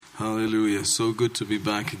Hallelujah. So good to be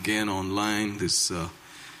back again online this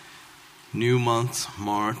new month,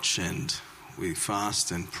 March, and we fast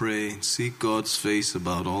and pray, seek God's face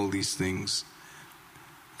about all these things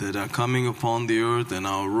that are coming upon the earth and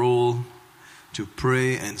our role to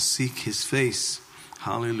pray and seek His face.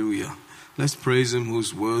 Hallelujah. Let's praise Him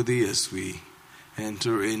who's worthy as we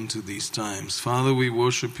enter into these times. Father, we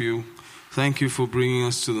worship You. Thank You for bringing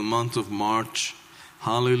us to the month of March.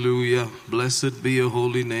 Hallelujah. Blessed be Your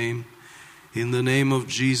holy name. In the name of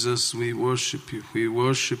Jesus, we worship You. We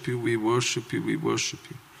worship You. We worship You. We worship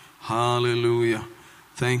You. Hallelujah.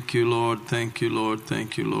 Thank You, Lord. Thank You, Lord.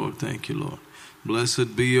 Thank You, Lord. Thank You, Lord.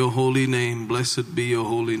 Blessed be Your holy name. Blessed be Your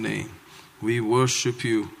holy name. We worship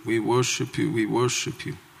You. We worship You. We worship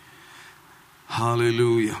You.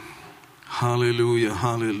 Hallelujah. Hallelujah.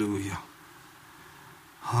 Hallelujah.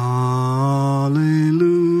 Hallelujah.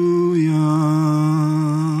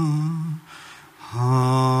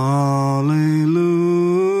 Hallelujah.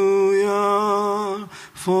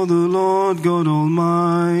 For the Lord God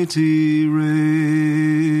Almighty reigns.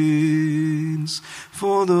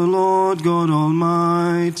 For the Lord God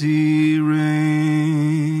Almighty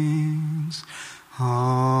reigns.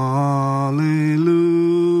 Hallelujah.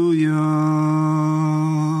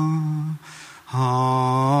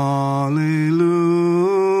 Hallelujah.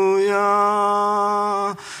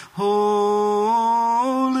 Holy,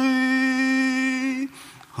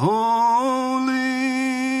 holy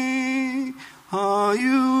are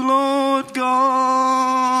You, Lord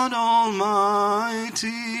God Almighty.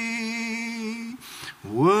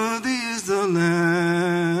 Worthy is the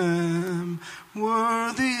Lamb,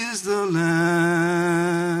 worthy is the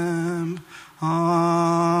Lamb. Amen.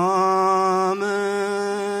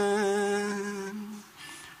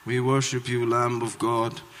 We worship You, Lamb of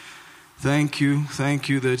God. Thank You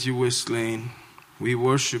that You were slain. We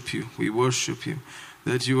worship You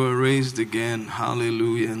that You are raised again.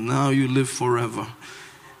 Hallelujah. And now You live forever.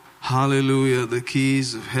 Hallelujah. The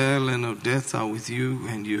keys of hell and of death are with You,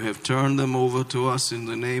 and You have turned them over to us in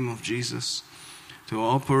the name of Jesus to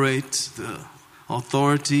operate the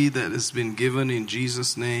authority that has been given in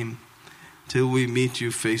Jesus' name till we meet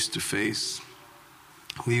You face to face.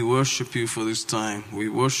 We worship You for this time. We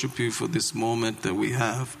worship You for this moment that we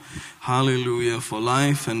have. Hallelujah. For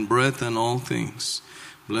life and breath and all things.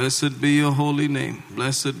 Blessed be Your holy name.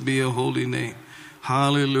 Blessed be Your holy name.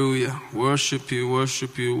 Hallelujah. Worship You,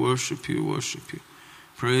 worship You, worship You, worship You.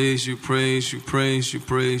 Praise You, praise You, praise You,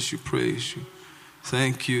 praise You, praise You.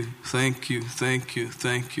 Thank You, thank You, thank You,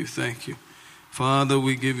 thank You, thank You. Father,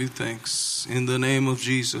 we give You thanks. In the name of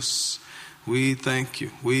Jesus, we thank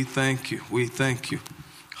You, we thank You, we thank You.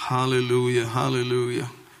 Hallelujah, hallelujah.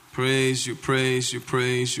 Praise You, praise You,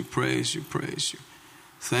 praise You, praise You, praise You.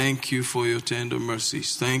 Thank You for Your tender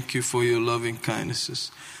mercies. Thank You for Your loving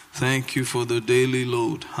kindnesses. Thank You for the daily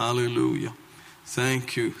load. Hallelujah.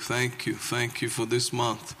 Thank You, thank You, thank You for this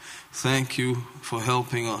month. Thank You for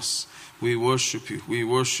helping us. We worship You, we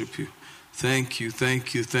worship You. Thank You,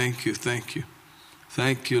 thank You, thank You, thank You.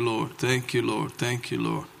 Thank You, Lord. Thank You, Lord. Thank You,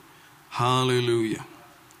 Lord. Hallelujah.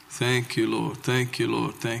 Thank You, Lord. Thank You,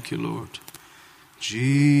 Lord. Thank You, Lord.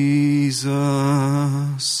 Jesus,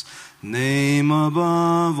 name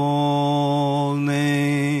above all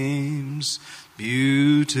names,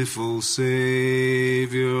 beautiful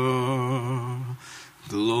Savior,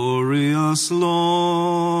 glorious Lord,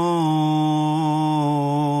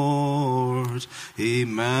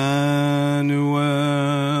 Emmanuel,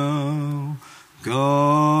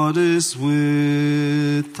 God is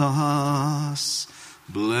with us,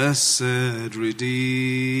 blessed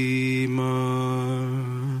Redeemer,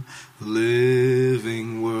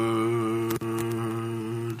 living Word.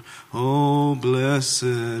 Oh,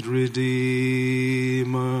 blessed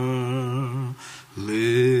Redeemer,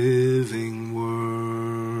 living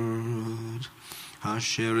Word.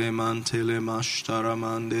 Ashere mantele mashtara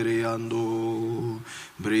manderiando,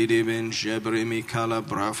 bridi ben jebri mikala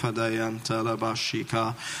brafadayanta la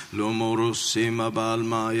bashika, lomorosima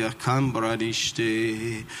balmaya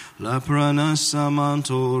kambradishte, la prana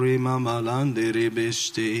samantori mamalandere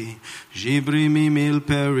beste, jibri mimil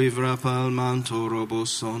perivra palmanto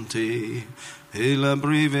robosonte, e la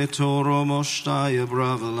breve toro mostaya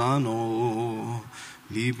bravalano,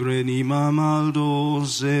 libre ni mamaldo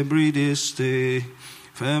zebridiste,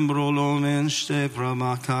 fembrolomenste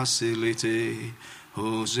pramacasilite,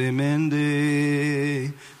 Osemende,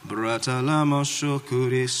 bratalama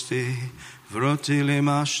shokuriste, vrotile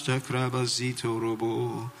mashta krabazito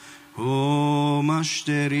robo, o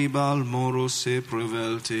mashteri balmoro se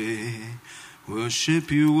prevelte.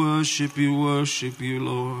 Worship you, worship you, worship you,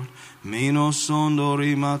 Lord. Mino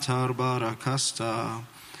sondori matar barakasta.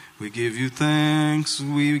 We give you thanks,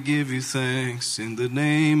 we give you thanks in the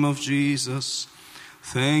name of Jesus.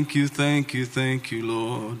 Thank you, thank you, thank you,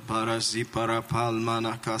 Lord. Parasi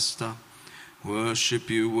parapalmanakasta.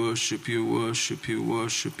 Worship you, worship you, worship you,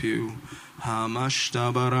 worship you.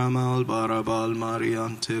 Hamashta baramal barabal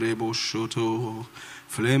mariante reboshoto.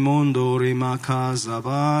 Flemondo rimakaza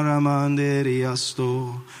baramanderi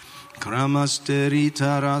asto. Kramasteri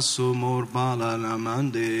taraso morbala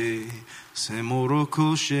lamande.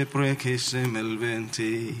 Semoroko shepreke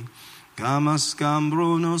semelventi. Gamas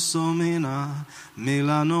cambrono somena,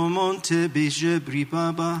 Milano monte bisce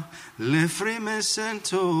bripaba, le frime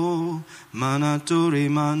sento, manatori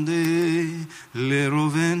mande, le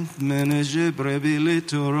rovent menege brebile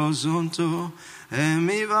torozonto, e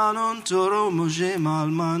mi vanon toro moje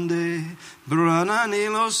malmande, branani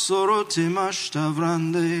lo soro te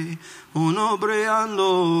mashtavrande,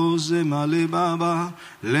 unobreando ze malibaba,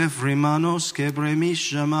 le frimanos che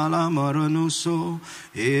bremisha malamaranuso,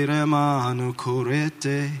 iremano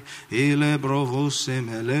corete, ile brovose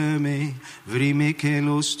melemi, vrimi che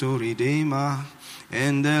lo storidema,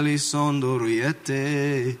 endeli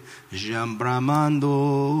sondoriete,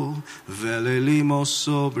 jambramando, velelimo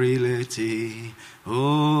sobrileti,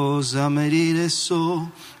 o zamerire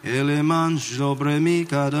so, ele manjo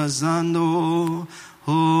bremica dazando,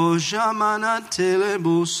 o jamanate le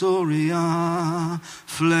busoria,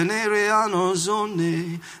 flenereano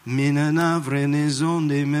zonde, minenavre ne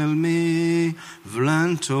zonde melmi,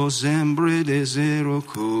 vlanto sembre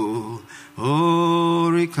deseroco, o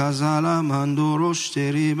ricasala mandoro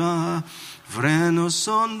sterima, vreno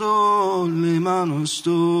sondo le manos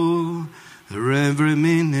tu,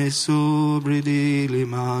 revremine sobridi le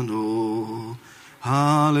mano.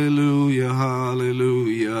 Hallelujah,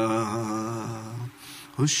 hallelujah.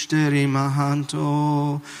 Usteri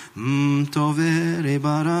mahanto, tovere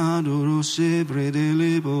baradoro sebre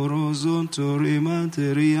dele borozonto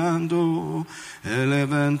rimanteriando,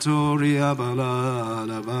 eleventoria bala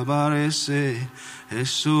la babarese,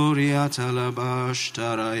 esuriata la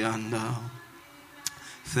bashtarayanda.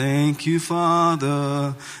 Thank you,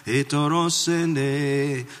 Father.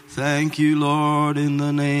 Etorosende. Thank you, Lord, in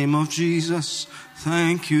the name of Jesus.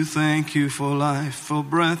 Thank you for life, for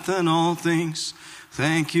breath and all things.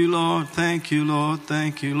 Thank you, Lord, thank you, Lord,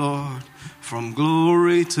 thank you, Lord. From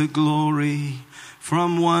glory to glory,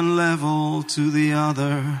 from one level to the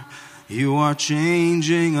other, you are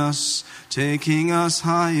changing us, taking us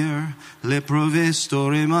higher. Le provesto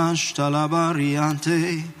rimash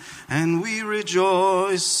talabariante. And we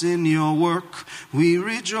rejoice in your work. We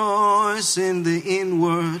rejoice in the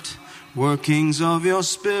inward workings of your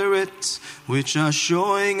Spirit, which are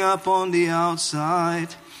showing up on the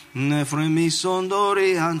outside. Nefremi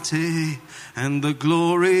sondoriante, and the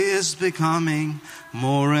glory is becoming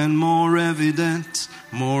more and more evident,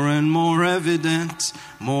 more and more evident,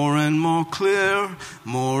 more and more clear,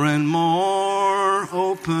 more and more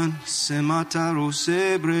open. Semataro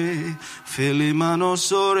sebre, filimano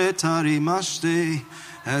soretari maste.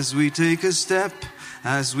 As we take a step,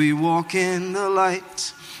 as we walk in the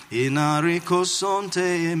light, Inarico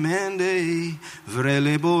sonte emende,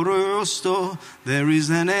 vrele borosto. There is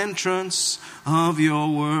an entrance of your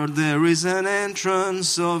word. There is an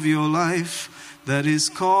entrance of your life that is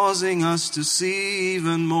causing us to see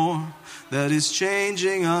even more. That is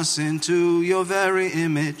changing us into your very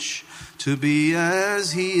image, to be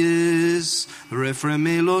as he is.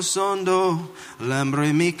 Refremelo sondo,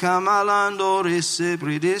 lambre mi camalando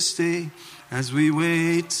resebridiste. As we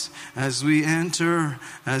wait, as we enter,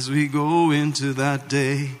 as we go into that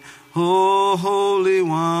day, O Holy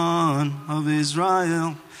One of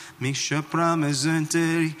Israel, Misha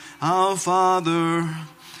Pramezenteri, our Father,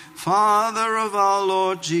 Father of our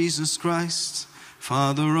Lord Jesus Christ,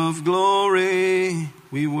 Father of glory,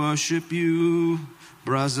 we worship you.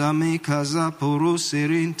 Brazame Kazaporo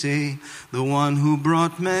Serinte, the one who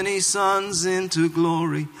brought many sons into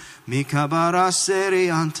glory, Mikabara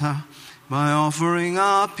Serianta, by offering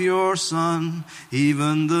up your Son,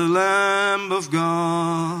 even the Lamb of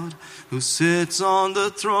God, who sits on the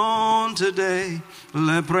throne today.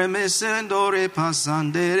 Le premesendore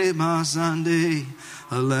pasandere masande,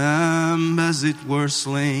 a lamb as it were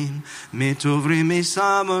slain. Metovri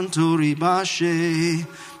misamontori bashe,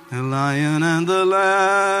 the lion and the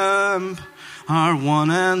lamb are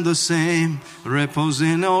one and the same.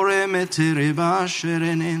 Reposinore metere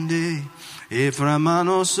basherenende.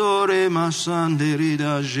 Eframano sore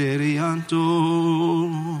masanderida gerianto.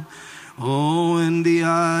 Oh, in the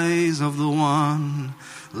eyes of the one,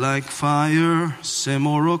 like fire,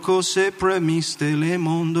 semoroko se premiste le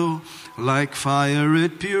mondo, Like fire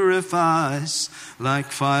it purifies,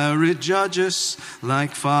 like fire it judges,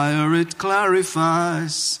 like fire it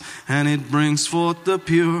clarifies, and it brings forth the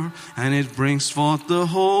pure, and it brings forth the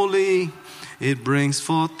holy. It brings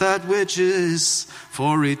forth that which is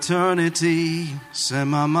for eternity.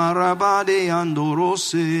 Semamarabade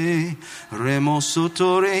andorose,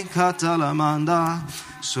 remosotore katalamanda.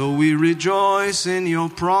 So we rejoice in your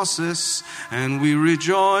process, and we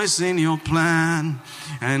rejoice in your plan,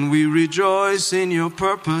 and we rejoice in your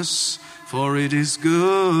purpose, for it is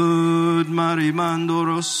good.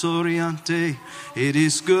 Marimandoro soriante, it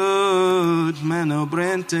is good.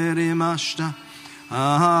 Menobrente rimashta.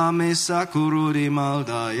 Me sakururi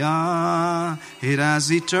maldaya. It has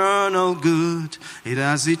eternal good. It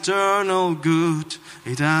has eternal good.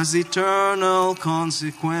 It has eternal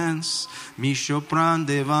consequence. Misho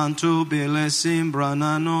prande vanto bele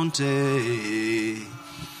simbrananonte.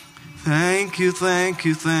 Thank you, thank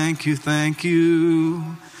you, thank you, thank you.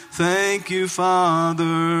 Thank you,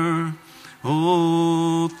 Father.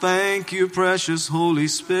 Oh, thank you, precious Holy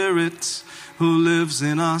Spirit, who lives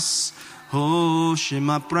in us. Oh,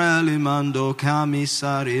 Shema Prele Mando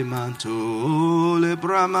Kamisari Manto Le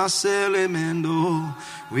Bramasele Mendo.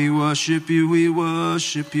 We worship you,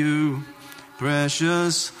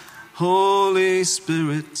 precious Holy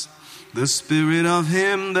Spirit, the Spirit of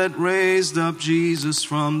Him that raised up Jesus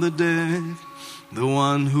from the dead, the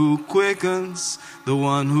one who quickens, the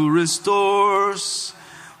one who restores,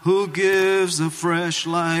 who gives a fresh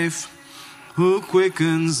life, who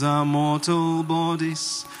quickens our mortal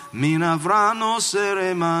bodies. Minavrano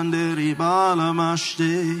sere manderi bala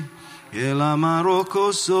mashte, ela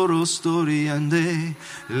maroko soro storiande,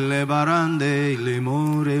 le barande le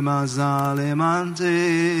more mazale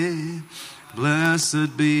mante.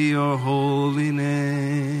 Blessed be your holy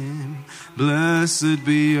name. Blessed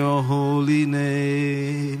be your holy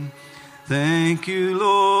name. Thank you,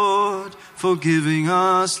 Lord, for giving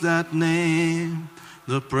us that name,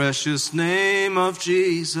 the precious name of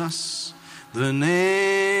Jesus. The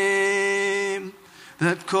name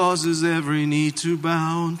that causes every knee to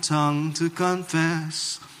bow and tongue to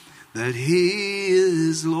confess that He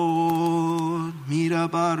is Lord.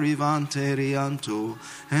 Mirabarivante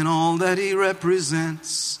and all that He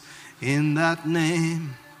represents in that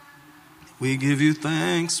name. We give you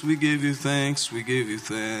thanks, we give you thanks, we give you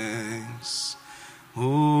thanks.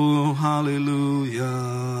 Oh, hallelujah.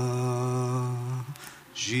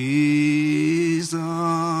 Jesus,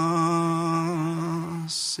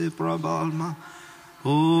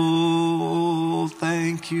 oh,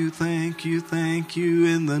 thank you, thank you, thank you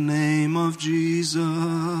in the name of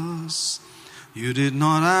Jesus. You did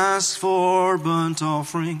not ask for burnt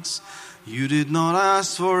offerings. You did not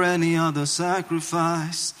ask for any other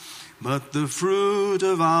sacrifice, but the fruit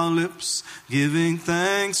of our lips, giving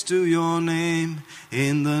thanks to your name,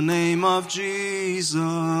 in the name of Jesus.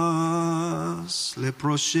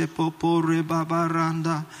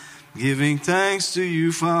 Giving thanks to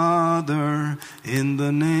you, Father, in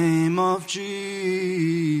the name of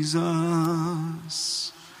Jesus.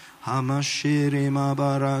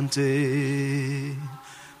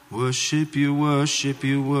 Worship you, worship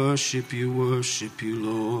you, worship you, worship you,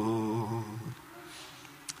 Lord.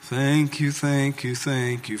 Thank you, thank you,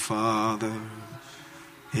 thank you, Father.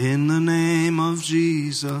 In the name of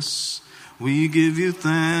Jesus, we give you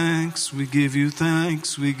thanks, we give you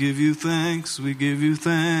thanks, we give you thanks, we give you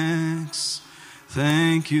thanks.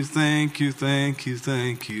 Thank you, thank you, thank you,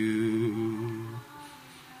 thank you.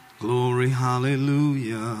 Glory,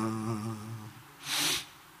 hallelujah.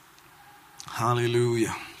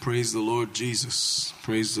 Hallelujah. Praise the Lord Jesus.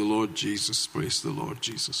 Praise the Lord Jesus. Praise the Lord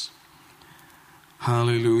Jesus.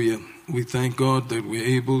 Hallelujah. We thank God that we're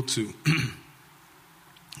able to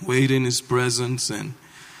wait in His presence and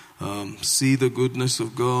see the goodness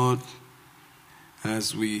of God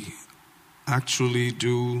as we actually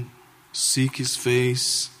do seek His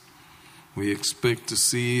face. We expect to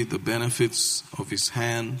see the benefits of His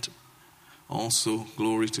hand. Also,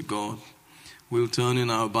 glory to God. We'll turn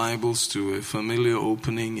in our Bibles to a familiar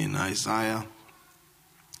opening in Isaiah.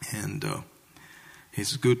 And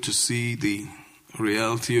it's good to see the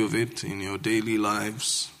reality of it in your daily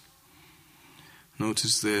lives.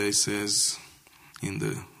 Notice there it says in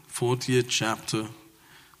the 40th chapter,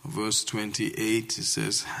 verse 28, it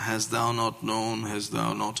says, "Hast thou not known, hast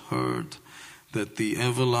thou not heard, that the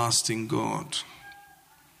everlasting God,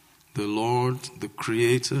 the Lord, the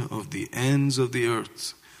creator of the ends of the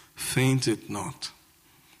earth, fainteth not,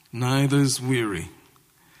 neither is weary.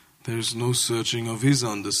 There is no searching of His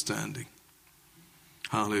understanding."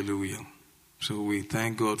 Hallelujah. So we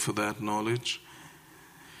thank God for that knowledge.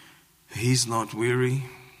 He's not weary.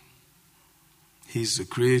 He's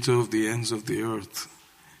the creator of the ends of the earth.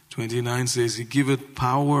 29 says, He giveth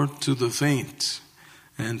power to the faint,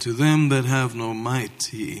 and to them that have no might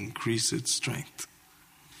He increaseth strength.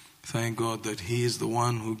 Thank God that He is the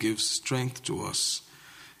one who gives strength to us.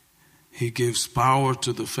 He gives power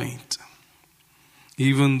to the faint.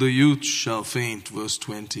 Even the youth shall faint, verse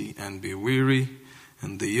 20, and be weary,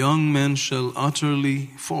 and the young men shall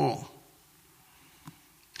utterly fall.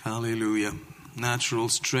 Hallelujah. Natural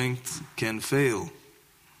strength can fail.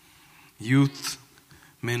 Youth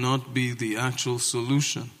may not be the actual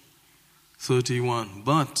solution. 31,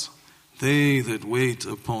 but they that wait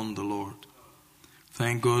upon the Lord.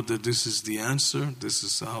 Thank God that this is the answer. This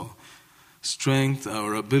is our strength,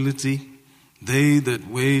 our ability. They that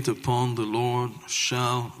wait upon the Lord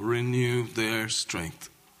shall renew their strength.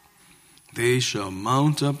 They shall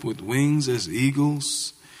mount up with wings as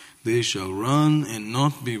eagles. They shall run and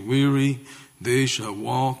not be weary. They shall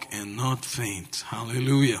walk and not faint.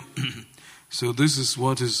 Hallelujah. So this is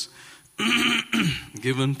what is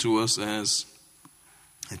given to us as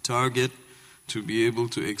a target, to be able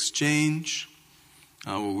to exchange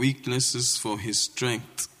our weaknesses for His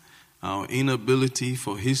strength, our inability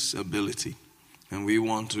for His ability. And we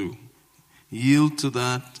want to yield to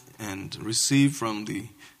that and receive from the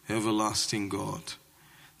everlasting God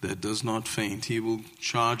that does not faint. He will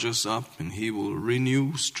charge us up and He will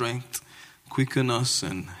renew strength, quicken us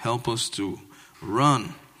and help us to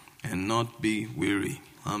run and not be weary.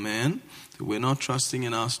 Amen. So we're not trusting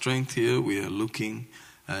in our strength here. We are looking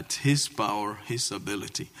at His power, His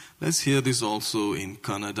ability. Let's hear this also in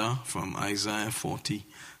Kannada from Isaiah 40,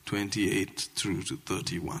 28 through to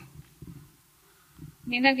 31.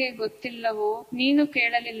 ನಿನಗೆ ಗೊತ್ತಿಲ್ಲವೋ, ನೀನು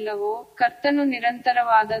ಕೇಳಲಿಲ್ಲವೋ, ಕರ್ತನು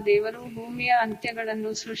ನಿರಂತರವಾದ ದೇವರು, ಭೂಮಿಯ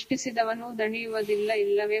ಅಂತ್ಯಗಳನ್ನು ಸೃಷ್ಟಿಸಿದವನು, ದಣಿಯುವುದಿಲ್ಲ,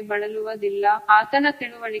 ಇಲ್ಲವೇ ಬಳಲುವುದಿಲ್ಲ. ಆತನ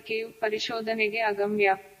ತಿಳುವಳಿಕೆಯು ಪರಿಶೋಧನೆಗೆ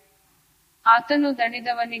ಅಗಮ್ಯ. ಆತನು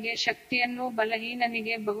ದಣಿದವನಿಗೆ ಶಕ್ತಿಯನ್ನೂ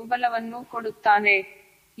ಬಲಹೀನನಿಗೆ ಬಹುಬಲವನ್ನೂ ಕೊಡುತ್ತಾನೆ.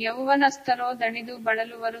 ಯೌವನಸ್ಥರೋ ದಣಿದು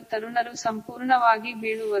ಬಳಲುವರು, ತರುಣರು ಸಂಪೂರ್ಣವಾಗಿ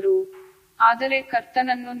ಬೀಳುವರು. ಆದರೆ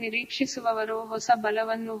ಕರ್ತನನ್ನು ನಿರೀಕ್ಷಿಸುವವರೋ ಹೊಸ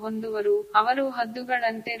ಬಲವನ್ನು ಹೊಂದುವರು. ಅವರು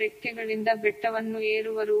ಹದ್ದುಗಳಂತೆ ರೆಕ್ಕೆಗಳಿಂದ ಬೆಟ್ಟವನ್ನು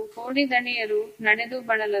ಏರುವರು, ಓಡಿ ದಣಿಯರು, ನಡೆದು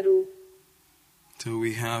ಬಳಲರು. So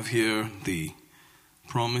we have here the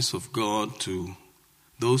promise of God to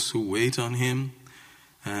those who wait on Him.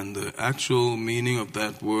 And the actual meaning of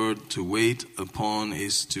that word, to wait upon,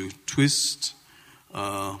 is to twist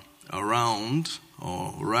around or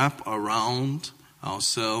wrap around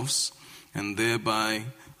ourselves, and thereby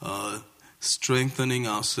strengthening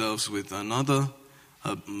ourselves with another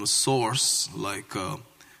source, like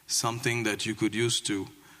something that you could use to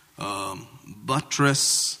buttress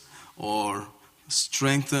or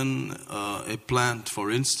strengthen a plant, for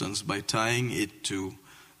instance, by tying it to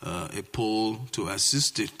a pole to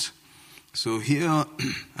assist it. So here,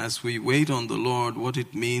 as we wait on the Lord, what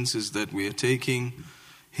it means is that we are taking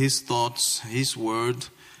His thoughts, His word,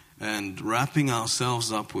 and wrapping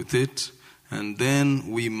ourselves up with it, and then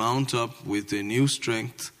we mount up with a new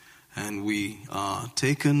strength, and we are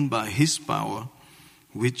taken by His power,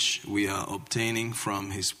 which we are obtaining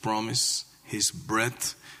from His promise, His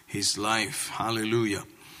breath, His life. Hallelujah.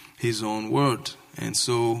 His own word. And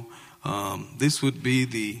so this would be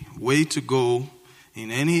the way to go in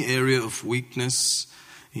any area of weakness,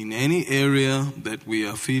 in any area that we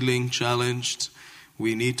are feeling challenged.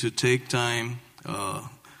 We need to take time,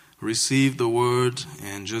 receive the word,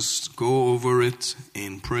 and just go over it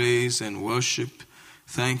in praise and worship,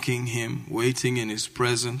 thanking Him, waiting in His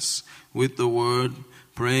presence with the word,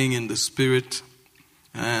 praying in the Spirit,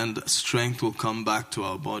 and strength will come back to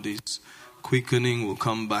our bodies. Quickening will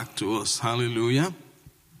come back to us. Hallelujah.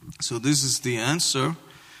 So this is the answer.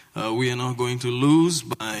 We are not going to lose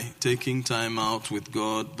by taking time out with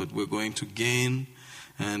God, but we're going to gain,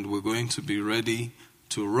 and we're going to be ready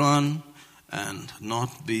to run and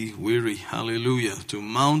not be weary. Hallelujah. To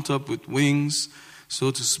mount up with wings,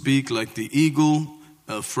 so to speak, like the eagle,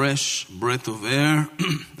 a fresh breath of air,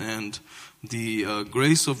 and the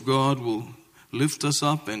grace of God will lift us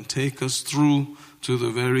up and take us through to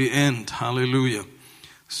the very end. Hallelujah.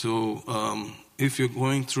 So if you're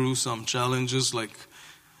going through some challenges like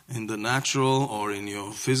in the natural or in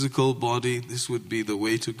your physical body, this would be the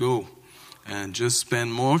way to go. And just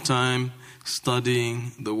spend more time studying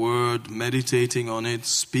the word, meditating on it,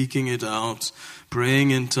 speaking it out, praying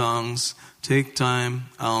in tongues. Take time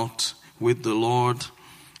out with the Lord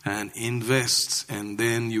and invest, and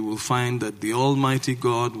then you will find that the Almighty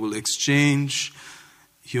God will exchange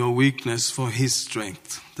your weakness for His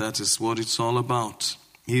strength. That is what it's all about.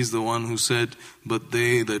 He's the one who said, "But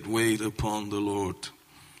they that wait upon the Lord."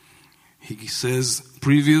 He says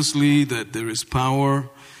previously that there is power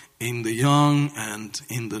in the young and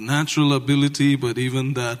in the natural ability, but even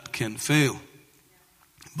that can fail.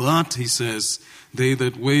 But he says, they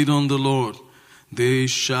that wait on the Lord, they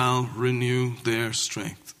shall renew their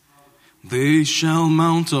strength. They shall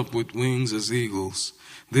mount up with wings as eagles.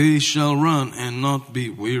 They shall run and not be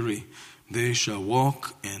weary. They shall walk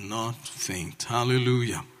and not faint.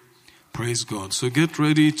 Hallelujah. Praise God. So get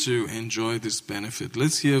ready to enjoy this benefit.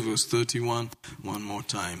 Let's hear verse 31 one more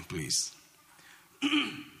time, please.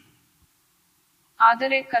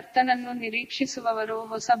 ಆದರೆ ಕರ್ತನನ್ನು ನಿರೀಕ್ಷಿಸುವವರು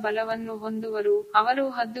ಹೊಸ ಬಲವನ್ನು ಹೊಂದುವರು. ಅವರು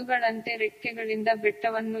ಹದ್ದುಗಳಂತೆ ರೆಕ್ಕೆಗಳಿಂದ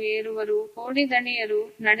ಬೆಟ್ಟವನ್ನು ಏರುವರು. ಓಡಿದಣಿಯರು,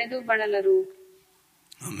 ನಡೆದು ಬಳಲರು.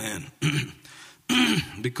 Amen.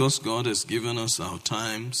 Because God has given us our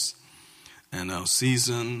times and our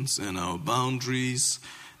seasons and our boundaries,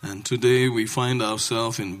 and today we find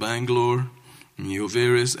ourselves in Bangalore, in your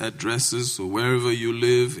various addresses, or wherever you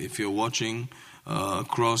live, if you're watching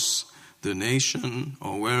across the nation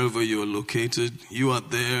or wherever you're located, you are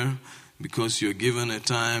there because you're given a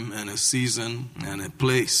time and a season and a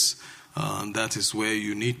place. That is where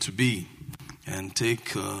you need to be and take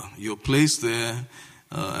your place there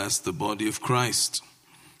as the body of Christ.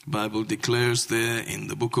 Bible declares there in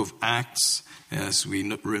the book of Acts, as we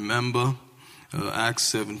remember, Acts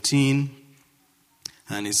 17,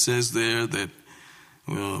 and it says there that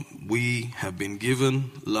we have been given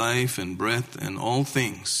life and breath and all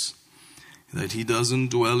things, that he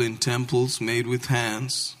doesn't dwell in temples made with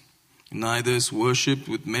hands, neither is worshipped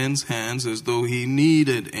with men's hands as though he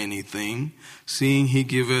needed anything, seeing he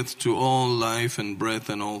giveth to all life and breath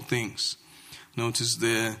and all things. Notice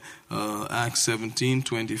there Acts 17,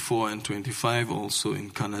 24 and 25 also in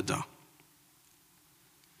Kannada.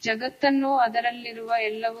 ಜಗತ್ತನ್ನು ಅದರಲ್ಲಿರುವ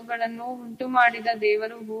ಎಲ್ಲವುಗಳನ್ನು ಉಂಟು ಮಾಡಿದ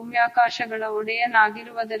ದೇವರು ಭೂಮ್ಯಾಕಾಶಗಳ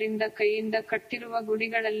ಒಡೆಯನಾಗಿರುವುದರಿಂದ ಕೈಯಿಂದ ಕಟ್ಟಿರುವ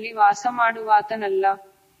ಗುಡಿಗಳಲ್ಲಿ ವಾಸ ಮಾಡುವಾತನಲ್ಲ.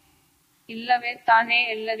 ಇಲ್ಲವೇ ತಾನೇ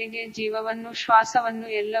ಎಲ್ಲರಿಗೆ ಜೀವವನ್ನು ಶ್ವಾಸವನ್ನು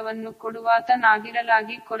ಎಲ್ಲವನ್ನು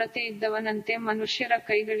ಕೊಡುವಾತನಾಗಿರಲಾಗಿ ಕೊರತೆಯಿದ್ದವನಂತೆ ಮನುಷ್ಯರ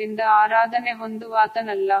ಕೈಗಳಿಂದ ಆರಾಧನೆ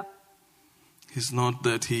ಹೊಂದುವಾತನಲ್ಲ. It's not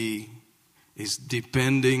that he is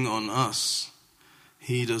depending on us.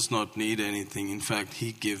 He does not need anything. In fact, he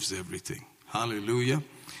gives everything. Hallelujah.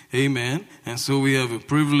 Amen. And so we have a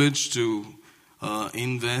privilege to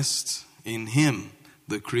invest in him,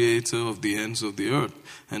 the creator of the ends of the earth.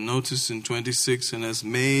 And notice in 26, and has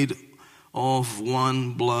made of one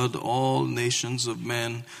blood all nations of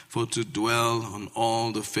men for to dwell on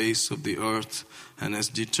all the face of the earth, and has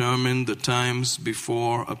determined the times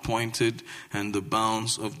before appointed and the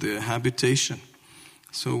bounds of their habitation.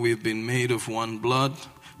 So we've been made of one blood.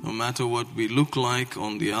 No matter what we look like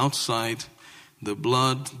on the outside, the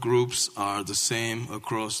blood groups are the same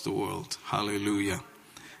across the world. Hallelujah.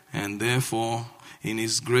 And therefore, in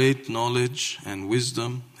his great knowledge and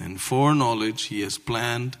wisdom and foreknowledge, he has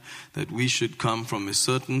planned that we should come from a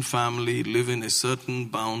certain family, live in a certain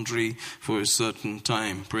boundary for a certain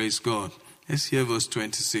time. Praise God. Let's hear verse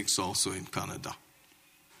 26 also in Kannada.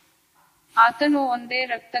 ಆತನು ಒಂದೇ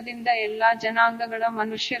ರಕ್ತದಿಂದ ಎಲ್ಲಾ ಜನಾಂಗಗಳ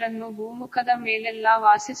ಮನುಷ್ಯರನ್ನು ಭೂಮುಖದ ಮೇಲೆಲ್ಲ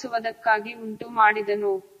ವಾಸಿಸುವುದಕ್ಕಾಗಿ ಉಂಟು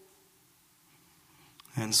ಮಾಡಿದನು.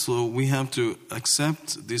 And so we have to accept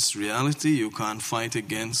this reality. You can't fight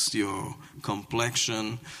against your complexion,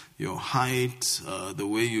 your height, the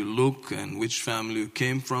way you look, and which family you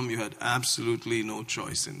came from. You had absolutely no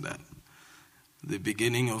choice in that. The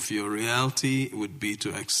beginning of your reality would be to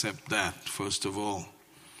accept that, first of all.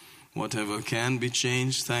 Whatever can be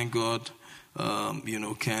changed, thank God,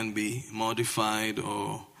 can be modified or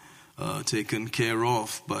taken care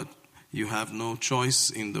of, but you have no choice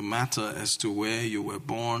in the matter as to where you were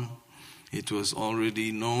born. It was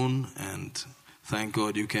already known, and thank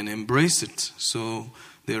God you can embrace it. So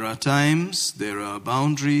there are times, there are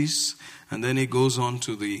boundaries, and then he goes on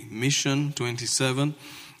to the mission, 27,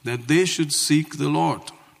 that they should seek the Lord.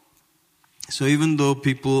 So even though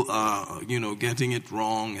people are, getting it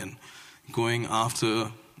wrong and going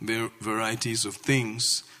after varieties of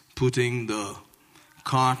things, putting the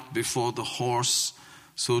cart before the horse,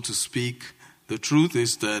 so to speak, the truth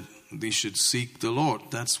is that we should seek the Lord.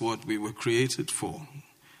 That's what we were created for.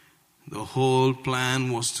 The whole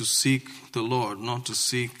plan was to seek the Lord, not to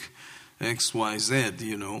seek X, Y, Z,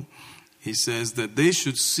 He says that they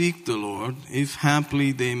should seek the Lord, if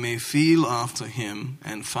haply they may feel after him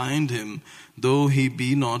and find him, though he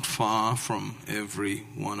be not far from every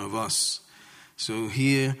one of us. So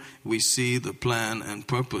here we see the plan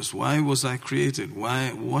and purpose. Why was I created?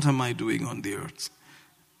 What am I doing on the earth?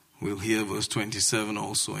 We'll hear verse 27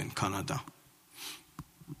 also in Kannada.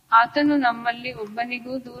 ಆತನು ನಮ್ಮಲ್ಲಿ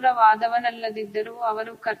ಒಬ್ಬನಿಗೂ ದೂರವಾದವನಲ್ಲದಿದ್ದರೂ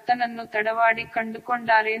ಅವರು ಕರ್ತನನ್ನು ತಡವಾಡಿ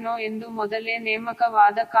ಕಂಡುಕೊಂಡಾರೇನೋ ಎಂದು ಮೊದಲೇ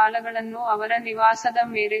ನೇಮಕವಾದ ಕಾಲಗಳನ್ನು ಅವರ ನಿವಾಸದ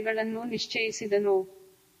ಮೇರೆಗಳನ್ನು ನಿಶ್ಚಯಿಸಿದನು.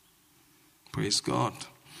 Praise God.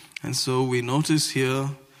 And so we notice here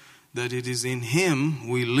that it is in Him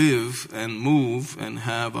we live and move and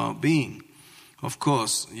have our being. Of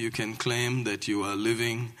course, you can claim that you are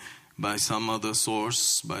living by some other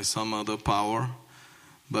source, by some other power,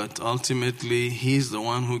 but ultimately He's the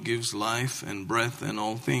one who gives life and breath and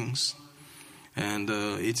all things. And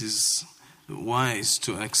it is wise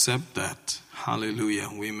to accept that. Hallelujah.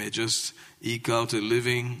 We may just eke out a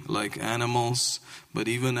living like animals, but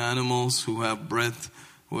even animals who have breath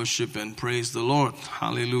worship and praise the Lord.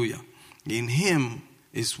 Hallelujah. In Him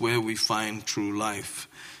is where we find true life.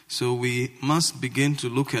 So we must begin to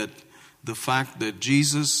look at the fact that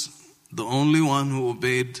Jesus, the only one who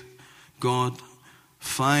obeyed God,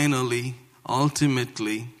 finally,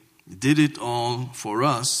 ultimately, did it all for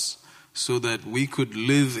us so that we could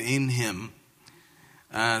live in Him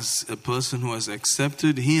as a person who has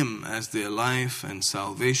accepted Him as their life and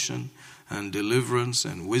salvation and deliverance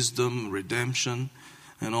and wisdom, redemption,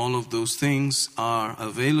 and all of those things are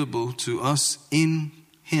available to us in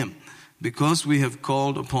Him. Because we have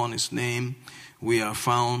called upon His name, we are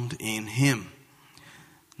found in Him.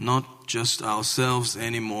 Not just ourselves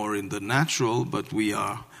anymore in the natural, but we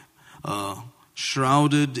are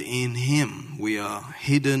shrouded in Him. We are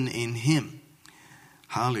hidden in Him.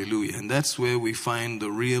 Hallelujah. And that's where we find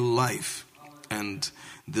the real life and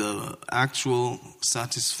the actual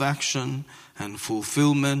satisfaction and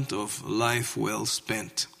fulfillment of life well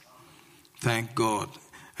spent. Thank God.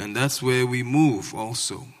 And that's where we move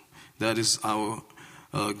also. That is our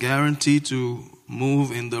guarantee to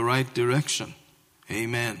move in the right direction.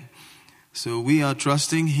 Amen. So we are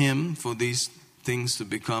trusting Him for these things to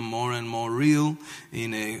become more and more real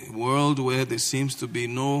in a world where there seems to be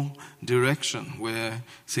no direction, where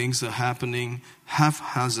things are happening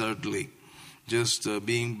haphazardly, just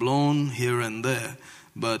being blown here and there.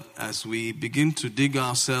 But as we begin to dig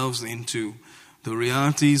ourselves into the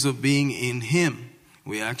realities of being in Him,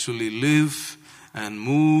 we actually live and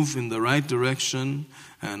move in the right direction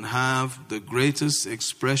and have the greatest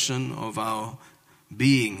expression of our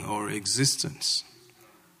being or existence.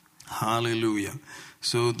 Hallelujah.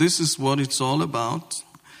 So this is what it's all about.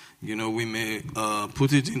 You know, we may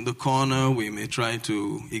put it in the corner, we may try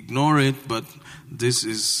to ignore it, but this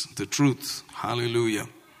is the truth. Hallelujah.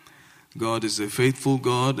 God is a faithful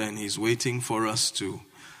God, and He's waiting for us to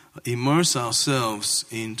immerse ourselves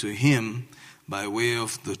into Him by way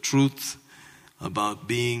of the truth about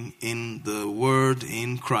being in the Word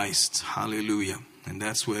in Christ. Hallelujah. And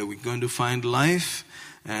that's where we're going to find life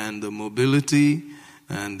and the mobility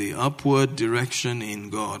and the upward direction in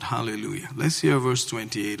God. Hallelujah. Let's hear verse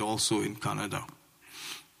 28 also in Kannada.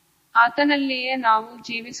 ಆತನಲ್ಲಿಯೇ ನಾವು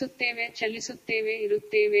ಜೀವಿಸುತ್ತೇವೆ, ಚಲಿಸುತ್ತೇವೆ,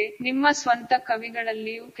 ಇರುತ್ತೇವೆ. ನಿಮ್ಮ ಸ್ವಂತ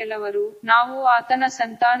ಕವಿಗಳಲ್ಲಿಯೂ ಕೆಲವರು ನಾವು ಆತನ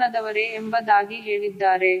ಸಂತಾನದವರೇ ಎಂಬುದಾಗಿ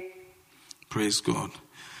ಹೇಳಿದ್ದಾರೆ. Praise God.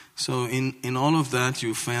 So in all of that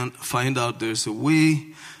you find out there's a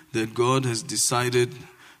way that God has decided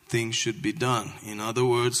things should be done. In other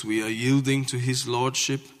words, we are yielding to His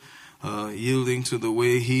Lordship, yielding to the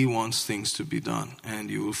way He wants things to be done. And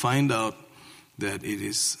you will find out that it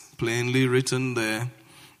is plainly written there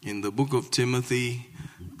in the book of Timothy,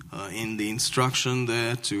 in the instruction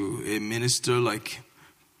there to a minister like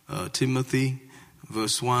Timothy.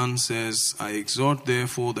 Verse 1 says, I exhort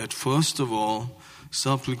therefore that first of all,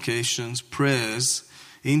 supplications, prayers,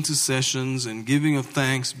 intercessions, and giving of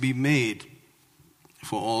thanks be made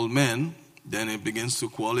for all men. Then it begins to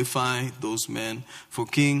qualify those men, for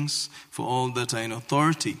kings, for all that are in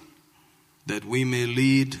authority, that we may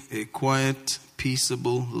lead a quiet,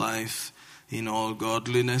 peaceable life in all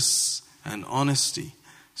godliness and honesty.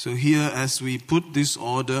 So here, as we put this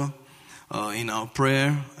order in our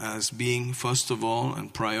prayer as being first of all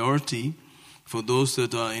and priority for those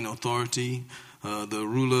that are in authority, the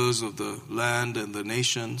rulers of the land and the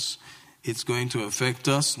nations, it's going to affect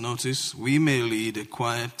us. Notice, we may lead a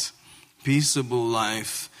quiet, peaceable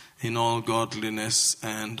life in all godliness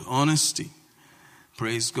and honesty.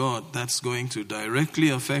 Praise God. That's going to directly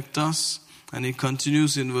affect us. And it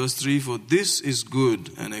continues in verse 3, for this is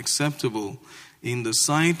good and acceptable in the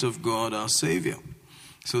sight of God our Savior.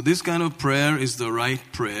 So this kind of prayer is the right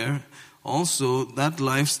prayer. Also, that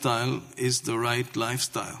lifestyle is the right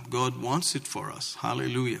lifestyle. God wants it for us.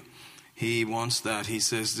 Hallelujah. He wants that. He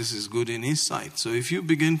says this is good in His sight. So if you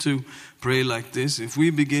begin to pray like this, if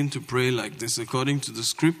we begin to pray like this, according to the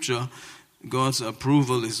scripture, God's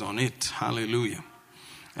approval is on it. Hallelujah.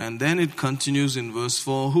 And then it continues in verse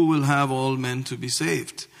 4, who will have all men to be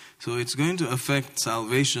saved? So it's going to affect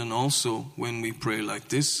salvation also when we pray like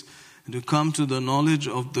this, to come to the knowledge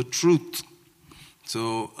of the truth.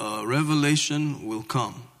 So revelation will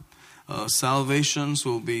come. salvations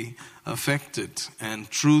will be affected and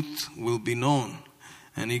truth will be known.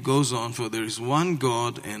 And he goes on, for there is one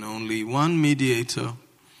God and only one mediator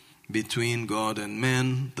between God and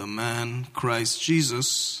men, the man Christ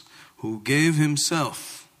Jesus, who gave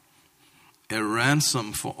himself a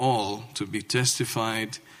ransom for all to be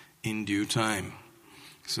testified in due time.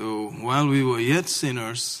 So while we were yet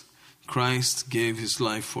sinners, Christ gave his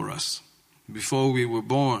life for us. Before we were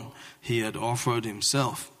born, he had offered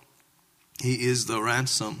himself. He is the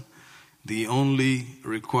ransom, the only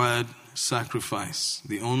required sacrifice,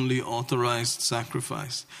 the only authorized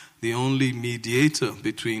sacrifice, the only mediator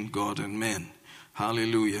between God and men.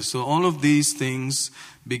 Hallelujah. So all of these things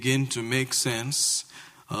begin to make sense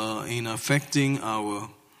in affecting our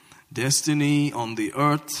destiny on the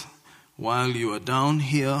earth. While you are down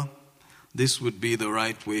here, this would be the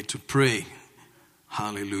right way to pray.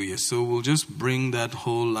 Hallelujah. So we'll just bring that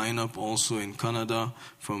whole lineup also in Kannada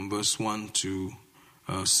from verse 1 to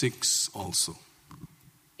 6 also.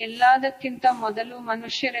 ಎಲ್ಲದಕ್ಕಿಂತ ಮೊದಲು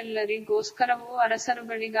ಮನುಷ್ಯರೆಲ್ಲರಿಗೋಸ್ಕರವೂ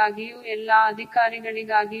ಅರಸರುಗಳಿಗಾಗಿಯೂ ಎಲ್ಲಾ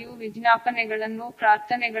ಅಧಿಕಾರಿಗಳಿಗಾಗಿಯೂ ವಿಜ್ಞಾಪನೆಗಳನ್ನು,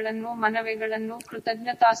 ಪ್ರಾರ್ಥನೆಗಳನ್ನು, ಮನವಿಗಳನ್ನು,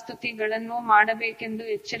 ಕೃತಜ್ಞತಾಸ್ತುತಿಗಳನ್ನು ಮಾಡಬೇಕೆಂದು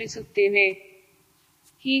ಎಚ್ಚರಿಸುತ್ತೇನೆ.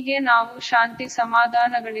 ಹೀಗೆ ನಾವು ಶಾಂತಿ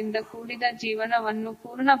ಸಮಾಧಾನಗಳಿಂದ ಕೂಡಿದ ಜೀವನವನ್ನು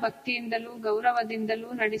ಪೂರ್ಣ ಭಕ್ತಿಯಿಂದಲೂ ಗೌರವದಿಂದಲೂ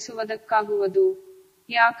ನಡೆಸುವುದಕ್ಕಾಗುವುದು.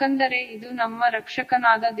 ಯಾಕಂದರೆ ಇದು ನಮ್ಮ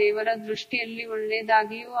ರಕ್ಷಕನಾದ ದೇವರ ದೃಷ್ಟಿಯಲ್ಲಿ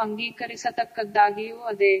ಒಳ್ಳೆಯದಾಗಿಯೂ ಅಂಗೀಕರಿಸತಕ್ಕದ್ದಾಗಿಯೂ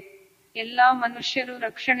ಅದೇ. ಎಲ್ಲಾ ಮನುಷ್ಯರು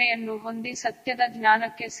ರಕ್ಷಣೆಯನ್ನು ಹೊಂದಿ ಸತ್ಯದ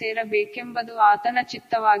ಜ್ಞಾನಕ್ಕೆ ಸೇರಬೇಕೆಂಬುದು ಆತನ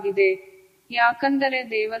ಚಿತ್ತವಾಗಿದೆ. ಯಾಕಂದರೆ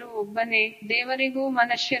ದೇವರು ಒಬ್ಬನೇ, ದೇವರಿಗೂ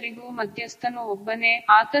ಮನುಷ್ಯರಿಗೂ ಮಧ್ಯಸ್ಥನು ಒಬ್ಬನೇ,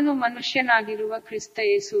 ಆತನು ಮನುಷ್ಯನಾಗಿರುವ ಕ್ರಿಸ್ತ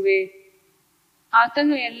ಯೇಸುವೇ.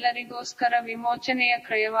 ಆತನು ಎಲ್ಲರಿಗೋಸ್ಕರ ವಿಮೋಚನೆಯ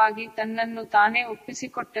ಕ್ರಯವಾಗಿ ತನ್ನನ್ನು ತಾನೇ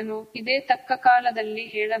ಒಪ್ಪಿಸಿಕೊಟ್ಟನು. ಇದೇ ತಕ್ಕ ಕಾಲದಲ್ಲಿ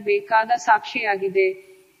ಹೇಳಬೇಕಾದ ಸಾಕ್ಷಿಯಾಗಿದೆ.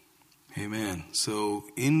 Amen. So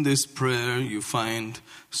in this prayer you find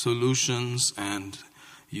solutions and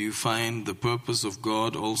you find the purpose of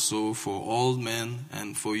God also for all men and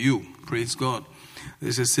for you. Praise God.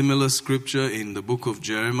 There's a similar scripture in the book of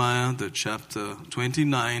Jeremiah, the chapter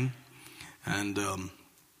 29, and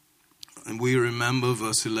we remember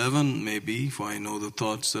verse 11 maybe, for I know the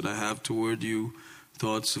thoughts that I have toward you,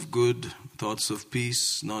 thoughts of good, thoughts of peace,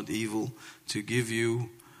 not evil, to give you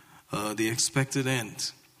the expected end.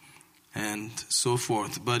 And so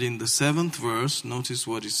forth. But in the 7th verse, notice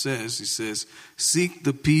what it says. It says, seek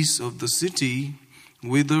the peace of the city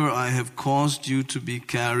whither I have caused you to be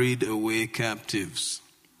carried away captives,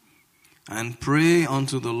 and pray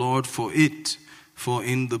unto the Lord for it, for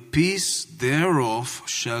in the peace thereof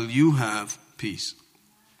shall you have peace.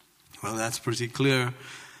 Well, that's pretty clear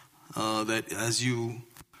that as you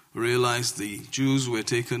realize the Jews were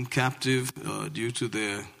taken captive due to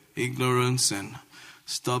their ignorance and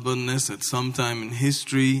stubbornness at some time in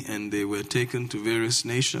history, and they were taken to various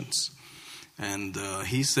nations. And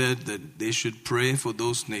he said that they should pray for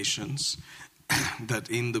those nations, that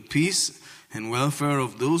in the peace and welfare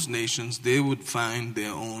of those nations, they would find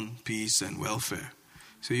their own peace and welfare.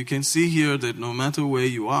 So you can see here that no matter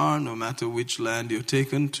where you are, no matter which land you're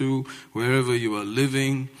taken to, wherever you are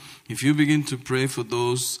living, if you begin to pray for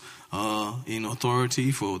those in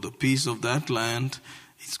authority for the peace of that land,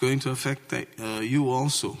 it's going to affect you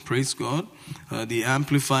also. Praise God. The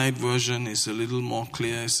Amplified version is a little more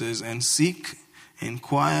clear. It says, and seek,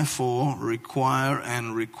 inquire for, require,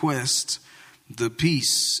 and request the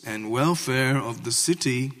peace and welfare of the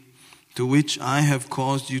city to which I have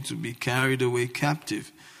caused you to be carried away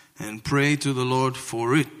captive, and pray to the Lord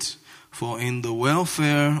for it. For in the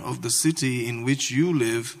welfare of the city in which you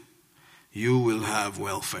live, you will have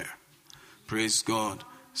welfare. Praise God.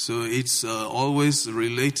 So it's always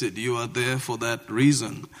related. You are there for that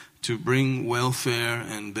reason, to bring welfare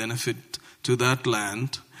and benefit to that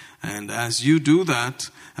land. And as you do that,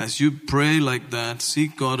 as you pray like that,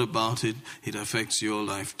 seek God about it, it affects your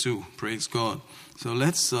life too. Praise God. So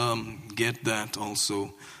let's get that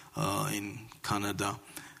also in Kannada.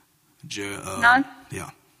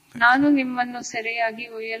 ನಾನು ನಿಮ್ಮನ್ನು ಸೆರೆಯಾಗಿ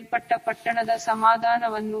ಒಯ್ಯಲ್ಪಟ್ಟ ಪಟ್ಟಣದ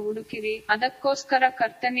ಸಮಾಧಾನವನ್ನು ಹುಡುಕಿರಿ, ಅದಕ್ಕೋಸ್ಕರ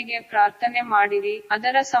ಕರ್ತನಿಗೆ ಪ್ರಾರ್ಥನೆ ಮಾಡಿರಿ,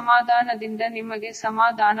 ಅದರ ಸಮಾಧಾನದಿಂದ ನಿಮಗೆ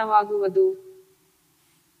ಸಮಾಧಾನವಾಗುವುದು.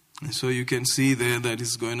 So you can see there that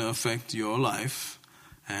it's going to affect your life,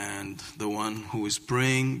 and the one who is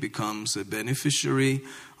praying becomes a beneficiary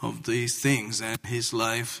of these things, and his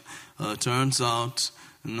life turns out,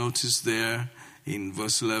 notice there in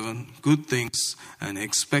verse 11, good things, an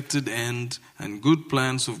expected end, and good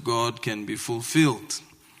plans of God can be fulfilled.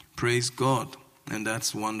 Praise God. And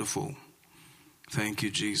that's wonderful. Thank you,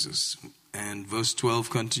 Jesus. And verse 12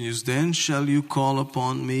 continues, then shall you call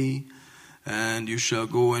upon me, And you shall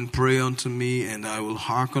go and pray unto me, and I will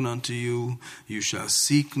hearken unto you. You shall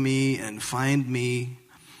seek me and find me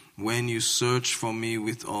when you search for me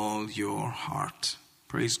with all your heart.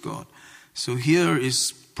 Praise God. So here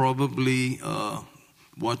is probably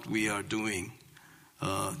what we are doing,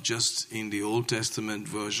 just in the Old Testament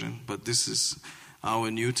version. But this is our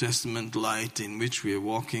New Testament light in which we are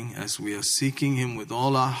walking as we are seeking Him with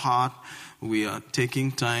all our heart. We are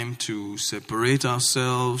taking time to separate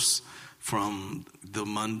ourselves from the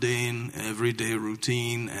mundane, everyday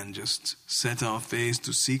routine and just set our face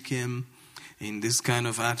to seek Him in this kind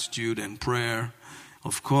of attitude and prayer.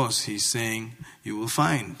 Of course, He's saying, you will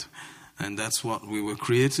find. And that's what we were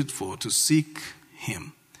created for, to seek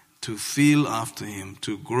Him, to feel after Him,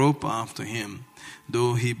 to grope after Him,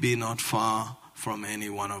 though He be not far from any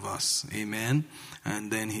one of us. Amen.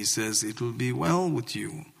 And then He says, it will be well with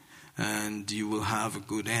you, and you will have a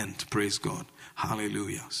good end. Praise God.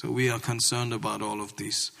 Hallelujah. So we are concerned about all of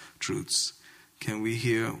these truths. Can we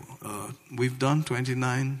hear? We've done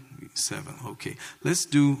 29:7. Okay. Let's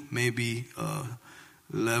do maybe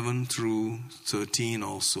 11 through 13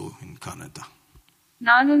 also in Kannada.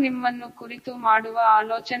 ನಾನು ನಿಮ್ಮನ್ನು ಕುರಿತು ಮಾಡುವ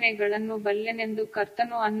ಆಲೋಚನೆಗಳನ್ನು ಬಲ್ಲೆನೆಂದು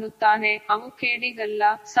ಕರ್ತನು ಅನ್ನುತ್ತಾನೆ. ಅವು ಕೇಡಿಗಲ್ಲ,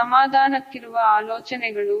 ಸಮಾಧಾನಕ್ಕಿರುವ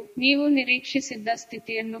ಆಲೋಚನೆಗಳು, ನೀವು ನಿರೀಕ್ಷಿಸಿದ್ದ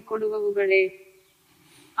ಸ್ಥಿತಿಯನ್ನು ಕೊಡುವವುಗಳೇ.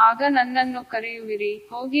 ಆಗ ನನ್ನನ್ನು ಕರೆಯುವಿರಿ,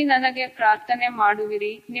 ಹೋಗಿ ನನಗೆ ಪ್ರಾರ್ಥನೆ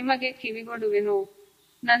ಮಾಡುವಿರಿ, ನಿಮಗೆ ಕಿವಿಗೊಡುವೆನು.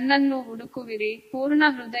 ನನ್ನನ್ನು ಹುಡುಕುವಿರಿ, ಪೂರ್ಣ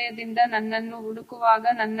ಹೃದಯದಿಂದ ನನ್ನನ್ನು ಹುಡುಕುವಾಗ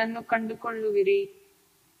ನನ್ನನ್ನು ಕಂಡುಕೊಳ್ಳುವಿರಿ.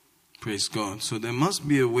 Praise God. So there must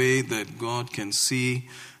be a way that God can see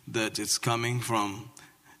that it's coming from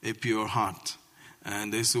a pure heart.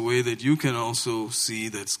 And there's a way that you can also see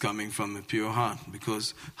that's coming from a pure heart. Because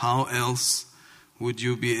how else would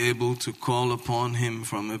you be able to call upon Him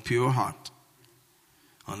from a pure heart?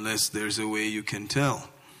 Unless there's a way you can tell.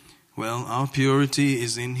 Well, our purity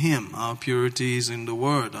is in Him. Our purity is in the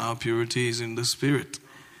Word. Our purity is in the Spirit.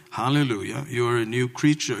 Hallelujah. You're a new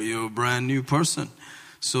creature. You're a brand new person.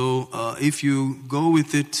 So if you go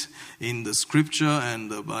with it in the Scripture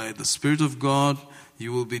and by the Spirit of God,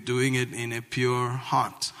 you will be doing it in a pure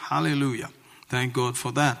heart. Hallelujah. Thank God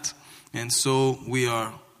for that. And so we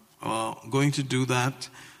are going to do that,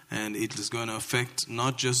 and it is going to affect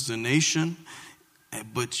not just the nation,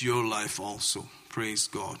 but your life also. Praise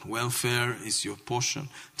God. Welfare is your portion.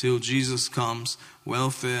 Till Jesus comes,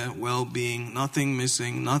 welfare, well-being, nothing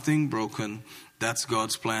missing, nothing broken. That's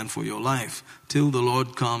God's plan for your life. Till the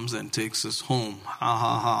Lord comes and takes us home. Ha,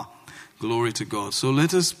 ha, ha. Glory to God. So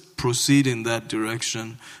let us proceed in that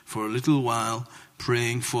direction for a little while,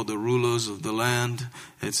 praying for the rulers of the land,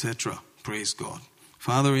 etc. Praise God.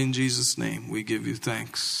 Father, in Jesus' name, we give you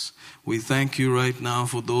thanks. We thank you right now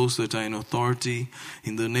for those that are in authority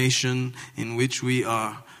in the nation in which we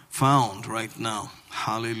are found right now.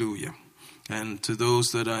 Hallelujah. And to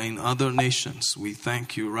those that are in other nations, we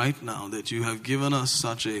thank you right now that you have given us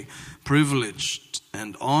such a privilege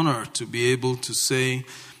and honor to be able to say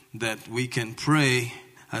that we can pray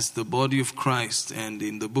as the body of Christ. And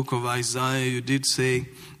in the book of Isaiah, you did say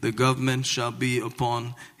the government shall be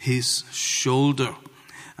upon His shoulder.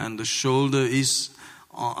 And the shoulder is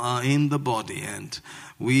in the body, and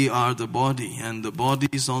we are the body, and the body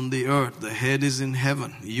is on the earth. The head is in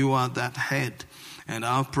heaven. You are that head. And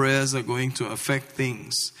our prayers are going to affect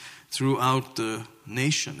things throughout the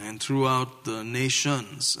nation and throughout the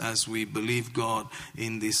nations as we believe God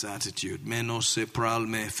in this attitude. Menos pral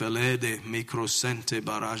me felede microsente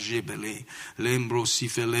barajebele lembro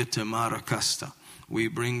sifelete marakasta. We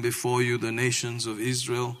bring before you the nations of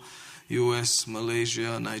Israel, US,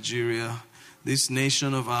 Malaysia, Nigeria, this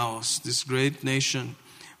nation of ours, this great nation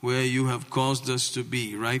where you have caused us to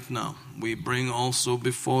be right now. We bring also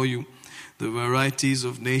before you the varieties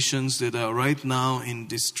of nations that are right now in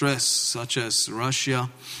distress, such as Russia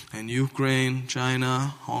and Ukraine,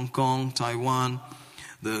 China, Hong Kong, Taiwan,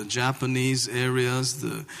 the Japanese areas,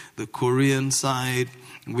 the Korean side.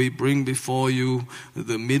 We bring before you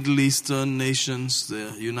the Middle Eastern nations,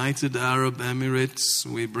 the United Arab Emirates.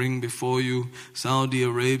 We bring before you Saudi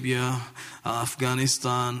Arabia,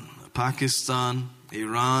 Afghanistan, Pakistan,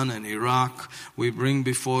 Iran and Iraq. We bring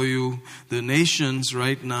before you the nations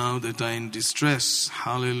right now that are in distress.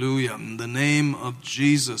 Hallelujah. In the name of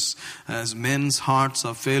Jesus, as men's hearts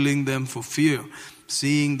are failing them for fear,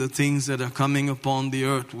 seeing the things that are coming upon the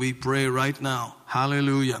earth, we pray right now.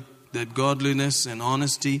 Hallelujah. That godliness and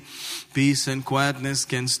honesty, peace and quietness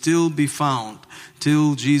can still be found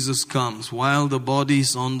till Jesus comes, while the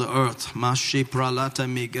body's on the earth. Mashe pralata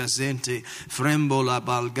mi gazente, frembola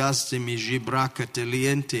balgaste mi gibraca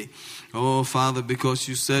teliente. Oh, Father, because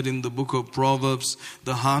you said in the book of Proverbs,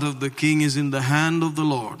 the heart of the king is in the hand of the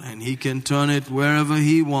Lord, and he can turn it wherever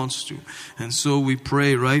he wants to. And so we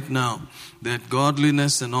pray right now that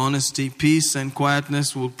godliness and honesty, peace and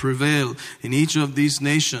quietness will prevail in each of these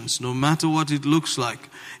nations, no matter what it looks like.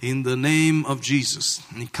 In the name of Jesus.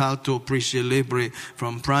 Nikalto Prishelebre,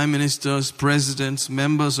 from prime ministers, presidents,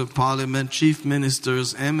 members of parliament, chief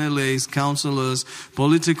ministers, MLAs, councillors,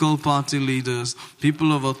 political party leaders,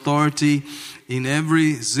 people of authority in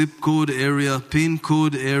every zip code area, pin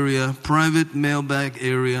code area, private mailbag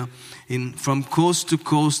area, from coast to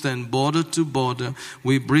coast and border to border,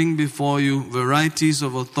 we bring before you varieties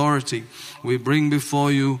of authority. We bring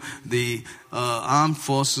before you the armed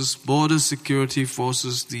forces, border security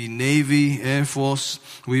forces, the Navy, Air Force.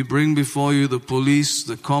 We bring before you the police,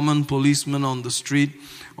 the common policeman on the street,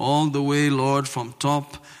 all the way, Lord, from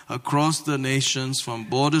top across the nations, from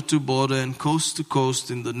border to border and coast to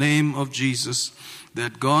coast, in the name of Jesus,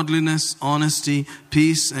 that godliness, honesty,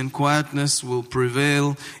 peace and quietness will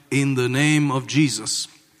prevail in the name of Jesus.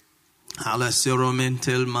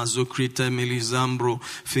 Alaseromentel mazukrite milizambro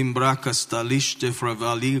fimbraka staliste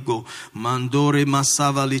fravaligo mandore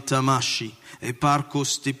masavalitamashi e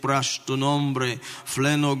parcos ti prasto nombre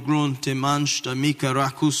fleno grunte mansta mica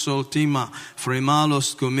racus ultima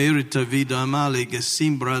fremalos comerita vida male che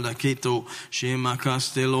simbra da keto shema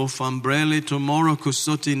castello fambrele tomoro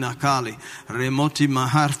cusoti nakali remoti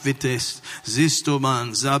maharfites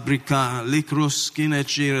zistoman zabrika likros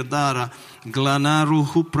kinecirdara glanaru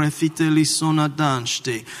huprefiteli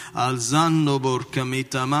sonadanste alzando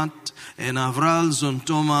borkamitamat en avral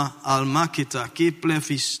zontoma al makita kiple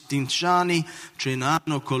fistinchani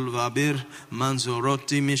trinano kolvabir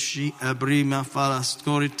manzoroti mishi abrima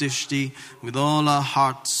falascoritishti with all our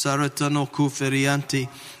hearts saratano kuferianti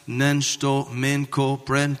nensto menko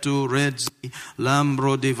prentu redzi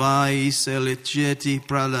lambro divai selecieti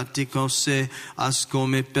praticose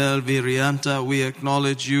ascome pelvirianta. We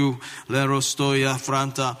acknowledge you, lerostoia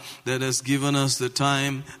franta, that has given us the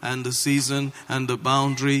time and the season and the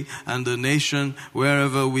boundary and the nation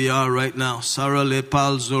wherever we are right now. Sara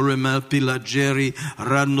lepal zoremel pilageri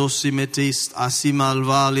radnosimetist asimal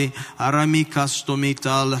vali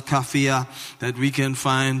aramikastomita la kafia, that we can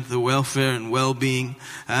find the welfare and well-being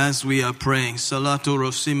as we are praying. Salato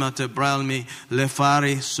rosima tebralmi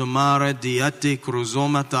lefari somare diati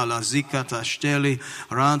cruzomata lazika tashteli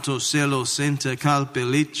ranto selo sente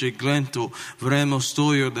calpelice glento vremo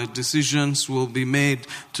stoyo, that decisions will be made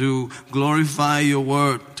to glorify your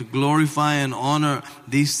word, to glorify and honor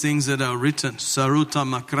these things that are written. Saruta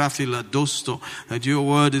makrafila dosto, that your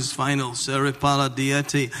word is final. Serepala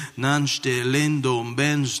diete nanste lendo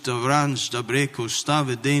mbenj davranj dabreko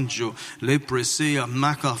stave denjo lepresea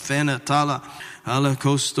maka fena tala ala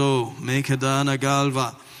costo mekadana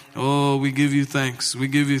galva. Oh, we give you thanks. We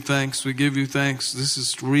give you thanks. We give you thanks. This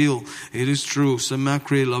is real. It is true.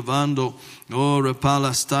 Samakre lavando. Oh,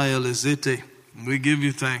 repala staya lezete. We give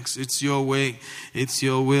you thanks. It's your way. It's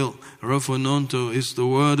your will. Rafononto is the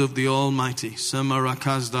word of the Almighty.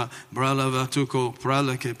 Samarakazda bralavatuko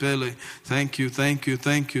pralakepele. Thank you, thank you,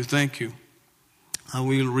 thank you, thank you. I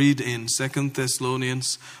will read in 2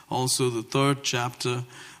 Thessalonians, also the 3rd chapter,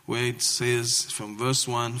 where it says from verse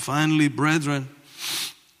 1, finally, brethren,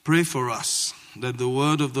 pray for us, that the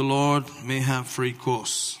word of the Lord may have free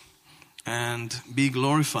course, and be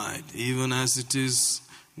glorified, even as it is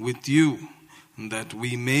with you, that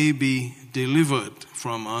we may be delivered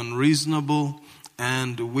from unreasonable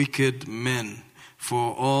and wicked men,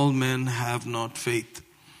 for all men have not faith.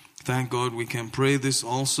 Thank God we can pray this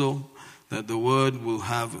also, that the word will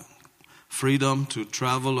have freedom to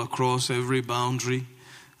travel across every boundary.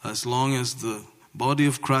 As long as the body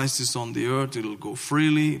of Christ is on the earth, it will go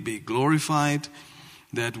freely, be glorified,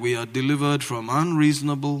 that we are delivered from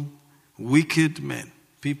unreasonable, wicked men,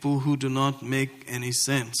 people who do not make any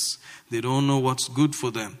sense. They don't know what's good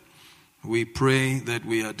for them. We pray that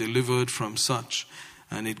we are delivered from such.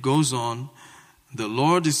 And it goes on, the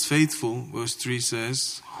Lord is faithful, verse 3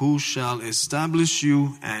 says, who shall establish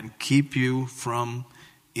you and keep you from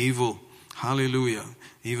evil. Hallelujah.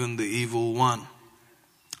 Even the evil one.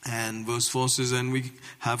 And verse 4 says, and we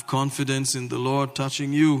have confidence in the Lord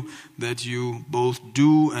touching you, that you both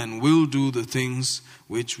do and will do the things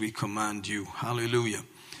which we command you. Hallelujah.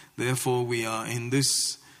 Therefore, we are in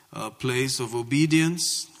this place of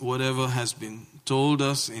obedience. Whatever has been told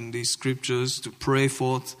us in these scriptures to pray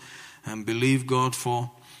forth and believe God for,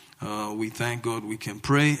 we thank God we can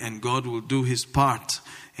pray, and God will do his part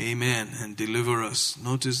Amen. And deliver us.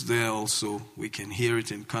 Notice there also, we can hear it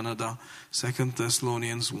in Kannada, 2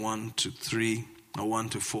 Thessalonians 1-3 or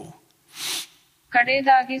 1-4.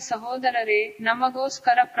 ಕಡೆಯದಾಗಿ ಸಹೋದರರೇ,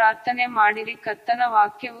 ನಮಗೋಸ್ಕರ ಪ್ರಾರ್ಥನೆ ಮಾಡಿರಿ. ಕರ್ತನ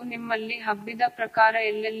ವಾಕ್ಯವು ನಿಮ್ಮಲ್ಲಿ ಹಬ್ಬಿದ ಪ್ರಕಾರ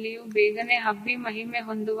ಎಲ್ಲೆಲ್ಲಿಯೂ ಬೇಗನೆ ಹಬ್ಬಿ ಮಹಿಮೆ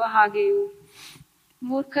ಹೊಂದುವ ಹಾಗೆಯೂ,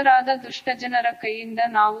 ಮೂರ್ಖರಾದ ದುಷ್ಟಜನರ ಕೈಯಿಂದ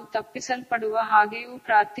ನಾವು ತಪ್ಪಿಸಲ್ಪಡುವ ಹಾಗೆಯೂ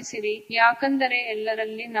ಪ್ರಾರ್ಥಿಸಿರಿ. ಯಾಕಂದರೆ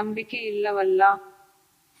ಎಲ್ಲರಲ್ಲಿ ನಂಬಿಕೆ ಇಲ್ಲವಲ್ಲ.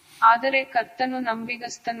 ಆದರೆ ಕರ್ತನು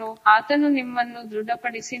ನಂಬಿಗಸ್ತನು, ಆತನು ನಿಮ್ಮನ್ನು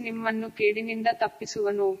ದೃಢಪಡಿಸಿ ನಿಮ್ಮನ್ನು ಕೇಡಿನಿಂದ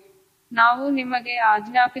ತಪ್ಪಿಸುವನು. ನಾವು ನಿಮಗೆ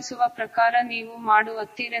ಆಜ್ಞಾಪಿಸುವ ಪ್ರಕಾರ ನೀವು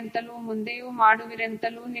ಮಾಡುತ್ತೀರೆಂತಲೂ ಮುಂದೆಯೂ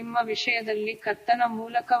ಮಾಡುವಿರೆಂತಲೂ ನಿಮ್ಮ ವಿಷಯದಲ್ಲಿ ಕರ್ತನ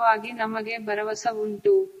ಮೂಲಕವಾಗಿ ನಮಗೆ ಭರವಸೆ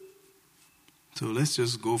ಉಂಟು. So let's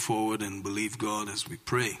just go forward and believe God as we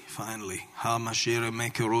pray. Finally,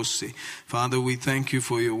 Father, we thank you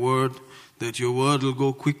for your word, that your word will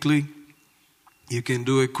go quickly. You can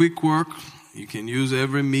do a quick work. You can use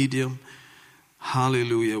every medium.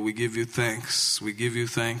 Hallelujah. We give you thanks. We give you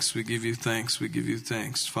thanks. We give you thanks. We give you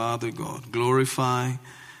thanks. Father God, glorify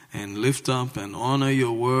and lift up and honor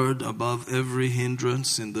your word above every hindrance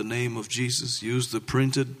in the name of Jesus. Use the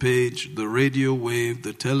printed page, the radio wave,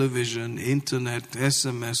 the television, internet,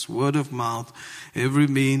 SMS, word of mouth, every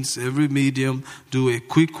means, every medium. Do a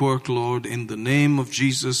quick work, Lord, in the name of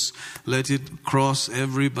Jesus. Let it cross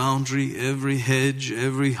every boundary, every hedge,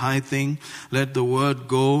 every high thing. Let the word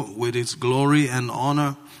go with its glory and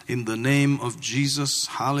honor. In the name of Jesus,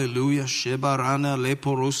 hallelujah. Shebarana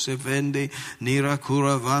leporose vende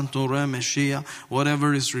nirakura vantore meshia. Whatever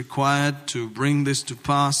is required to bring this to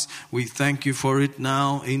pass, we thank you for it now.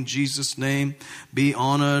 In Jesus' name, be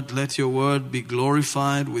honored. Let your word be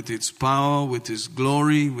glorified with its power, with its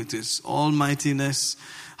glory, with its almightiness.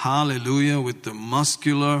 Hallelujah, with the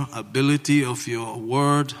muscular ability of your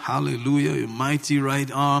word. Hallelujah, your mighty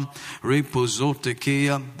right arm.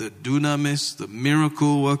 Repozotekea, the dunamis, the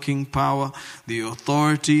miracle working power, the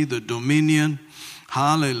authority, the dominion.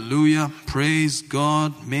 Hallelujah. Praise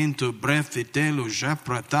God. Mento brefitelo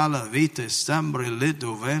japratala vite sambre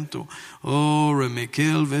ledo vento. Oh,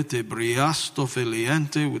 remekel vete briasto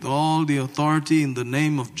feliente, with all the authority in the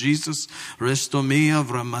name of Jesus. Restomia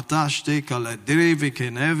vramataste kaladrevi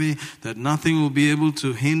kenevi, that nothing will be able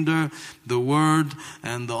to hinder the word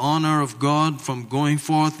and the honor of God from going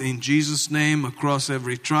forth in Jesus' name across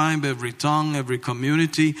every tribe, every tongue, every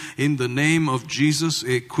community. In the name of Jesus,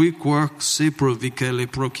 a quick work, seprovikele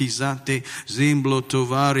prokizate zimblo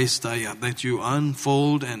tovaristaya, that you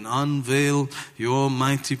unfold and unveil your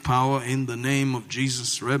mighty power in the name of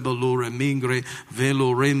Jesus. Rebelo remingre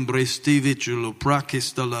velo rembre stivichulo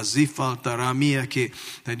prakista la zifal taramiake,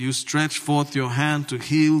 that you stretch forth your hand to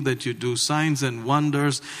heal, that you do signs and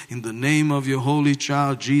wonders in the name of your holy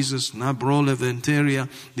child Jesus. Nabrole venteria,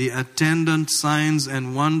 the attendant signs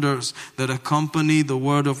and wonders that accompany the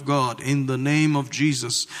word of God in the name of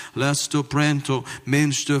Jesus. Lesto prento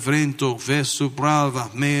mensto vrento vesu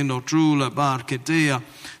brava meno trula barketea,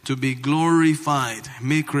 to be glorified,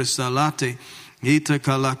 mikresalate, ita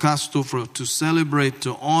kalakastofro, to celebrate,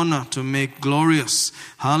 to honor, to make glorious.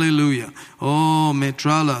 Hallelujah. Oh,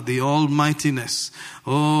 metrala, the almightiness.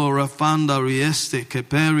 Oh, rafanda rieste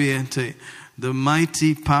keperiente, the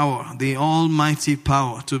mighty power, the almighty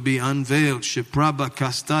power to be unveiled. Shipraba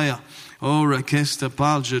castaya. O rakesta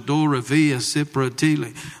palja dora via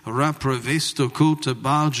sepratile, rapravesto kota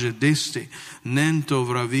balja desti, nento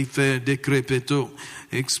vravife decrepeto.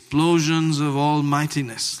 Explosions of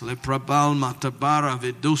almightiness. Le prabalma tabara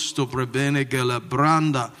vedusto prebene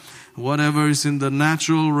gelabranda. Whatever is in the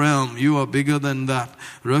natural realm, you are bigger than that.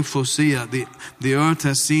 Refosia, the earth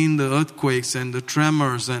has seen the earthquakes and the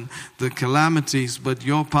tremors and the calamities, but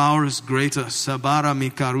your power is greater. Sabara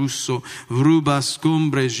mikarusso, vruba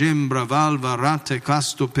scumbre, gembra, valva, rate,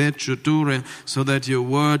 casto, pechuture, so that your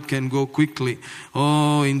word can go quickly.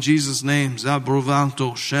 Oh, in Jesus' name,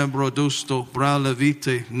 Zabrovanto, Shebrodusto,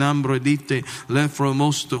 Bralavite, Nambrodite,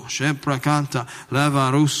 Lefromosto, Shepracanta,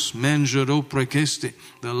 Lavarus, Menjero Prekesti,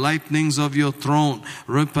 the lightnings of your throne,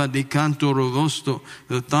 Repa di Canto Rovosto,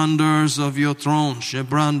 the thunders of your throne,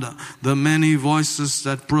 Shebranda, the many voices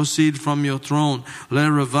that proceed from your throne,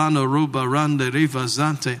 Le Ravana Ruba Rande Riva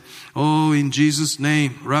Zante. Oh, in Jesus'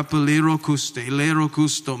 name, Rapalero Custe, Lero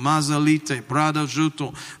Custo, Mazalite, Prada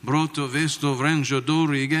Juto, Broto Vesto, Vrenjo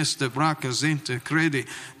Dori, Geste, Braca, Zente, Credi,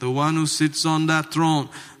 the one who sits on that throne.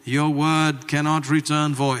 Your word cannot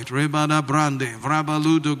return void. Rebada brande,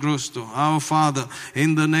 vrabaludo grusto. Our Father,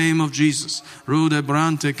 in the name of Jesus. Rude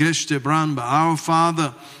brante keshte bramba. Our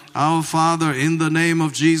Father, Our Father, in the name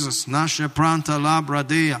of Jesus. Nasha Pranta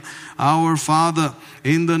Labradea. Our Father,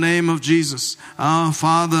 in the name of Jesus. Our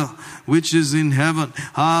Father, which is in heaven.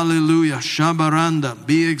 Hallelujah. Shabaranda.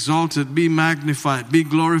 Be exalted, be magnified, be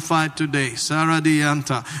glorified today.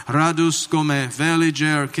 Saradianta. Raduskome.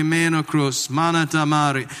 Veliger. Kimeno Cruz.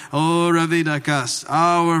 Manatamari. O Ravidakas.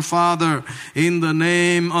 Our Father, in the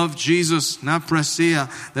name of Jesus. Naprasia.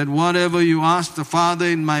 That whatever you ask the Father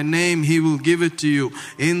in my name, He will give it to you.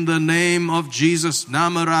 In the name of Jesus.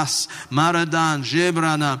 Namaras. Maradan.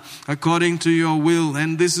 Jebrana. According to your will.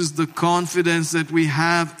 And this is the confidence that we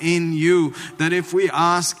have in you, that if we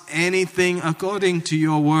ask anything according to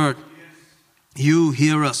your word, you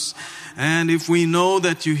hear us. And if we know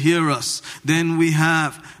that you hear us, then we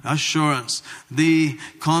have assurance, the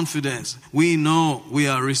confidence. We know we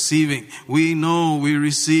are receiving. We know we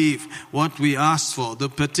receive what we asked for, the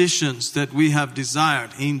petitions that we have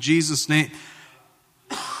desired. In Jesus' name.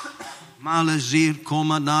 Malazir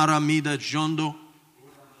komanara mida jondo.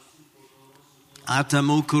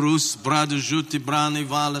 Atamukurus bradujuti brani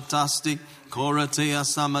valatasti koratea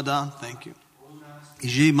samada. Thank you.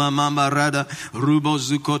 Jima mama rada rubo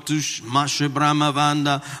zukotush mashe brahma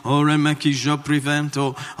vanda oremeki jo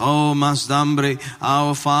prevento o masdambre.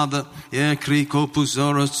 Our Father, kriko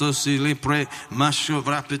puzoro sosili pre masho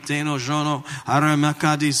vrapeteno jono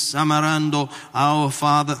aramakadis samarando. Our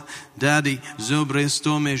Father, Daddy,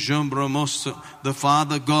 zobrestome jombromosto, the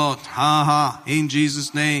Father God, in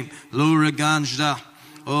Jesus' name, Luraganjda.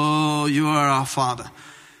 Oh, you are our Father.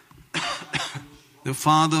 The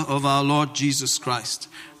Father of our Lord Jesus Christ,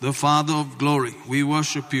 the Father of glory. We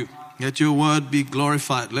worship you. Let your word be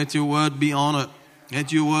glorified. Let your word be honored.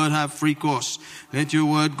 Let your word have free course. Let your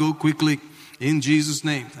word go quickly. In Jesus'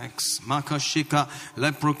 name. Thanks. Makashika,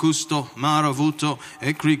 leprocusto, maravuto,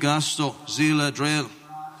 ekrigasto, zila drel.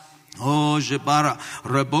 Oh, jebara,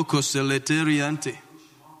 reboko seleteriante.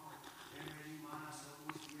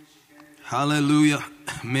 Hallelujah.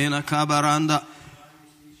 Mena kabaranda.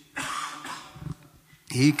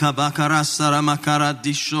 Hika bakara saramakara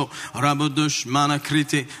disho rabodush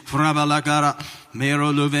manakriti frabalagara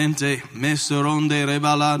mero luvente mesoronde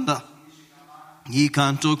rebalanda.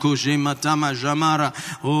 Yikantoko jematama jamara.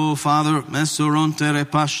 Oh Father, mesoronte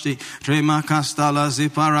repashti remakastala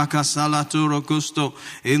ziparakasala turokusto.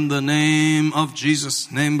 In the name of Jesus,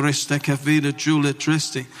 nembreste kavida jule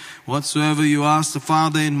tresti. Whatsoever you ask the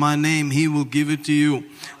Father in my name, He will give it to you.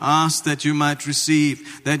 Ask that you might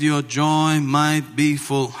receive, that your joy might be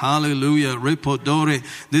full. Hallelujah. Ripodore.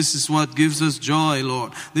 This is what gives us joy,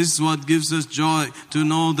 Lord. This is what gives us joy, to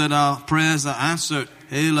know that our prayers are answered.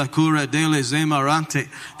 That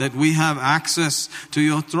we have access to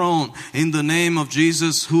your throne in the name of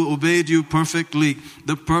Jesus, who obeyed you perfectly,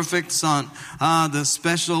 the perfect Son, the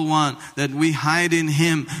special one, that we hide in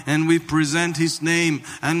Him and we present His name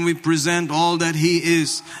and we present all that He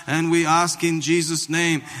is, and we ask in Jesus'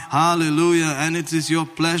 name. Hallelujah. And it is your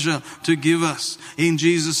pleasure to give us in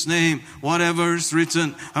Jesus' name whatever is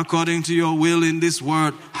written according to your will in this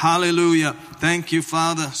word. Hallelujah. Thank you,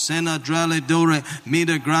 Father. Sena drale dore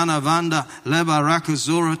mida grana vanda leba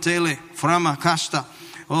rakazura tele frama kasta.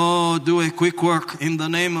 Oh, do a quick work in the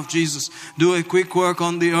name of Jesus. Do a quick work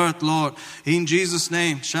on the earth, Lord. In Jesus'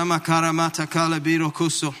 name. Shamakara mata kala biro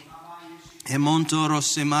kuso. Emontoro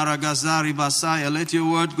semara gazari basaya. Let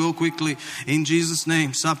your word go quickly. In Jesus'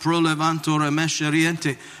 name. Sapro levantore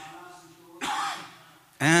mesheriente.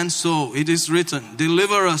 And so it is written,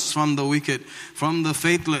 deliver us from the wicked, from the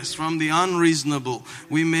faithless, from the unreasonable.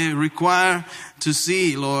 We may require to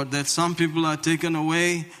see, Lord, that some people are taken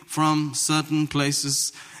away from certain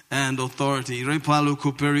places and authority. If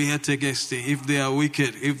they are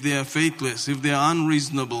wicked, if they are faithless, if they are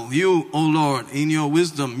unreasonable, you, O Lord, in your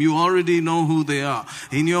wisdom, you already know who they are.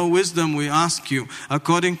 In your wisdom, we ask you,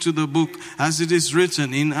 according to the book, as it is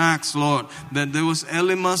written in Acts, Lord, that there was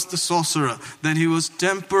Elymas the sorcerer, that he was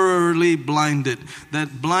temporarily blinded,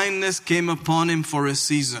 that blindness came upon him for a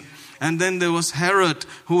season. And then there was Herod,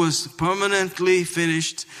 who was permanently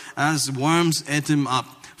finished as worms ate him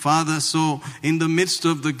up. Father, so in the midst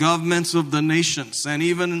of the governments of the nations, and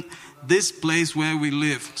even this place where we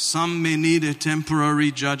live, some may need a temporary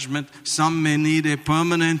judgment, some may need a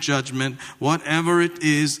permanent judgment. Whatever it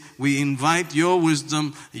is, we invite your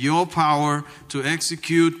wisdom, your power to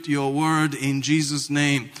execute your word in Jesus'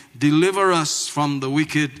 name. Deliver us from the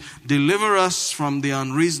wicked. Deliver us from the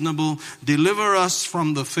unreasonable. Deliver us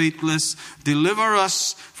from the faithless. Deliver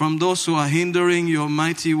us from those who are hindering your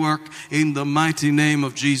mighty work in the mighty name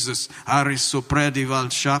of Jesus.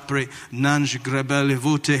 Arisopredival shapre nanj grebele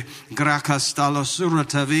vote grakastalo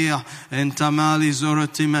suratavia and tamali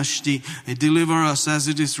zoratimashti. Deliver us, as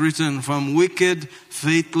it is written, from wicked,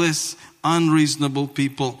 faithless, unreasonable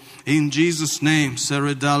people. In Jesus' name,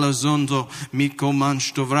 Seredala Zondo, Miko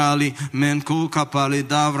Manshtovrali, Menko Kapali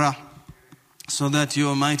Davra, so that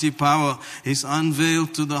your mighty power is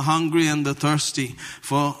unveiled to the hungry and the thirsty,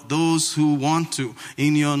 for those who want to,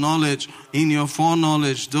 in your knowledge, in your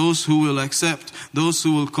foreknowledge, those who will accept, those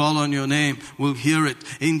who will call on your name, will hear it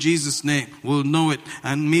in Jesus' name, will know it,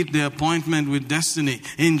 and meet the appointment with destiny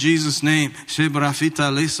in Jesus' name. Shebrafita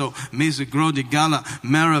leso, mezigrodi gala,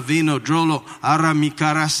 meravino drolo,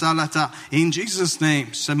 aramikara salata, in Jesus' name.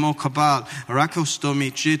 Semo kabal, rakostomi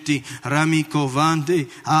chiti, ramiko vande,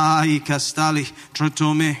 ai kastali,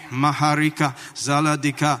 trotome, maharika,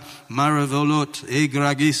 zaladika, maravolot,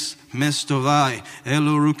 egragis, mestovai,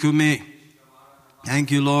 elorukume.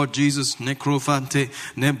 Thank you, Lord Jesus. Necrofante,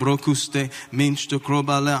 nebrokuste, minchto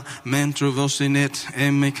krobala, mentrovosinet,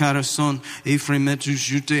 emekarason,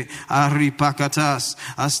 ifremetujute, aripakatas,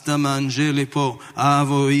 astamangelipo,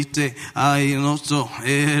 avoite, ainoto,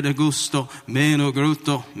 edegusto,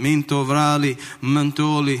 menogruto, mintovrali,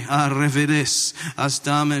 mentoli, arrevedes,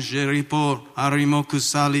 astame geripor,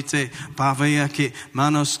 arimokusalite, paveake,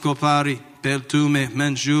 manoscopari, Peltume,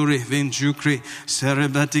 Manjuri, Vinjukri,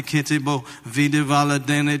 Cerebati Ketibo, Videvala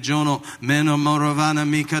Dene Jono, Meno Moravana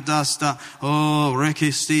Mikadasta. Oh,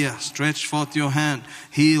 Rekistia, stretch forth your hand,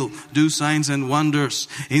 heal, do signs and wonders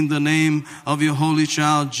in the name of your holy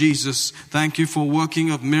child Jesus. Thank you for working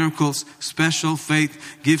of miracles, special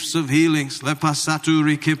faith, gifts of healings.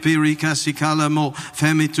 Lepasaturi Kepiri Kasikalamo,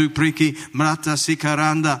 Femitu Priki, Mrata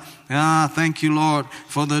Sikaranda. Thank you, Lord,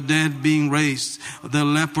 for the dead being raised, the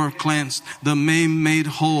leper cleansed, the maimed made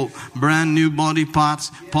whole, brand new body parts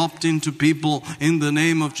popped into people in the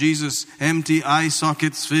name of Jesus, empty eye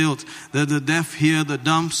sockets filled, that the deaf hear, the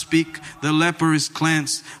dumb speak, the leper is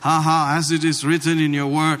cleansed. As it is written in your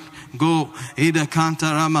word. Go, Ida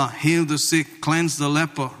Kantarama, heal the sick, cleanse the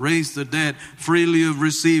leper, raise the dead, freely have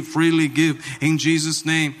received, freely give. In Jesus'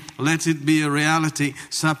 name, let it be a reality.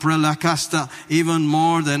 Saprelakasta, even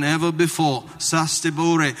more than ever before.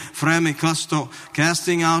 Sastebore, Fremikasto,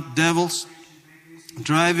 casting out devils,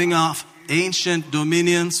 driving off ancient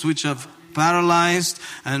dominions which have paralyzed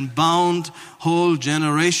and bound whole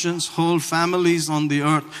generations, whole families on the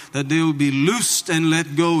earth, that they will be loosed and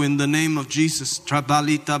let go in the name of Jesus.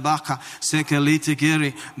 Trabalita baka, sekelite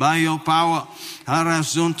kiri, by your power,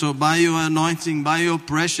 harazunto, by your anointing, by your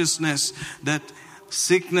preciousness, that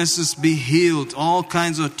sicknesses be healed, all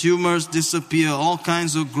kinds of tumors disappear, all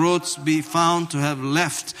kinds of growths be found to have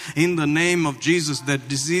left in the name of Jesus, that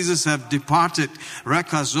diseases have departed,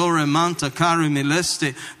 Rakazore manta kari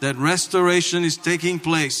mileste, that restoration is taking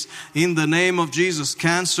place in the name of Jesus.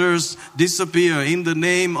 Cancers disappear in the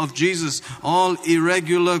name of Jesus. All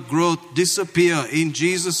irregular growth disappear in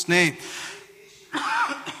Jesus' name.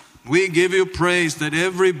 We give you praise that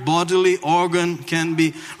every bodily organ can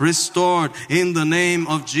be restored in the name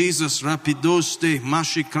of Jesus. Rapidoste,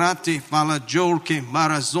 mashikrate, falajorke,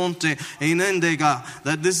 barazonte, enendega.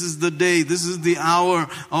 That this is the day, this is the hour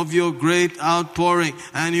of your great outpouring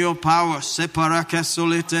and your power. Separaka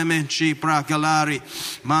solete menchi prakalari,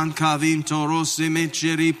 mankavinto rose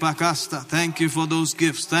mencheri pakasta. Thank you for those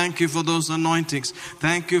gifts. Thank you for those anointings.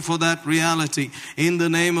 Thank you for that reality. In the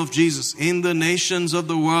name of Jesus, in the nations of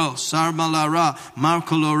the world, Sarmalara,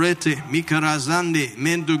 Marcolorete, Micarazande,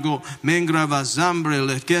 Mendugo, Mengrava, Zambre,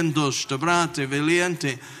 Lekendo, Stabrate,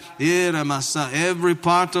 Veliente, every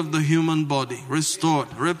part of the human body restored.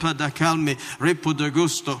 Ripadacalme,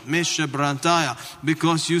 Ripodagusto, Mesha Brantaya,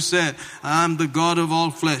 because you said, I am the God of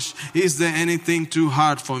all flesh. Is there anything too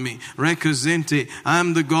hard for me? Recazente, I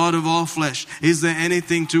am the God of all flesh. Is there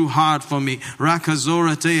anything too hard for me?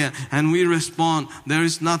 Rakazoratea, and we respond, there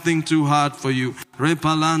is nothing too hard for you.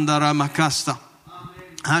 Repalanda Ramakasta.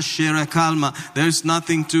 Ashera Kalma, there's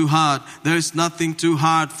nothing too hard. There's nothing too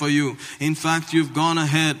hard for you. In fact, you've gone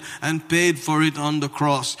ahead and paid for it on the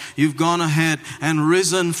cross. You've gone ahead and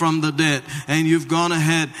risen from the dead. And you've gone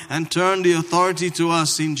ahead and turned the authority to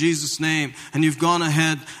us in Jesus' name. And you've gone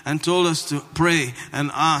ahead and told us to pray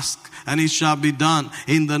and ask, and it shall be done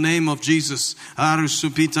in the name of Jesus.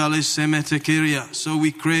 So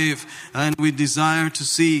we crave and we desire to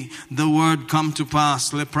see the word come to pass.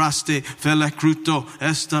 Lepraste, felekruto,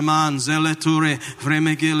 estaman, zeleture,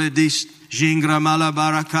 vremegeledish, Jingra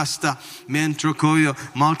malabarakasta. Mentrokoyo.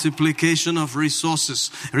 Multiplication of resources.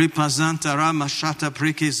 Ripazanta ramashata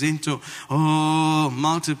prekezinto. Oh,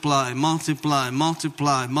 multiply, multiply,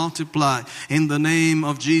 multiply, multiply. In the name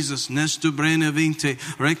of Jesus. Nestu brene vinte.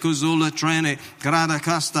 Rekozola trene. Grada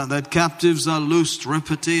casta. That captives are loosed.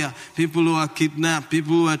 Repetia. People who are kidnapped.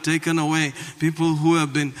 People who are taken away. People who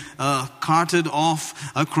have been carted off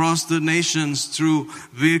across the nations through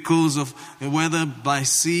vehicles of whether by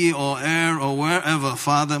sea or air or wherever,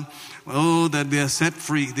 Father. Oh, that they are set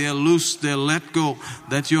free, they are loosed, they are let go,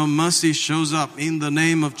 that your mercy shows up in the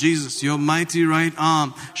name of Jesus. Your mighty right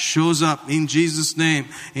arm shows up in Jesus' name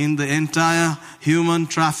in the entire human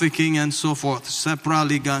trafficking and so forth. Sepra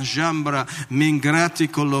liganjambra mingrati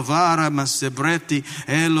colovara masebreti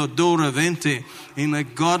elodora vente. In a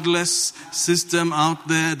godless system out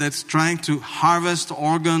there that's trying to harvest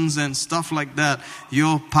organs and stuff like that,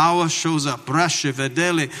 your power shows up. Rashe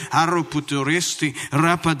vedele aruputuristi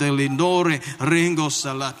rapadelindore ringo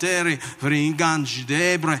salatere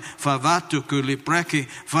ringangidebre favato culipreki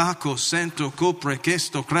vaco sento copre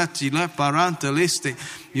kesto crati le parante liste.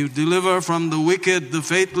 You deliver from the wicked, the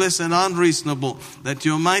faithless and unreasonable. That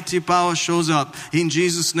your mighty power shows up in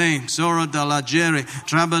Jesus' name. Sora dalagere,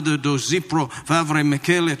 trabado do zipro, favre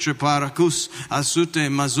mekele treparacus, asute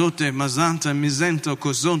mazote, mazanta, mizento,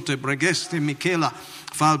 cozonte, bregeste, michela.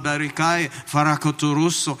 Falbarikai,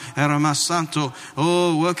 Farakoturuso, Eramasanto,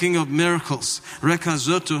 oh, working of miracles,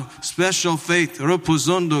 Rekazoto, special faith,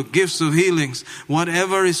 Repozondo, gifts of healings,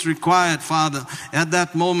 whatever is required, Father, at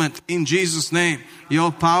that moment, in Jesus' name,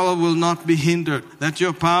 your power will not be hindered, that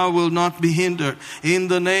your power will not be hindered, in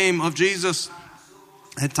the name of Jesus.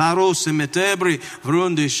 Etaro semetebri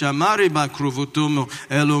vrundi shamari bakruvutumo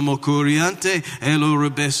elomo coriante elo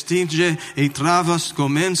rebestinge etravas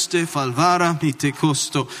comenste falvara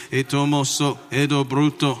mitecosto etomoso edo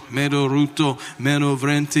bruto medo ruto meno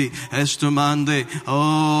vrenti estomande.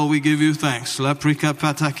 Oh, we give you thanks. Laprica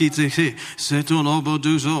patakite seton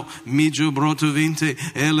oboduzo mijo brotovinte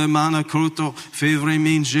elemana cruto fevre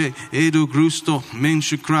minge edo grusto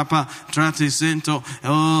menchu krapa tratisento.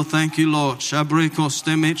 Oh, thank you, Lord. Shabrekos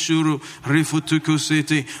Temechuru,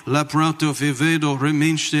 Rifutukusiti, Laprato Vivedo,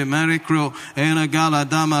 Reminchte, Maricro, Enagala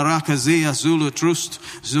Damarakazia, Zulu Trust,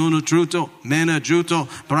 Zunu Truto, Mena Juto,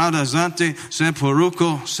 Pradazante,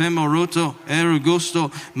 Seporuco, Semoruto, Erugusto,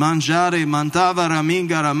 Mangiare, Mantava,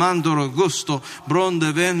 Raminga, Ramandoro Gusto,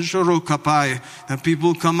 Bronde Venjoro Capai. And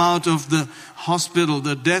people come out of the hospital,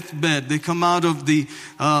 the deathbed, they come out of the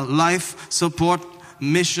life support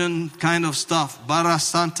mission kind of stuff. Bara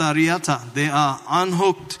Santa Riata. They are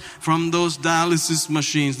unhooked from those dialysis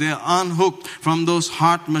machines. They are unhooked from those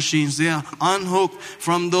heart machines. They are unhooked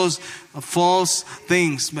from those false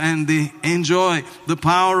things, and they enjoy the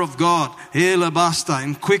power of God. Basta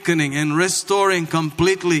in quickening and restoring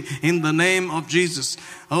completely in the name of Jesus.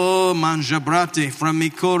 Oh, Manjabrate from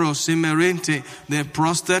Mikoro Simerente. Their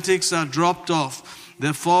prosthetics are dropped off.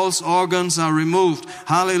 The false organs are removed.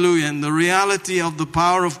 Hallelujah. And the reality of the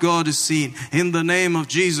power of God is seen. In the name of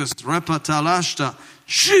Jesus. Repatalashta.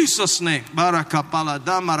 Jesus' name. Barakapala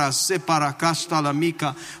damara separakashta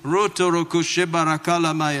lamika. Rotorokushe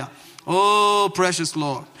barakala maya. Oh, precious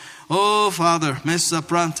Lord. Oh, Father. Mesa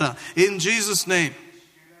pranta. In Jesus' name.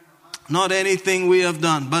 Not anything we have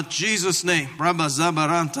done, but Jesus' name. Rabba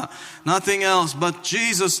Zabaranta. Nothing else but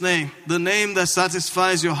Jesus' name. The name that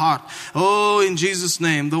satisfies your heart. Oh, in Jesus'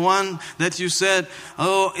 name. The one that you said,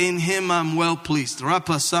 oh, in him I'm well pleased.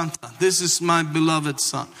 Rapa Santa. This is my beloved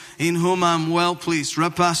Son, in whom I'm well pleased.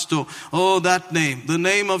 Rapasto. Oh, that name. The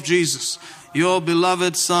name of Jesus. Your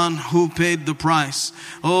beloved Son who paid the price.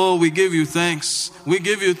 Oh, we give you thanks. We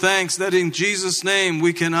give you thanks that in Jesus' name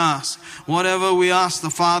we can ask. Whatever we ask the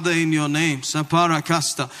Father in your name,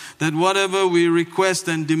 Saparakasta, that whatever we request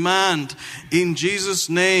and demand in Jesus'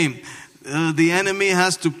 name, the enemy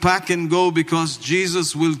has to pack and go because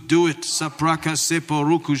Jesus will do it. Sapraka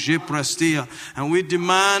seporuku jeprastia. And we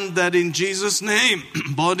demand that in Jesus' name,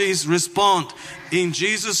 bodies respond. In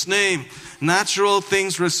Jesus' name, natural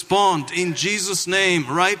things respond. In Jesus' name,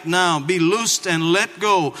 right now, be loosed and let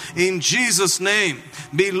go. In Jesus' name,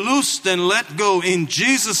 be loosed and let go. In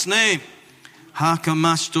Jesus' name.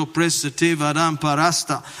 Hakamasto presetiva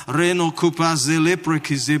ramparasta reno kupa zelepre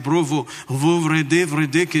zebrovo vuvre devre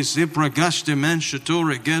deke zepragaste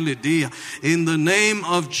menshitore gelidia. In the name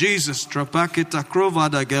of Jesus, trapaketa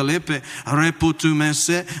krovada galepe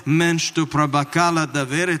reputumese menshto prabakala da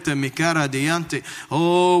verete mikara diante.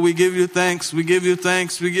 Oh, we give you thanks, we give you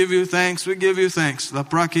thanks, we give you thanks, we give you thanks. La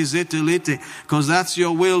prakizetelite, because that's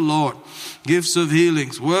your will, Lord. Gifts of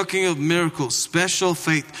healings, working of miracles, special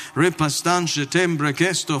faith, repastanche tembre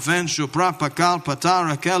questo vencio prapa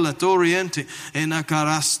calpatara calatoriente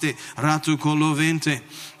enacaraste ratu colovente.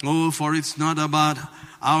 Oh, for it's not about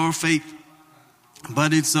our faith,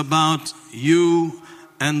 but it's about you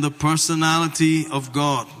and the personality of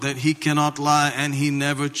God, that He cannot lie and He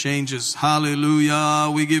never changes.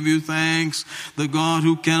 Hallelujah. We give you thanks. The God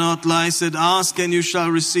who cannot lie said, ask and you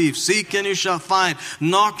shall receive. Seek and you shall find.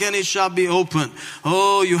 Knock and it shall be opened.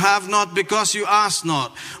 Oh, you have not because you ask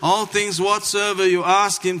not. All things whatsoever you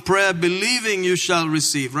ask in prayer, believing you shall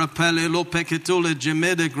receive. In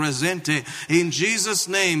Jesus'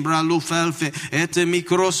 name,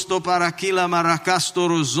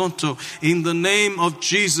 in the name of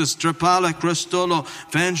Jesus, Trapala Cristolo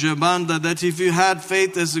Venjabanda, that if you had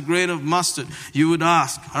faith as a grain of mustard, you would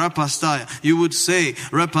ask, Rapastaya, you would say,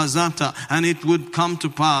 Rapazanta, and it would come to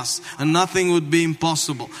pass, and nothing would be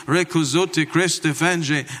impossible. Recuzote Christe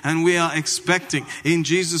Venge, and we are expecting in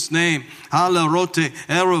Jesus' name. Hala rote,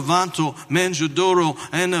 erovanto, menjudoro,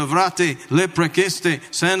 enevrate, leprekiste,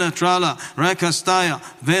 senatrala, recastaya,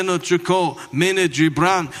 venotrico,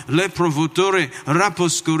 menedribran, leprovotore,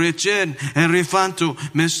 raposcurecen, erifanto,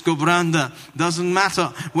 mescobranda. Doesn't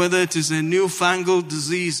matter whether it is a newfangled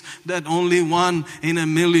disease that only 1 in a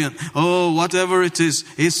million. Oh, whatever it is,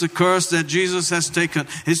 it's a curse that Jesus has taken.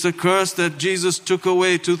 It's a curse that Jesus took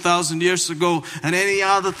away 2,000 years ago. And any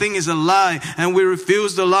other thing is a lie. And we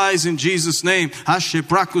refuse the lies in Jesus' name.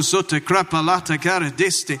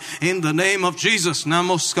 In the name of Jesus.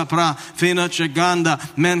 Namos kapra fina cheganda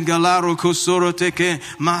mengalaro kusoro teke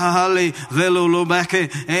mahali velulobake.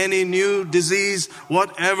 Any new disease,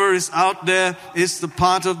 whatever is out there, is the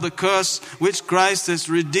part of the curse which Christ has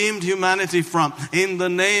redeemed humanity from. In the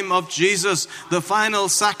name of Jesus, the final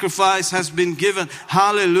sacrifice has been given.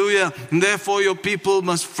 Hallelujah. And therefore your people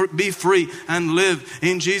must be free and live.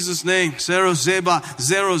 In Jesus' name. Zero Zeba,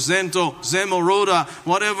 Zero Zento, Zemoroda,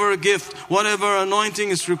 whatever gift, whatever anointing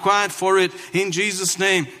is required for it. In Jesus'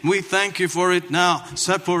 name, we thank you for it now.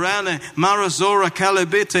 Sepurane, Marazora,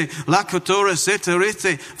 Calebete, Lakotore,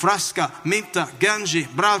 Seterete, Frasca, Minta, Ganji,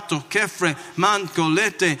 Brato, Kefre,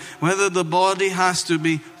 Mancolete. Whether the body has to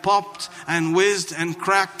be popped and whizzed and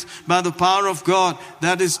cracked by the power of God,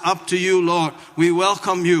 that is up to you, Lord. We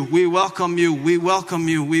welcome you. We welcome you. We welcome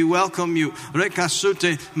you. We welcome you.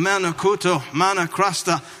 Rekasute, Manakuto,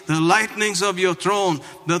 Manakrasta, the lightnings of your throne,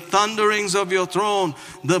 the thunderings of your throne,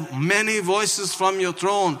 the many voices from your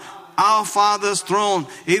throne, our Father's throne,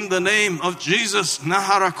 in the name of Jesus.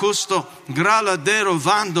 Naharakusto, Graladero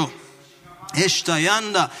Vando,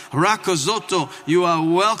 Eshtayanda, Rakozoto, you are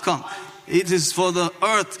welcome. It is for the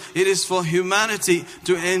earth, it is for humanity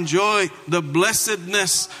to enjoy the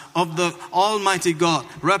blessedness of the Almighty God.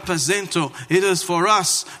 Represento, it is for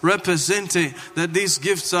us, represente, that these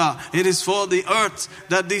gifts are. It is for the earth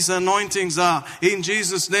that these anointings are. In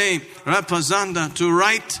Jesus' name, represanda, to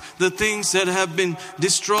right the things that have been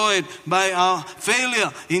destroyed by our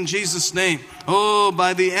failure. In Jesus' name. Oh,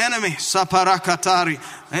 by the enemy, saparakatari.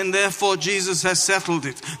 And therefore Jesus has settled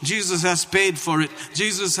it. Jesus has paid for it.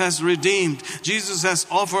 Jesus has redeemed. Jesus has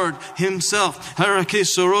offered Himself, Harake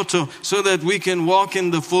Soroto, so that we can walk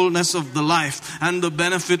in the fullness of the life and the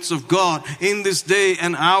benefits of God in this day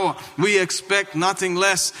and hour. We expect nothing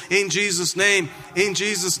less. In Jesus' name, in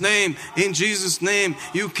Jesus' name, in Jesus' name.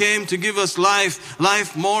 You came to give us life,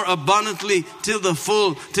 life more abundantly, till the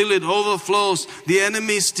full, till it overflows. The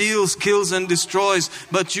enemy steals, kills and destroys,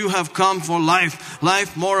 but you have come for life,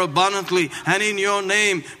 life more abundantly. And in your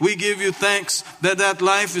name, we give you thanks that that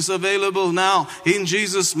life is available now. In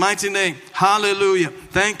Jesus' mighty name. Hallelujah.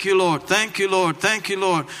 Thank you, Lord. Thank you, Lord. Thank you,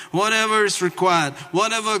 Lord. Whatever is required,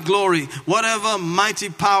 whatever glory, whatever mighty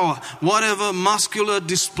power, whatever muscular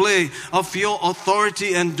display of your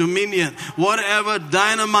authority and dominion, whatever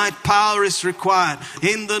dynamite power is required,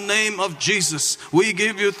 in the name of Jesus, we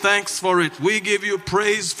give you thanks for it. We give you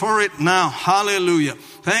praise for it now. Hallelujah.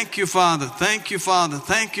 Thank you, Father. Thank you, Father.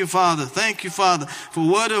 Thank you, Father. Thank you, Father, for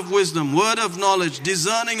word of wisdom, word of knowledge,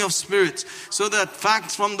 discerning of spirits, so that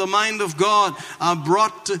facts from the mind of God are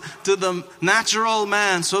brought to the natural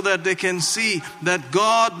man, so that they can see that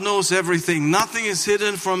God knows everything. Nothing is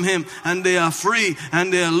hidden from Him, and they are free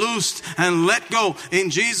and they are loosed and let go.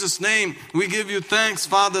 In Jesus' name, we give you thanks,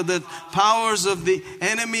 Father, that powers of the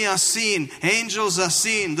enemy are seen, angels are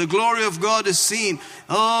seen, the glory of God is seen.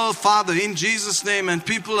 Oh, Father, in Jesus' name, and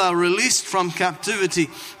people are released from captivity,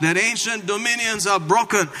 that ancient dominions are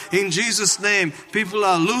broken. In Jesus' name, people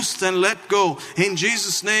are loosed and let go. In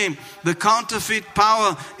Jesus' name, the counterfeit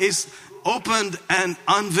power is opened and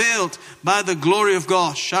unveiled by the glory of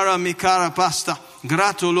God. Shara mikara pasta.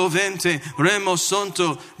 grato lovente, remo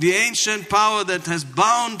santo, the ancient power that has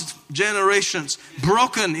bound generations,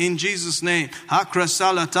 broken in Jesus' name. Hakra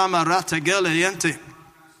salatama ratageleyente.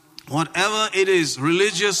 Whatever it is,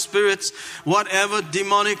 religious spirits, whatever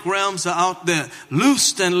demonic realms are out there,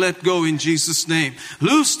 loosed and let go in Jesus' name.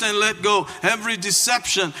 Loosed and let go. Every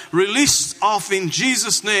deception released off in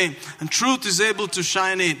Jesus' name. And truth is able to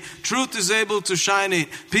shine in. Truth is able to shine in.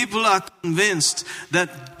 People are convinced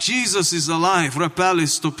that Jesus is alive.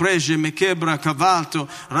 Rapalisto prege me quebra cavalto,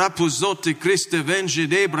 rapuzote Christe venge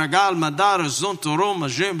debra galma dara zonto Roma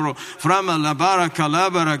gembro frama labara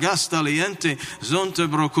calabara gastaliente zonte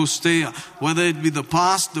brocustea. Whether it be the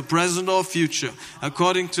past, the present or future,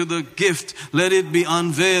 according to the gift, let it be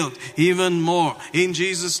unveiled even more in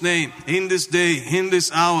Jesus' name, in this day, in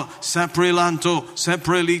this hour. Saprelanto,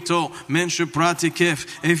 saprelito, menche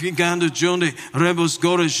pratikef, efigando jonde, rebos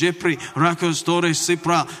gore jepri, rakos tore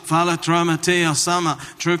sipra, fala tramatea sama,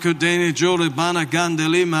 trocodene jore bana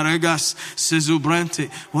gandeli maregas, sezubrente.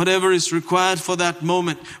 Whatever is required for that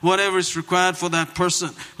moment, whatever is required for that person,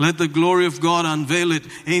 let the glory of God unveil it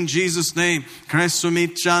in Jesus' name.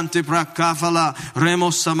 Cresumit chante prakafala,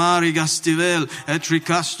 remos samari gastivel,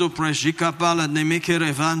 etricasto prejicapala nemike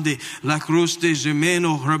revandi, la cruz de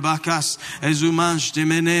gemeno rebacas, ezumanj de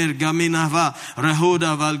mener gaminava,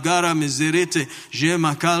 rehuda valgara miserite,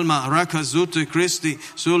 gema calma, rakazute Christi,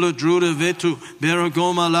 solo drude vetu,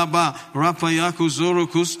 beragoma laba, rapayaku zoro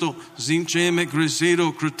custo, zincheme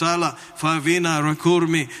gresido crutala, favina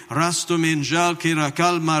recurmi, rasto minjal kira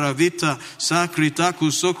calma ravita,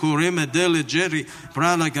 sacritaku socorreme dele geri,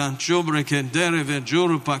 pralagan chobre kendere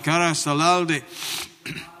venjuru pakara salalde,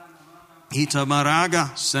 Itamaraga,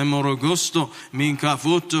 semorogusto,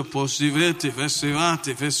 mincafuto, posiveti,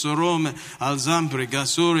 festivati, fessorome, alzampri,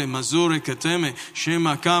 gasure, mazure, cateme,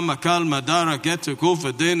 shema kama, calma, dara, gete,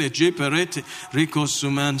 kufa, dene, jipereti,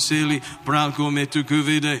 ricosumansili, pralco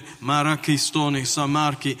metucuvide, marakistoni,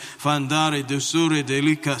 samarchi, fandari, dusure,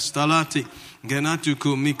 delica, stalati,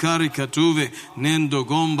 Genatuku mikari katuve nendo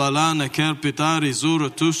gomba lana kerpitari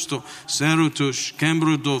zorotusto serutush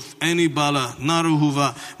kembrudov enibala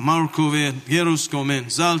naruhuva markove geruskomen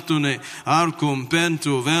zaltune arkum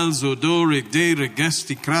pentu velzo dorik dere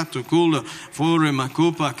gesti kratu kula fore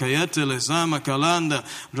makupa kayetele zama kalanda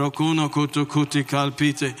drokono kotokuti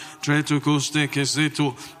kalpite tretu koste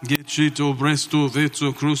keseto gechito bresto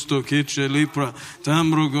vezzo crusto kiche lipra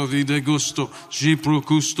tambrogo vide gusto jipro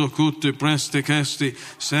custo kutte prest Kesti,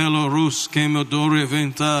 selo rus, kemodore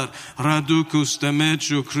ventar, raducus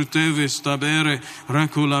temechu, crutevis tabere,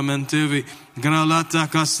 raculamentevi, gralata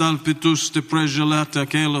casalpitus te pregelata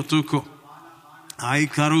kelo tuco.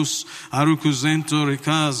 Aikarus, arucuzento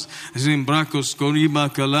ricaz, zimbracos coriba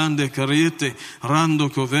calande cariete, rando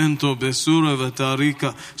covento besura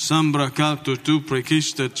vatarica, sambra calto tu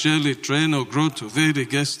prekiste celi treno groto vedi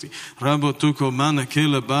gesti, rabotuco mana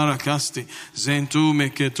kele baracasti,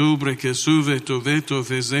 zentume che tubre che suve tu veto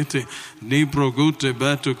vezete, nipro gute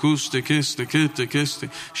batu custe keste kete keste,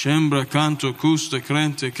 shembra canto custe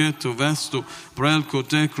crente keto vesto, prelco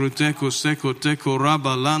te cruteco seco teco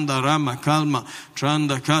raba landa rama calma,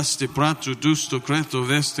 Tranda casti pratu dusto creto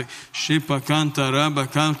veste, shepa canta raba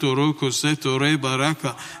canto roco seto re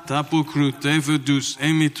baraka, tapu crutevedus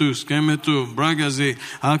emitus kemetu bragaze,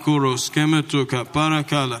 akoros kemetu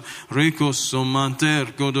caparacala, recos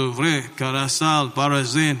somanter godovre, carasal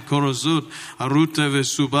parazen, corozut, aruteve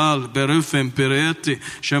subal, berufem pereeti,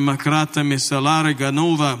 shemacrata mesalare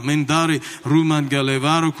ganova, mendari, ruman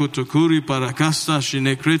galevaro kutokuri paracasta,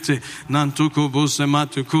 shinekrete, nantuko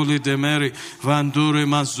bosematu kuli demeri, Vandure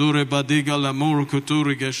mazure badiga lamur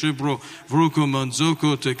kuturi geshibro vruko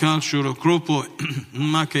manzoko te kalshuro kropo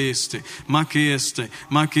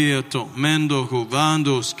makieto mendo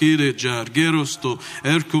huvando skire jargerosto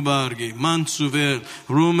erkubargi mansuver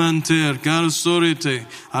rumanter kalsorite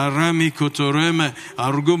arami kotoreme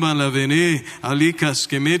arguma lavene alikas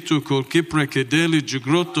kemetu kol kipre kedeli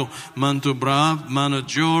jugroto manto brav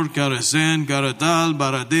manajor karazen garadal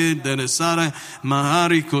barade denesare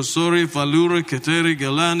mahari kosori falure keteri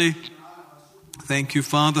galani. Thank you,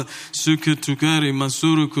 Father. Suke tukari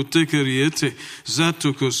masuru kutekeriete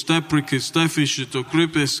zatu kostapri kestafishito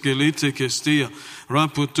kripe skelete kestia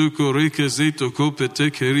raputuko rekezito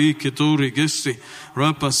kopete keri ketori gesti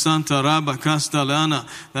rapa santa raba castalana.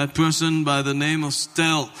 That person by the name of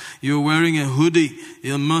Stel, you're wearing a hoodie.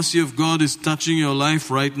 The mercy of God is touching your life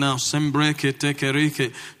right now. Sembreke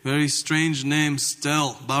tekerike, very strange name,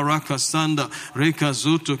 Stel. Baraka sanda reka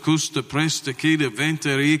zuto kuste preste kide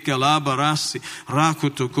venterika labarasi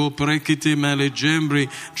rakuto koprekite mele gembri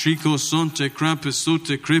trico sonte crape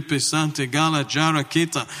sote crepe sante gala jara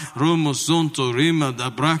kita romo sonto rima da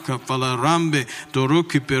braca falarambe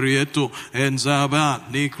doroki perieto enzaba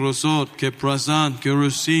nikrosot ke prazan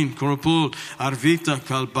kerusin korpol arvita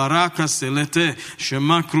kalbaraka selete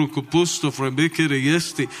shemakru kupusto frebekere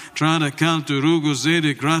yesti trada calto rugo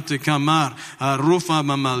zede grate camar arufa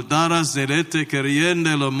mamaldara zerete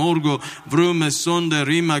keriende lo morgo vrume sonde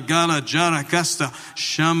rima gala jara casta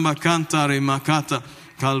shamba cantare makata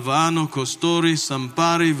Calvano, Costori,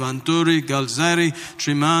 Sampari, Vantori, Galzari,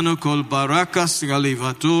 Trimano, Col Baracas,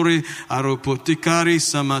 Galivatori, Aropoticari,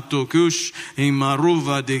 Samatokush,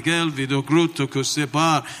 Imaruva, Digel, Vidogruto,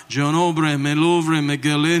 Cosepar, Gionobre, Melovre,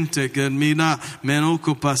 Megelente, Germina,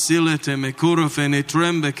 Menoco, Pasilete, Mecuro,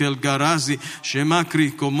 Fenetrembe, Kel Garazi,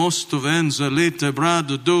 Shemacri, Comosto, Venza, Lete,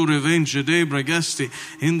 Brado, Dore, Venge, Debre, Gesti,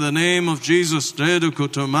 in the name of Jesus, Dedo,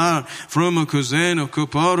 Cotomar, Fromo, Coseno,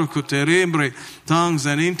 Coporo, Coterebre, tongues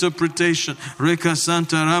and interpretation, Reka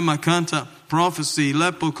Santa Rama Canta, prophecy,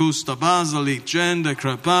 Lepocusta, Basali, Genda,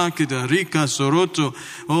 Krapakita, Rika, Soroto,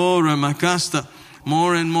 O Ramakasta,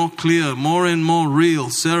 more and more clear, more and more real.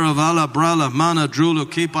 Seravala, Brala, Mana, Drulo,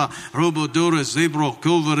 Kipa, Robodora, Zebro,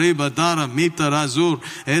 Kovareba, Dara, Mita, Razur,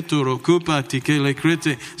 Eturo, Kupa, Tikele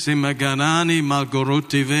Krete, Simaganani,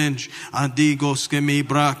 Malgoroti, Venge, Adigo, Skemi,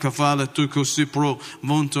 Bra, Kafala, Tuko, Sipro,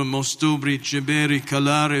 Monto, Mostobri, Ciberi,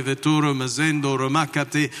 Calare, Vetoro, Mazendo,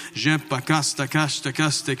 Romakate, Jeppa, Casta, Casta,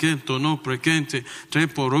 Caste, Kento, No Precente,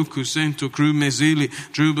 Trepo, Roku, Sento, Cru, Mesili,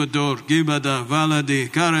 Troubadour, Gibada,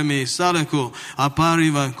 Valade, Karame, Salako,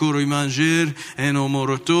 Appariva corimanger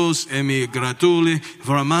enomorotos emigratuli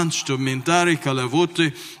vramansto mentari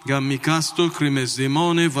calavote gammicasto crimes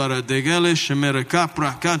demone varadegele shemere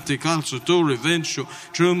capra canti calciatore vencio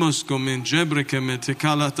trumos comengebre che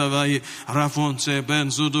metecalatavai rafonse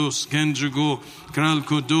benzodos genjugo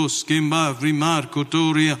kralkodos kimba vrimar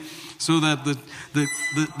kotoria, so that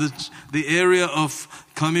the area of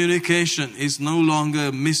communication is no longer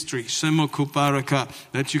a mystery, semokuparaka,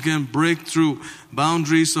 that you can break through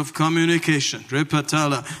boundaries of communication,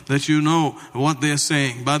 repatala, that you know what they're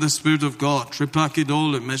saying by the Spirit of God,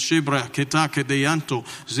 tripakidole, meshibra, ketake deyanto,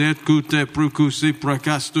 zetkute prukusi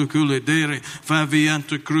prakastu kuledere,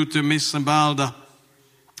 favianto krute misabalda,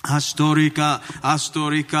 Astorica,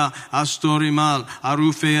 Astorimal,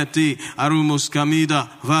 Arufeati, Arumus Camida,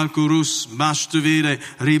 Valkurus, Mashtuvire,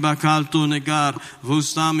 Ribacalto Negar,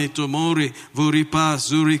 Vustamito Mori, Vuripa,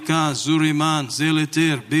 Zurika, Zuriman,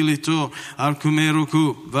 Zeleter, Bilitor,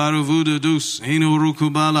 Arcumeruku, Varuvudus,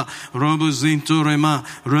 Inurukubala, Robozintorema,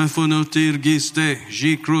 Refonotir Giste,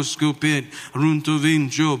 Jikroscoped,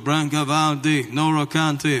 Runtovinjo, Brancavalde,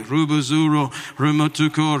 Norocante, Rubazuro,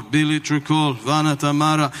 Remotucor, Bilitricol,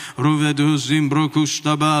 Vanatamara, Ruvedus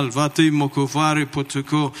Imbrokustabal, Vatimokufari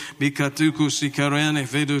Potuko, Bikatuku Sikarene,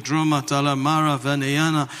 Vedudroma Talamara,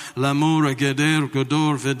 Vaneana, Lamura, Geder,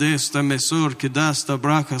 Godor, Vedesta, Mesor, Kedasta,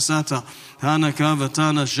 Brakasata,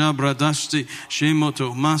 Hanakavatana, Jabradashti,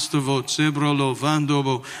 Shimoto, Mastovo, Cebrolo,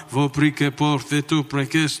 Vandobo, Voprike por, Fetu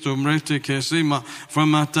Prekesto, Mrete Kesima,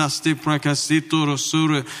 Framatasti Prakasito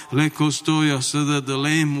Rosure, Lekostoya, so that the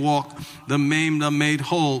lame walk, the maimed are made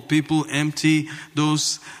whole. People empty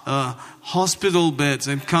those hospital beds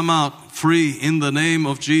and come out free in the name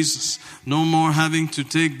of Jesus. No more having to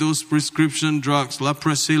take those prescription drugs. La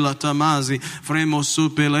Priscilla Tamazi, Fremo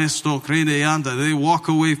Supelesto, Credeanda. They walk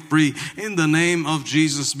away free in the name of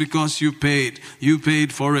Jesus because you paid. You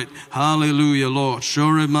paid for it. Hallelujah, Lord.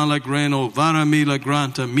 Shore Malagreno, Varamila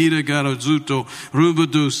Granta, Mira Garazuto,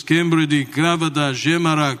 Rubadus, Kimbridi, Gravada,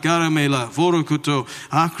 Gemara, Garamela, Vorokuto,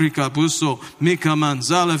 Akrika Busso, Mikaman,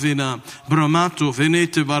 Zalavina, Bramato,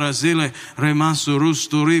 Venete Barazile, Remaso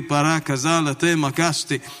Rusturi, Paracazala,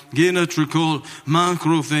 Temakasti, Gina Tricol,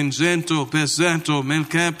 Mancro, Vengento, Pesento,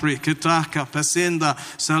 Melcapri, Ketaka, Pasenda,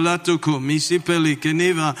 Salatuco, Misipeli,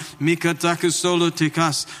 Keniva, Mikataka Solo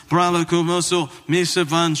Ticas, Pralacomoso,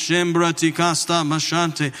 Misevan, Shembra Ticasta,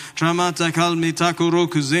 Mashante, Tramata Calmitaco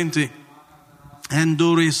Rocuzente,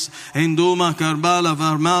 Enduris, Enduma, Carbala,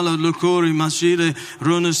 Varmala, Lucori, Masile,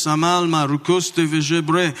 Runus, Amalma, Rucoste,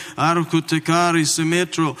 Vegebre, Arcotecari,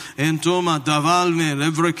 Simetro, Entoma, Davalme,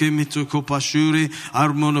 Levreke, Mitocopashuri,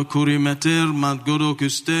 Armonocuri, Mater, Malgodo,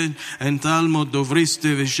 Custen, Entalmo,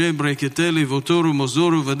 Dovriste, Vegebre, Keteli, Votoro,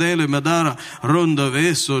 Mozoro, Vedele, Madara, Ronda,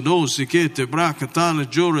 Veso, Dosichete, Braca, Tale,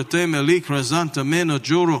 Giore, Teme, Licra, Santa, Meno,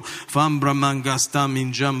 Gioro, Fambra, Mangastam,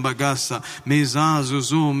 in Jambagassa, Mesazo,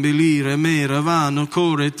 Zombili, Remera, mano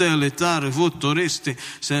core teletare futuristi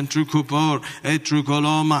centru cupor etru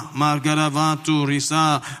coloma margaravatu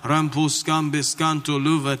risa rampus cambis canto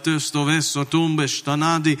luve testo vesso tumbe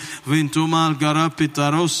stanadi vento malgarapita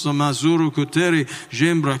rosso mazuru cuteri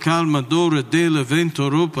gembra calma dore dele vento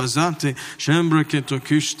rupa zante sembra che to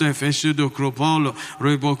custe fesce do cropolo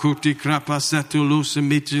rebocuti crapasetu luce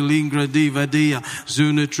mitilingra diva dia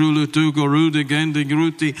zune trulu tugo rude gende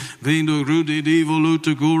gruti vendo rude divo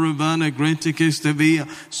luto guruvana grenti keste via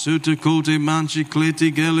suta cote manci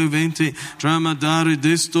cleti geleventi tramadare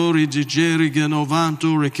destori digeri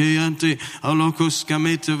genovanto recheante alocos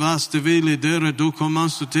camete vaste vile dere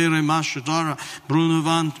docomansu tere mashatara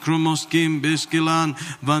brunavant cromoskim beskilan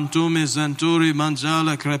vantume zanturi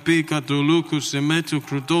manjala krapi katolucus emetu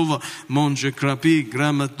krutova monje krapi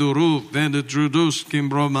gramaturu vede trudus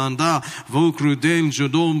kimbromanda vocrudel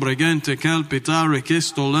jodom bregente calpitare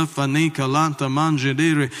kesto lefanica lanta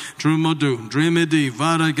manjedere trumodu dremedi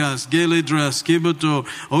varagas geledras kibuto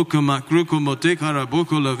okama krukomote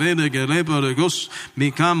karabuko la vede geleparagos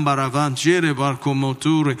mikambara vancere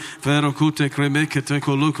barcomoture ferocute cremekete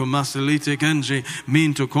coluco maselite genji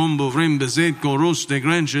minto combo vrembezet goros de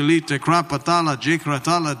grangelite crapatala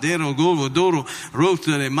jekratala dero govo doro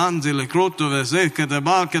rotere manzile croto vezeca de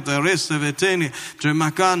balca de reste veteni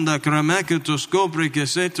tremakanda crameketo scopri che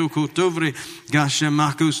setu cutuvri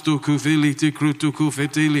gashemakus tu cuviliti crutu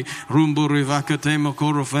cufetili rumbo rivacatemo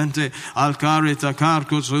corofente alcarita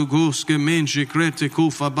carcos uguske menci crete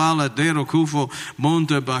cufa bala dero cufo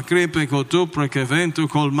monte bacrepe cotupre che vento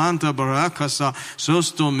colmanta baracasa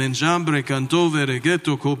sosto menjambre cantovere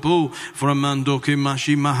ghetto copo framando che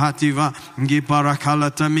mashimahativa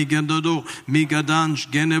giparakhalata migadodo migadanj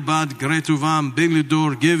genebad gretuvam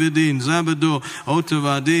bilidor givedin zabado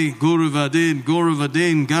otavadi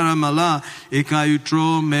guruvadin garamala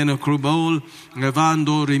ikayutro menokrubol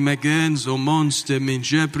evando rimegens o monste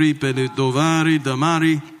minjepri pelidovari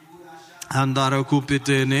damari andare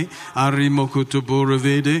cupitene arrimo cutubur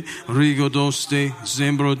vede rigodoste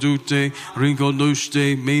zembrodute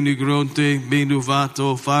ringoduste menigronte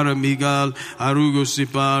menuvato faramigal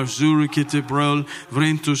arugosipar zurikitebrol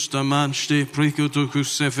vrentus tamanste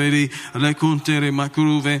precotucus seferi lecontere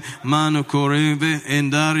macruve mano coreve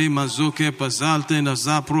endari mazoke pasalte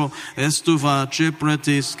nazapro estuva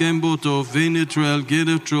ceprete skemboto venetrel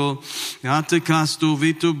gedetro atecasto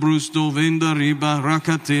vito brusto venda riba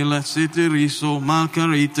racatela sete riso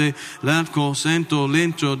malcarite latco sento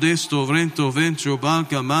lento desto vrento ventro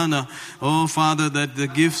balca mana. Oh Father, that the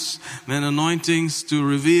gifts and anointings to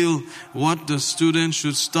reveal what the student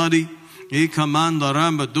should study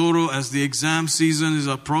as the exam season is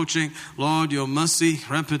approaching, Lord, your mercy,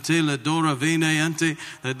 repetele dora veneante,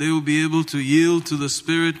 that they will be able to yield to the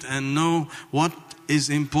Spirit and know what is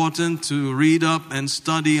important to read up and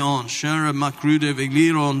study on. Shara makrude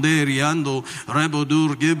vegliro onderiando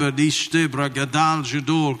rebodur geberdiste bragadal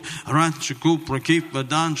judor ranch cupra kip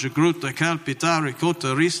badanj gruta calpitare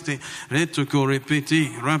cotariste retuco repeti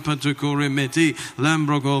rapatuco remeti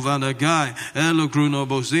lambrogo vanagai elogruno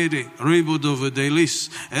bozede ribodo vedelis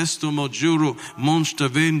estomo juro monsta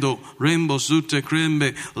vendo rembo sute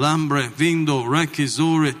crembe lambre vindo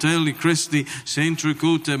rekizore teli cresti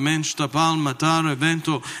centricute mensta palmatare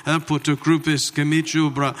vento elpoto crupes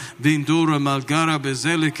camichubra vindura malgara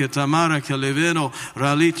bezele que tamara caleveno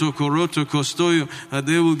ralito coroto costoyo.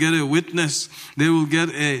 They will get a witness, they will get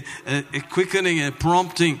a quickening, a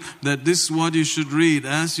prompting that this is what you should read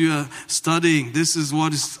as you are studying. This is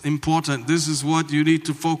what is important, this is what you need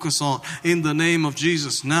to focus on in the name of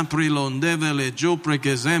Jesus. Naprilon devele jopre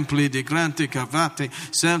exempli di grante cavate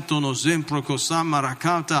sentono zempro cosamara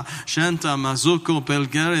calta shanta mazuko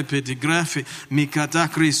pelgare pedigrafi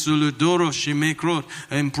Mikatacri suludoro shimekrot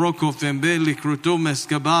emproco fembeli crutumes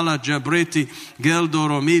cabala jabreti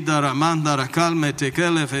geldoro midara mandara calme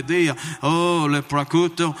tekele fedia. Oh le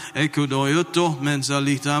pracuto ecudoyoto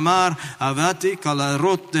menzalitamar avati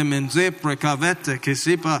calarotte menze precavete che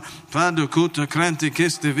sipa fado cuta crente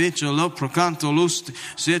keste vice lo procanto lust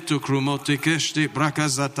setu crumote kesti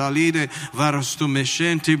bracazatalide varostu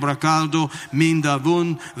mescenti bracaldo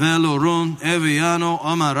mindavun veloron eviano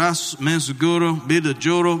amaras mezguro bida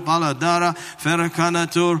joro paladara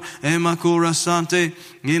ferracanatur emakura sante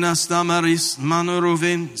inastamaris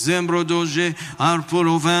manurovin zembrodoge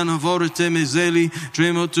arpurovan vorte mezeli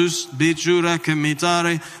tremotus bichura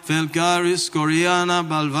kemitare felgaris coriana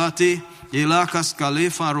balvati Ilakas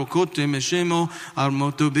Kalefa Rokote Meshemo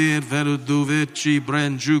Armotober Veruduveci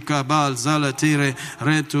Brenju Kabal Zalatire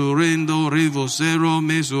Returendo Rivosero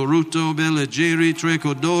Mesoruto Belegeri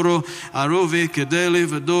Trecodoro Arove Kedele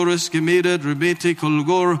Vedoris Kemida Drebete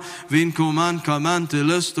Colgor Vincoman Camante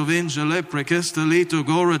Lusto Vingele Precestalito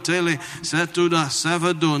Gora Tele Setuda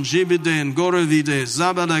Savadon Jibiden Goravide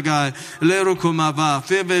Zabadagai Lero Comava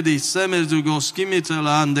Fevedi Semedugos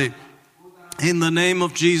Kimitelande. In the name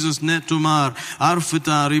of Jesus, Netumar,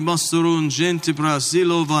 Arfita, Rimasturun, Gentipra,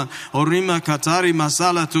 Silovan, Orima Katari,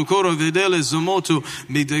 Masala, Tukoro, Vedele, Zomoto,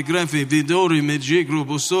 Midegrefi, Vidori, Mejigro,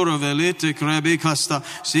 Bosoro, Velete, Krabekasta,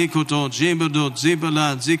 Sikoto, Jebado,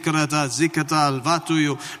 Zibala, Zikrata, Zikatal,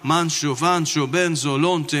 Vatuyo, Mancho, Vancho, Benzo,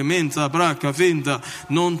 Lonte, Menta, Braca, Vinta,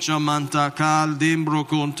 Noncha, Manta, Cal, Dembro,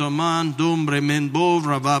 Contaman, Dombre,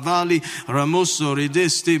 Menbovra, Vavali, Ramosso,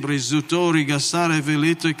 Ridesti, Brizutori, Gassare,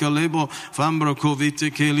 Velete, Calebo, Fambro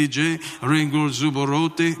Covite Kelige, Ringor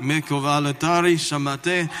Zuborote, Mekovaletari,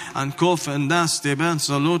 Shamate, Ankof and Daste,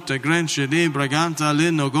 Bensalote, Grenche de Braganta,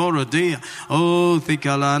 Linogora Dea, O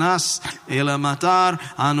Thicalanas, Elamatar,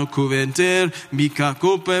 Anukuventer,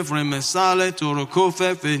 Mikakope, Fremesale,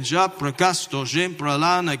 Torokofe, Venjap, Precasto,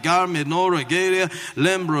 Gempralana, Garme, Nora, Geria,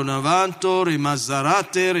 Lembro Navanto,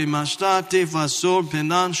 Rimazarate, Rimastate, Fasor,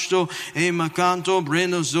 Penansto, Emacanto,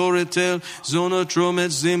 Breno Zoretel, Zona Tromet,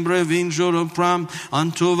 Zimbre, Vinjo, Pram,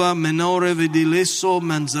 Antova, Menore, Vidilesso,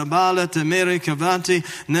 Manzabala, Temere, Cavanti,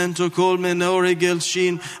 Nentocol, Menore,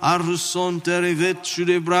 Gelshin, Arruson, Terivet,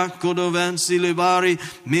 Chudebrac, Codovansi, Levari,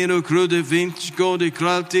 Miro Crude, Vinchco, de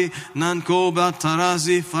Kralti, Nancoba,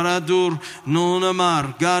 Tarazi, Faradur,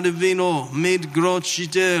 Nonamar, Gadevino, Mid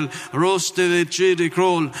Grochitel, Roste, Vece de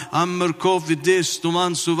Krol, Ammerkov, Vides,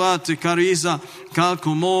 Toman Suvate, Carisa,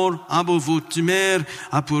 Calcomor, Abovutimer,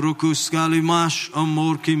 Apurucus Galimash,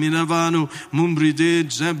 Amor Kiminavano, Mumbride,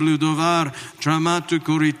 Zebludovar, Tramatu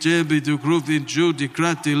Coritebi, du Gruvin Judi,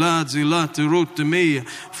 Cratiladzi, Lati Rotemi,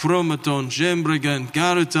 Fromaton, Gembregan,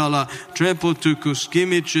 Garitala, Trepotucus,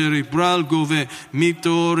 Kimiceri, Bralgove,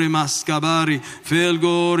 Mitori Mascabari,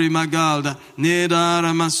 Felgori Magalda,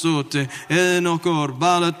 Nedara Masote, Enocor,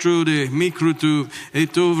 Balatrude, Mikrutu,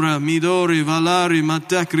 Etuvra, Midori, Valari,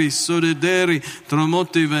 Matacri, Sodederi,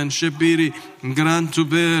 Tromotiven, Shepiri,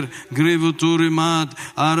 Grantuber, Grevoturi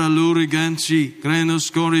Araluri Ganchi,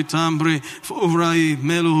 Grenoscori Tambre, Fuvrai,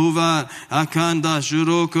 Meluhuva, Akanda,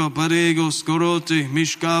 Juroko, Parego, Scorote,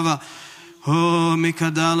 Mishkava, Oh,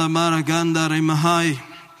 Mikadala, Maraganda, Remahai,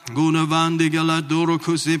 Gunavandi Galadoro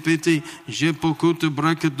Cosipiti, Jepokuta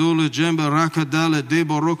Bracadula, Jemba Rakadala,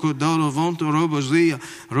 Deboroko, Dolo, Vonto, Robozia,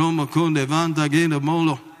 Roma Conde, Vanda, Gena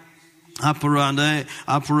Molo. Aparade,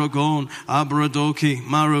 Aparagon, Abradoki,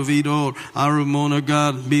 Maravidor,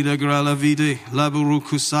 Aramonagad, Bidagrala Vide,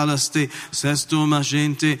 Laburuku Salaste, Sesto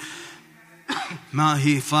Magente,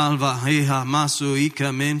 Mahi Falva, Heha, Masu,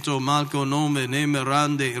 Icamento, Malco Nome,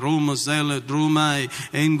 Nemerande, Roma Zella, Drumai,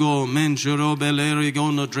 Engo, Menjero, Beleri,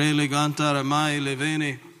 Gono, Drele, Gantara, Mai,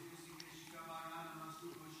 Levene.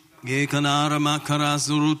 Gekanara, Makara,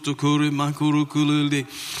 Zurutu, Kuri, Makuru, Kululdi,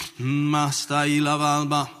 Masta,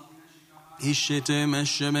 Ilavalba. Ishete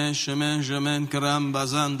mesheme shemen jemen karam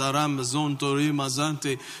bazan daram zontori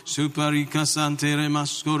mazante superica santere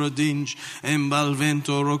mascoro dinj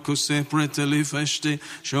embalvento rocose preteli feste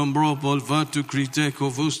shombropol vatu criteco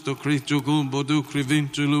vusto crito gumbo du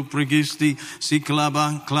crivintulu pregisti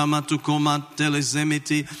siclaba clamatu comat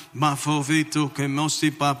telezemiti mafovito che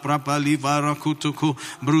mosi pa prapali varacutuco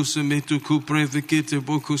brusemetu cu previcite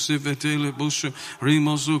bocu sevetele busho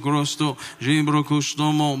rimosu grosto jimbro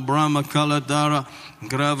customo brahma Dara,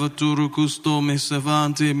 Gravaturu Custo,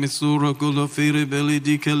 Mesavante, Mesura Golofere,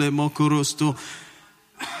 Belidi, Kele Mokorosto,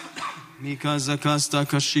 Mikaza Casta,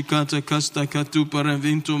 Kashikata, Casta, Katu,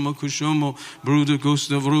 Paravinto, Makushomo, Bruda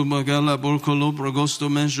Costa, Vruma, Gala, Borcolo, Progosto,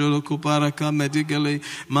 Menjolo, Kuparaka, Medigale,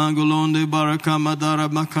 Mangolonde, Baraka, Madara,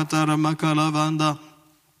 Makatara, Makalavanda.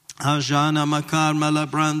 Ajana Makar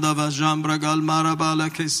Malabranda Vajambra Galmara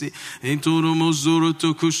Balakesi Intoro Mozoro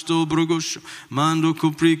Tokusto Brugush Mando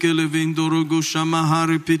Kuprike Levindoro Gusha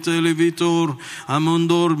Mahari Pitele Vitor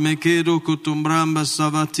Amondor Mekedo Kutumbramba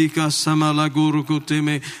Savatika Samalaguru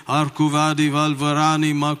Kuteme Arkuvadi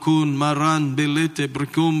Valvarani Makun Maran Belete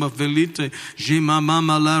Brikumba Velite Jima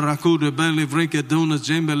Mama La Rakude Belle Vreke Dona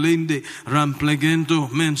Zembelinde Ramplegento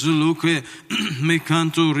Menzuluke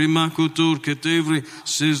Mekanto Rimakutur Ketevri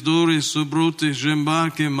Sesdo Dore Sobrote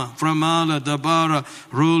Gembarkema Framala Dabara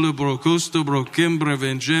Role Brocosto Brokembre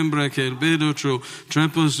Vengembre Kelbedocho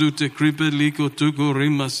Trepazute Kripelico Tugo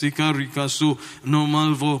Rimasika Ricasu No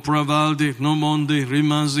Malvo Pravalde No Monde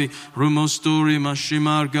Rimazi Rumostori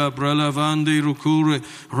Mashimarga Bralavande Rucure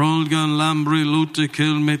Rolgan Lambre Lute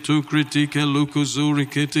Kelme Tukritike Lucuzuri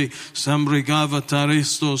Keti Sambrigava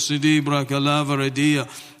Taresto Sidibra Galava Redia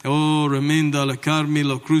Oh, reminda la carmi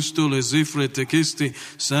lo crusto le zifre techisti,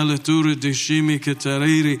 salature de shimi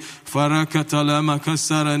ketariri, farakatalama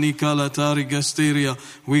kasarani kalatari gasteria.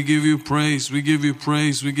 We give you praise, we give you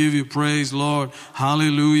praise, we give you praise, Lord.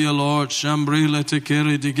 Hallelujah, Lord. Shambrila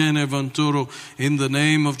tekere digene vanturo. In the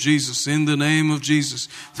name of Jesus, in the name of Jesus.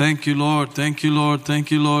 Thank you, Lord, thank you, Lord, thank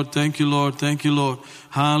you, Lord, thank you, Lord, thank you, Lord.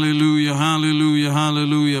 Hallelujah, hallelujah,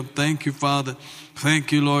 hallelujah. Thank you, Father.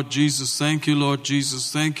 Thank you, Lord Jesus. Thank you, Lord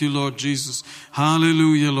Jesus. Thank you, Lord Jesus.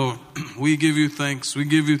 Hallelujah, Lord. We give you thanks. We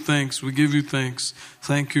give you thanks. We give you thanks.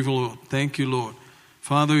 Thank you, Lord. Thank you, Lord.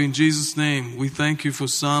 Father, in Jesus' name, we thank you for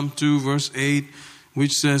Psalm 2, verse 8,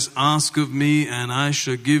 which says, ask of me and I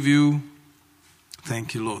shall give you,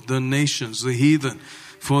 thank you, Lord, the nations, the heathen,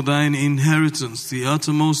 for thine inheritance, the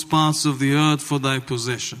uttermost parts of the earth for thy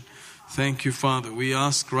possession. Thank you, Father. We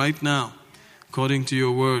ask right now, according to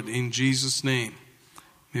your word, in Jesus' name.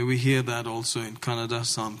 May we hear that also in Kannada,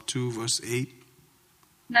 Psalm 2, verse 8.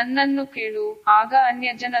 ನನ್ನನ್ನು ಕೇಳು, ಆಗ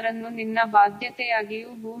ಅನ್ಯಜನರನ್ನು ನಿನ್ನ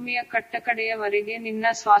ಬಾಧ್ಯತೆಯಾಗಿಯೂ ಭೂಮಿಯ ಕಟ್ಟಕಡೆಯವರೆಗೆ ನಿನ್ನ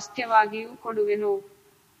ಸ್ವಾಸ್ಥ್ಯವಾಗಿಯೂ ಕೊಡುವೆನು.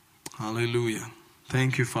 Hallelujah.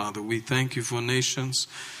 Thank you, Father. We thank you for nations.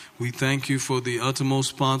 We thank you for the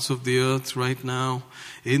uttermost parts of the earth right now.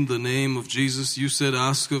 In the name of Jesus, you said,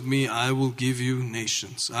 ask of me, I will give you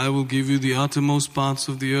nations. I will give you the uttermost parts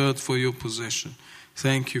of the earth for your possession.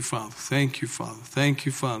 Thank you, Father. Thank you, Father. Thank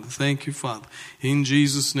you, Father. Thank you, Father. In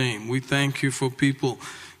Jesus' name, we thank you for people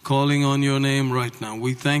calling on your name right now.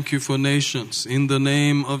 We thank you for nations. In the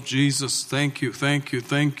name of Jesus, thank you, thank you,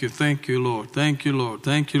 thank you, thank you, Lord. Thank you, Lord.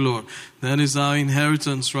 Thank you, Lord. That is our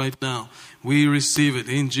inheritance right now. We receive it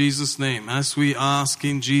in Jesus' name. As we ask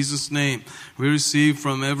in Jesus' name, we receive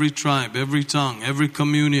from every tribe, every tongue, every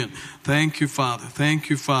communion. Thank you, Father. Thank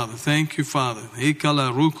you, Father. Thank you, Father.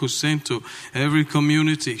 Ekala ruku sento. Every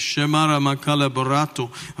community. Shemara makala barato.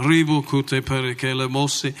 Ribo kute perekele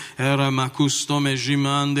mose. Era makusto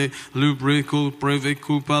mejimande. Lubreko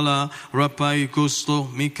prevekupala. Rapai kosto.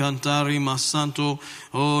 Mikantari masanto.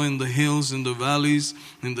 Oh, in the hills, in the valleys,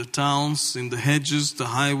 in the towns, in the hedges, the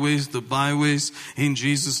highways, the byways. In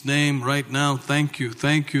Jesus' name, right now, thank you.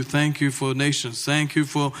 Thank you. Thank you for nations. Thank you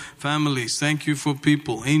for families. Thank you for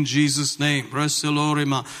people. In Jesus' name.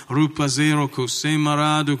 Reselorima, Rupazeroko,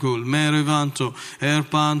 Semaraduko, Merevanto,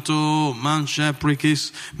 Erpanto,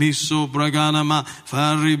 Manchaprikis, Miso Braganama,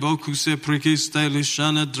 Fariboku Seprikis,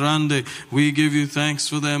 Telishana Drande. We give you thanks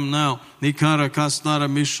for them now. Nikara Kasnara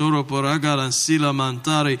Mishoro Poragaran Sila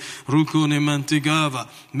Mantari Rukune Mantigava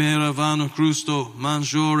Meravano Crusto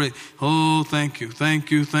Manjore. Oh, thank you,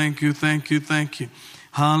 thank you, thank you, thank you, thank you.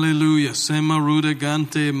 Hallelujah. Semaruda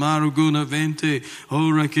Gante Maruguna Vente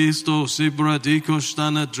Ora Kisto Sibradiko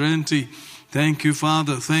Stana Drenti. Thank you,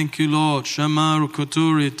 Father. Thank you, Lord. Shamaru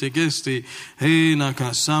Koturi Tegesti. He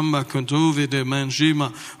Nakasamba Kotovi de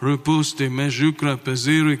Manjima. Rupusti Mejukra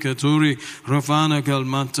Peziri Katuri. Ravana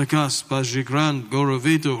Galmantakas Pajigran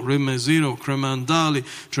Gorovito Remezino Cremandali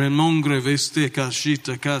Tremongre Veste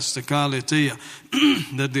Kashita Kastakaletea.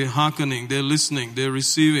 That they're hearkening, they're listening, they're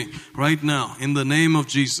receiving right now in the name of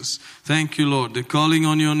Jesus. Thank you, Lord. They're calling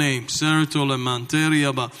on your name. Seratola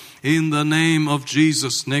Manteriaba. In the name of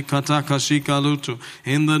Jesus. Nekatakashikalutu.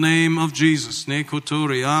 In the name of Jesus.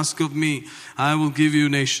 Nekotori. Ask of me. I will give you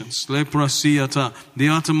nations. Leprasiata. The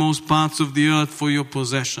uttermost parts of the earth for your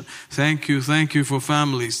possession. Thank you. Thank you for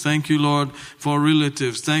families. Thank you, Lord, for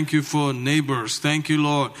relatives. Thank you for neighbors. Thank you,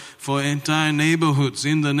 Lord, for entire neighborhoods.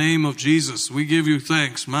 In the name of Jesus. We give you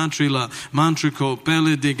thanks. Mantrila, Mantrico,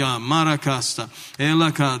 Pelediga, Maracasta,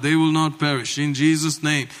 Elaka. They will not perish. In Jesus'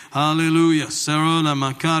 name. Hallelujah. Sarona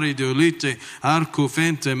Makari Deolite, Arco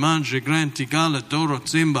Fente, Mange, Granti, Gala, Doro,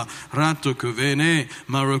 Zimba, Rato, Cuvene,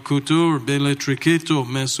 Maracutur, Beletriceto,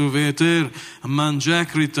 Mesuveter,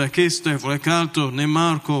 Manjacri, Takiste, Frecalto,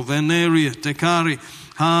 Nemarco, Veneria, Tecari,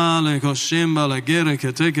 Hale, Coshemba, La Guerra,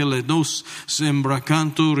 Catekele, Dos,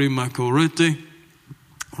 Sembracanto, Rimacorete,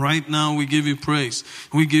 Right now we give you praise.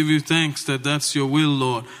 We give you thanks that that's your will,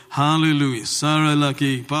 Lord. Hallelujah.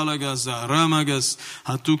 Saralaki, palagaza, ramagas,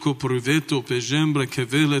 hatuko priveto, pejembre,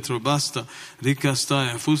 kevele trobasta,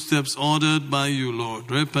 rikastaya. Footsteps ordered by you, Lord.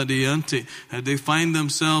 Repadiante, that they find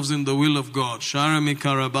themselves in the will of God. Sharami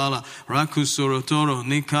karabala, rakusorotoro,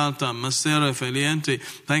 nikalta, masera feliente.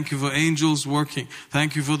 Thank you for angels working.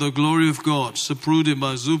 Thank you for the glory of God. Saprude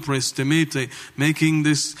bazuprestemete, making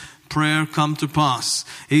this prayer come to pass.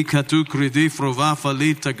 Ikatu kridi frova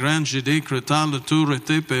falita granjide kretala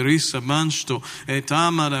turete perisa mansto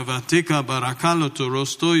etamara vatika barakalo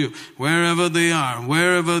torostoyo. Wherever they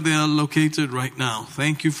are located right now.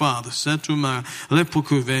 Thank you, Father. Setuma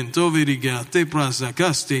lepokuvento virigate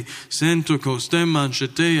prasakasti sento kostem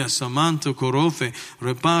manchetea samanto korofe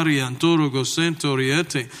repari antorogo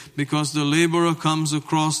sentoriete, because the laborer comes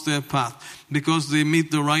across their path. Because they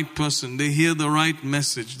meet the right person, they hear the right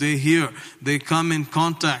message, they come in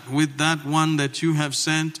contact with that one that you have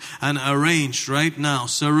sent and arranged right now.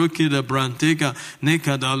 Sarukida branteka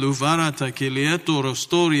nekadaluvara takilieto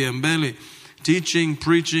rostori embele. Teaching,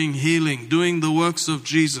 preaching, healing, doing the works of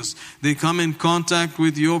Jesus. They come in contact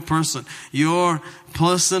with your person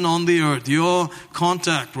on the earth, your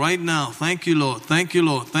contact right now. Thank you, Lord. Thank you,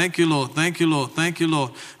 Lord. Thank you, Lord. Thank you, Lord. Thank you,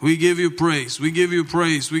 Lord. We give you praise. We give you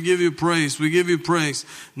praise. We give you praise. We give you praise.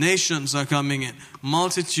 Nations are coming in.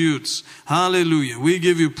 Multitudes. Hallelujah. We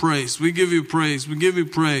give you praise. We give you praise. We give you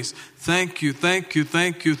praise. Thank you. Thank you.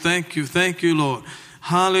 Thank you. Thank you. Thank you, Lord.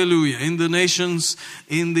 Hallelujah. In the nations,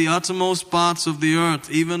 in the uttermost parts of the earth,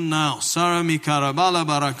 even now. Sarami karabala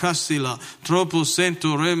barakasila, tropo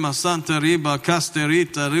sento rema santa riba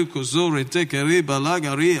casterita ricuzore teke riba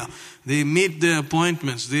lagaria. They meet their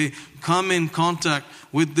appointments. They come in contact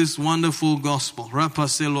with this wonderful gospel.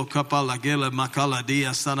 Rapaselo kapalagela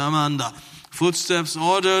makaladia sanamanda. Footsteps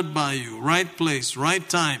ordered by you. Right place, right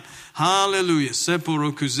time. Hallelujah.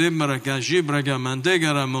 Seporo kuzembra gajibraga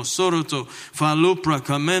mandegara mosoroto falupra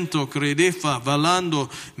camento credefa valando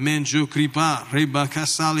menjo kripa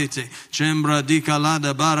ribacasalite chembra di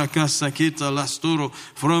calada baracasakita lastoro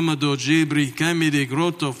fromado jibri camide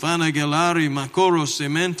grotto fanagelari macoro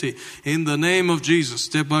sementi. In the name of Jesus,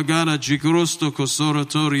 tepagara jicrosto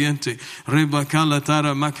cosorotoriente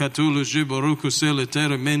ribacalatara macatulu jiboruku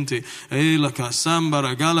seleteramente e la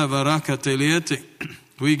casambara gala varaca teliete.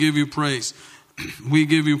 We give you praise. We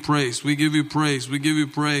give you praise. We give you praise. We give you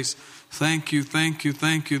praise. Thank you, thank you,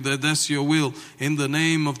 thank you that that's your will. In the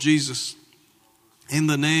name of Jesus. In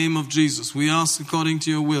the name of Jesus. We ask according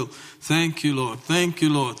to your will. Thank you, Lord. Thank you,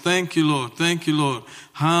 Lord. Thank you, Lord. Thank you, Lord.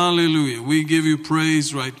 Hallelujah. We give you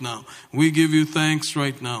praise right now. We give you thanks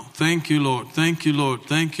right now. Thank you, Lord. Thank you, Lord.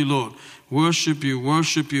 Thank you, Lord. Worship you,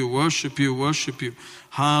 worship you, worship you, worship you.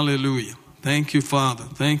 Hallelujah. Thank you, Father.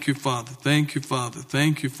 Thank you, Father. Thank you, Father.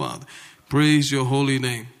 Thank you, Father. Praise your holy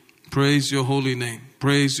name. Praise your holy name.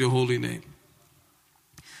 Praise your holy name.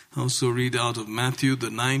 I also read out of Matthew, the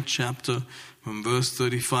 9th chapter, from verse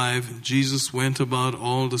 35. Jesus went about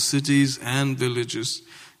all the cities and villages,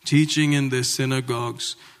 teaching in their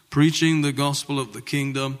synagogues, preaching the gospel of the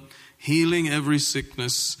kingdom, healing every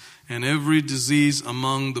sickness and every disease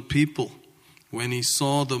among the people. When he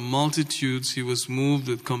saw the multitudes, he was moved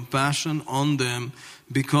with compassion on them,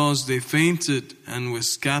 because they fainted and were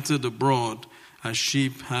scattered abroad as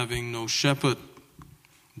sheep having no shepherd.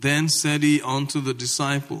 Then said he unto the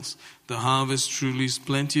disciples, the harvest truly is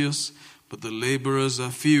plenteous, but the laborers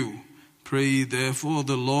are few. Pray ye therefore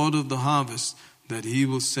the Lord of the harvest, that he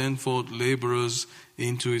will send forth laborers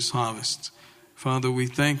into his harvest. Father, we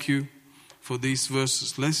thank you for these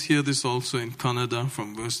verses. Let's hear this also in Kannada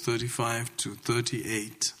from verse 35 to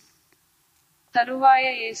 38. ತರುವಾಯ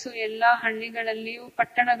ಯೇಸು ಎಲ್ಲಾ ಹಳ್ಳಿಗಳಲ್ಲಿಯೂ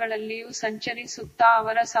ಪಟ್ಟಣಗಳಲ್ಲಿಯೂ ಸಂಚರಿಸುತ್ತಾ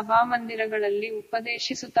ಅವರ ಸಭಾಮಂದಿರಗಳಲ್ಲಿ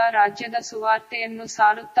ಉಪದೇಶಿಸುತ್ತಾ ರಾಜ್ಯದ ಸುವಾರ್ತೆಯನ್ನು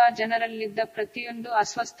ಸಾರುತ್ತಾ ಜನರಲ್ಲಿದ್ದ ಪ್ರತಿಯೊಂದು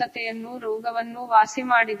ಅಸ್ವಸ್ಥತೆಯನ್ನೂ ರೋಗವನ್ನೂ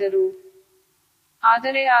ವಾಸಿಮಾಡಿದರು.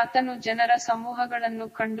 ಆದರೆ ಆತನು ಜನರ ಸಮೂಹಗಳನ್ನು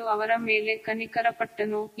ಕಂಡು ಅವರ ಮೇಲೆ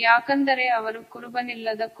ಕನಿಕರಪಟ್ಟನು, ಯಾಕಂದರೆ ಅವರು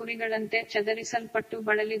ಕುರುಬನಿಲ್ಲದ ಕುರಿಗಳಂತೆ ಚದರಿಸಲ್ಪಟ್ಟು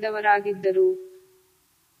ಬಳಲಿದವರಾಗಿದ್ದರು.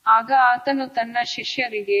 ಆಗ ಆತನು ತನ್ನ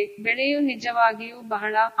ಶಿಷ್ಯರಿಗೆ, ಬೆಳೆಯು ನಿಜವಾಗಿಯೂ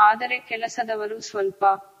ಬಹಳ, ಆದರೆ ಕೆಲಸದವರು ಸ್ವಲ್ಪ.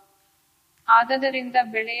 ಆದದರಿಂದ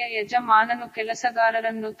ಬೆಳೆಯ ಯಜಮಾನನು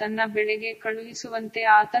ಕೆಲಸಗಾರರನ್ನು ತನ್ನ ಬೆಳೆಗೆ ಕಳುಹಿಸುವಂತೆ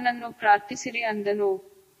ಆತನನ್ನು ಪ್ರಾರ್ಥಿಸಿರಿ ಅಂದನು.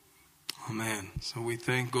 Amen. So we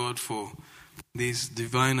thank God for these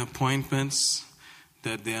divine appointments,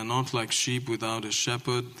 that they are not like sheep without a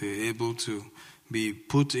shepherd. They're able to be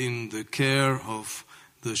put in the care of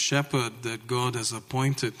the shepherd that God has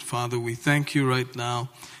appointed. Father, we thank you right now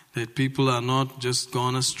that people are not just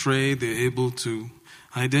gone astray. They're able to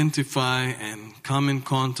identify and come in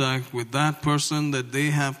contact with that person that they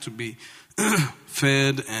have to be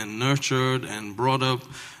fed and nurtured and brought up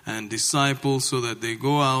and discipled so that they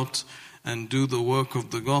go out and do the work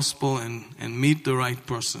of the gospel and meet the right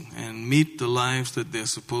person and meet the lives that they're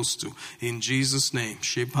supposed to. In Jesus' name.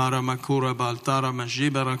 Shepara makura baltara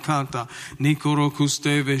majibarakata nikoro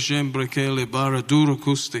kusteve jembrekele baraduro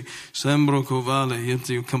kuste sembro kovale. Yet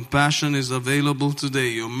your compassion is available today.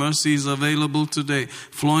 Your mercy is available today,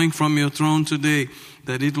 flowing from your throne today,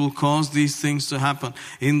 that it will cause these things to happen.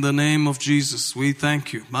 In the name of Jesus, we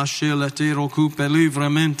thank you. That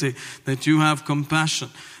you have compassion.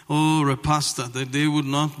 Oh, Repasta, that they would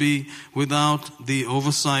not be without the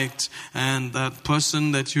oversight, and that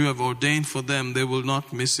person that you have ordained for them, they will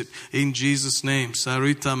not miss it. In Jesus' name.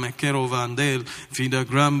 Sarita Mekero Vandel, Fida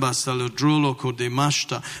Gramba, Salodrolo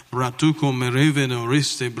Kodemashta, Bratuko Mereveno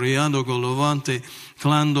Riste, Briando Golovante,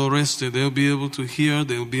 Clando Reste. They'll be able to hear,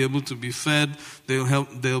 they'll be able to be fed,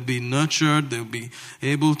 they'll be nurtured, they'll be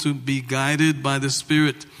able to be guided by the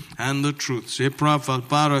Spirit and the truth.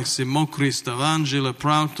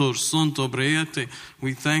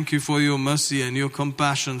 We thank you for your mercy and your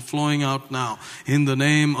compassion flowing out now. In the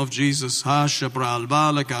name of Jesus.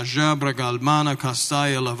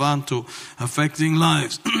 Affecting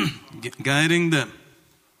lives, guiding them,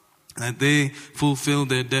 that they fulfill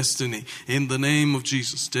their destiny. In the name of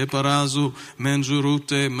Jesus. Teparazu,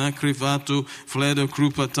 Menjurute, Makrivatu, Fledo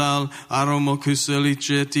Krupatal,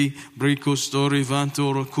 Aromokuseliceti, Bricostori,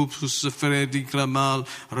 Vantoro, Cupus, Fredi Kramal,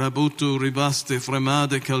 Rabutu, Ribaste,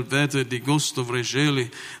 Fremade, Calvete, Di Gosto, Vregeli,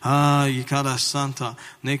 Ikara Santa,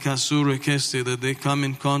 Nekasure Keste, that they come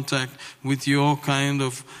in contact with your kind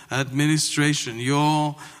of administration,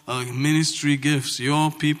 your ministry gifts, your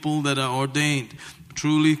people that are ordained,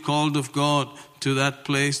 truly called of God to that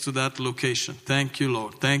place, to that location. Thank you,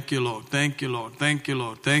 Lord. Thank you, Lord. Thank you, Lord. Thank you,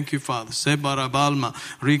 Lord. Thank you, Father. Sebarabalma,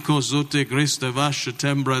 Rico Zote, Griste, Vasha,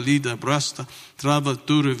 Tembra, Lida, Brasta,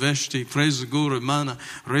 Travature, Vesti, Presgure, Mana,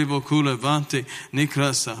 Revocule, Vante,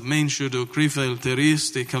 Nikrasa, Menshudo, Krifel,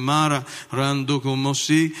 Teristi, Camara, Randoco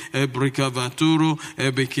Mosi, Ebricavaturo,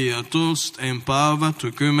 Ebikiatost, Empava,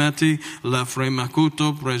 Tucumati, La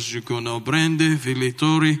Fremacuto, Presjucono Brende,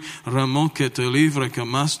 Vilitori, Ramoche, Telivre,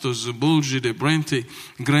 Camasto, Zubulgi, de Brenti,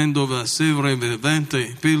 Grandova, Sevre,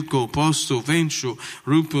 Vente, Pilco, Posto, Vencio,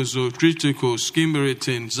 Rupuzo, Critico,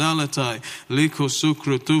 Skimberitin, Zalatai, Lico,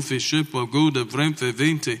 Sucro, Tufi, Shepa, Goda, Vremfe,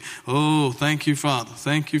 Vente. Oh, thank you, Father.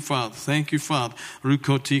 Thank you, Father. Thank you, Father.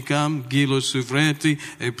 Rucoticam, Gilo Suvreti,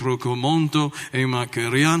 E Procomonto, E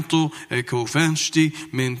Macerianto, E Cofensti,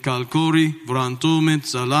 Men Calcori, Vrantomet,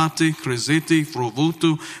 Zalati, Creseti,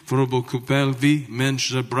 Frovuto, Frobocupelvi,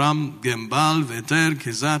 Menjabram, Gembal, Veter,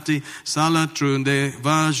 Kesati, Salatrunde,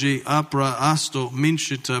 Vagi, Apra, Asto,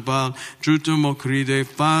 Minchitabal, Trutomocride,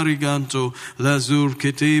 Fariganto, Lazur,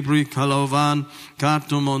 Ketebri, Kalovan,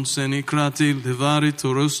 Cartomon, Senikratil, Devari,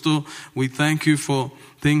 Torusto. We thank you for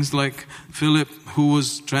things like Philip, who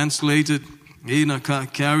was translated,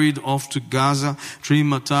 carried off to Gaza,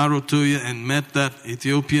 Trimataro Tuya, and met that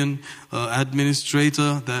Ethiopian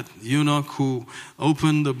administrator, that eunuch who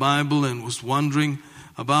opened the Bible and was wondering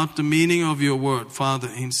about the meaning of your word. Father,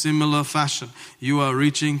 in similar fashion, you are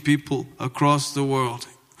reaching people across the world,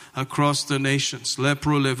 across the nations.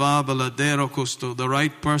 Lepro levaba ladero costo, the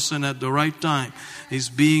right person at the right time is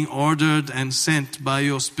being ordered and sent by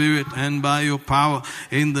your Spirit and by your power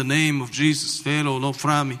in the name of Jesus. Velo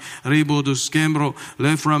loframi, ribo duskembro,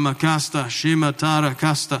 leframakasta, shimatara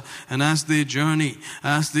casta. And as they journey,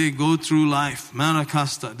 as they go through life,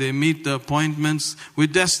 marakasta, they meet the appointments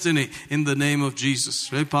with destiny in the name of Jesus.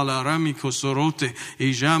 Repalarami kosorote,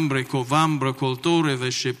 ijambre, kovambre, coltore,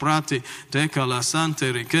 vesheprate, teca la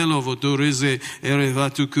sante, rikelo vodurize,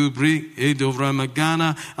 erevatu kubri,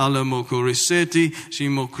 edovramagana, alamokoriseti,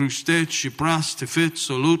 Shimo Krustet, Shipras, Tefit,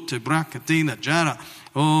 Solute, Brakatina, Jara.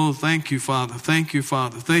 Oh, thank you, Father. Thank you,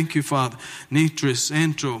 Father. Thank you, Father. Nitris,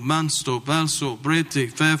 Entro, Mansto, Balso,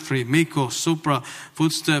 Brete, Fefri, Miko, Supra.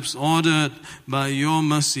 Footsteps ordered by your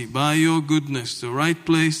mercy, by your goodness. The right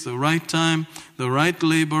place, the right time, the right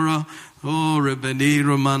laborer. Oh, Rebeni,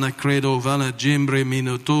 Romana, Credo, Vala, Jimbre,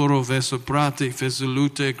 Minotoro, Vesoprati,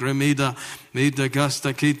 Fesolute, Gremida, Meda,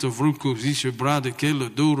 Gasta, Keto, Vruku, Zisha, Brade, Kelo,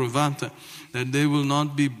 Duro, Vanta. That they will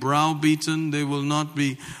not be browbeaten, they will not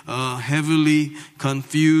be heavily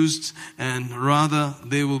confused, and rather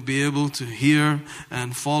they will be able to hear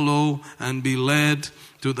and follow and be led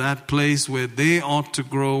to that place where they ought to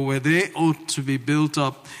grow, where they ought to be built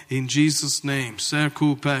up in Jesus' name.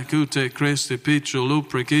 Serku pakute creste picho lo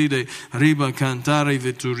prekide riba cantare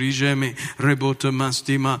veturigeme rebota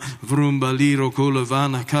mastima vrumbaliro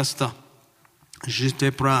colavana casta.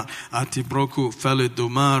 Jitepra atibroku fele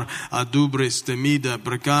domar adubre stemida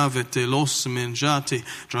bragave telos menjati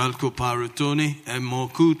tralco paritoni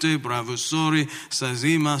emokute bravosori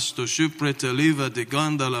sazima sto shupre teliva de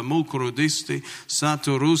gandala mukrodisti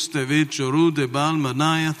saturuste vechorude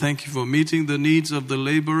balmanaya. Thank you for meeting the needs of the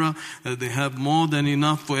laborer. They have more than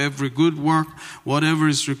enough for every good work, whatever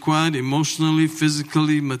is required emotionally,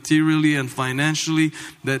 physically, materially, and financially,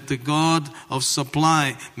 that the God of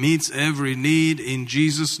supply meets every need in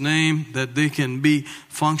Jesus' name, that they can be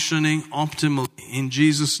functioning optimally in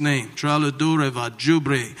Jesus' name. Traladore va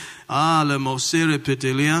jubre ale mosere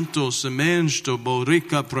petelianto semensto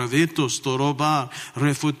borica praveto storobar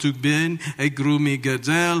refutugben e grumi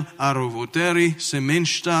gazel arovoteri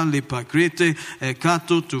semensta lipacrite e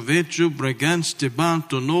cato tuvechu bregans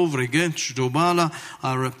tebanto novregent dobala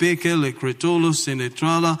arapeke le cretolo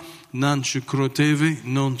senetrala non ci croteve,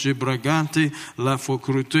 non ci bragate, la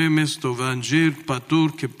focruteme sto vangir,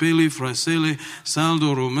 patur, capelli, frasele,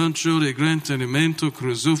 saldo romancio, de grantenimento,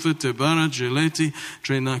 cruzufe, tebara, geleti,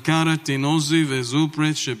 trenacara, tinosi,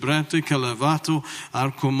 vesupre, cebrate, calavato,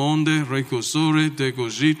 arcomonde, recosore,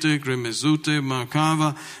 degogite, gremezute,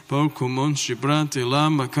 marcava, porcomon, cibrate, la,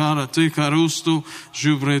 macara, te carusto,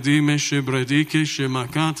 jubredime, cebrediche,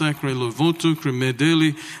 cemacata, crelovoto,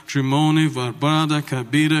 cremedeli, trimone, varbrada,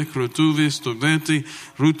 cabida, Rotuve stoveti,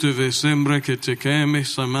 ruteve sembra che te keme,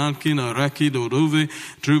 samalkin, araki, dorove,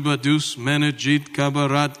 trubadus, menegit,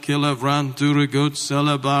 kabarat, kilavran, duragot,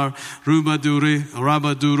 selabar, rubadure,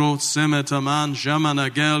 rabaduro, semetaman,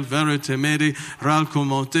 jamanagel, veritemedi,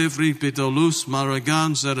 ralcomotefri, pitolus,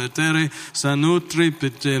 maragan, zeretere, sanutri,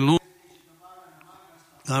 pitelo,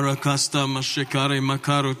 arakasta, mashekare,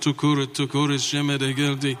 makaro, tukure, shemede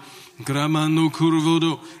geldi, Gramanu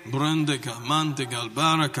curvodo, brandeka, mantega,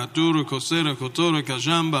 albara, caturo, cosera, cotora,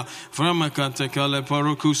 cajamba, framacate, cale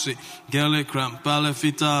parocusi, gale crampale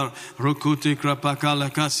fitar, rocote crapacala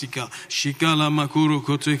casica, shikala makuru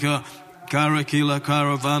koteka, karakila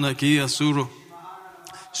caravana kia suro.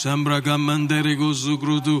 Sambraga mandere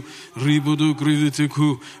gozugrudu, ribudu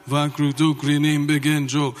griditiku, vakrudu grinim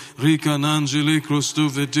begenjo, rika nangele crostu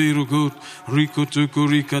vetiru gut, rikotuku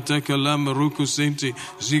rikateka lama ruku senti,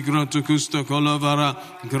 zigratukusta kolavara,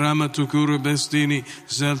 gramatukuru bestini,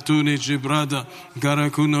 zeltuni gibrada,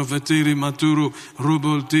 garakuno vetiri maturu,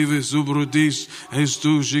 ruboltive zubrudis,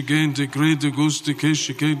 estu gigante crede gusti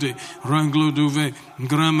keshikede, ranglo duve,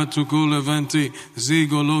 gramatuku levanti,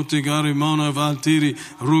 zigoloti garimona valtiri,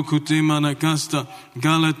 Rukutima nakasta,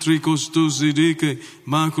 galatrikos tu zidike,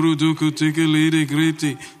 makru dukutike lide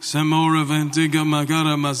griti, samora ventiga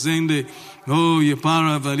magara mazende, oh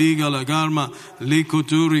yepara valiga lagarma,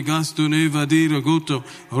 likuturi gastu nevadira guto,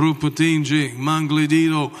 ruputinge,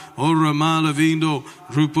 mangledido, ora malavindo,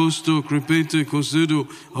 ruposto crepete cosudo,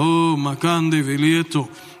 oh macande vilieto,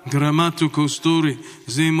 Gramatu costuri,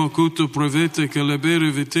 zimo kuto prevete che le bere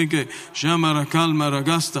vitege, shamara calma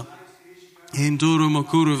ragasta. Indoro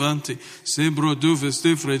makuru vanti, sebro duve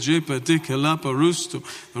stifre jepa dike lapa rusto,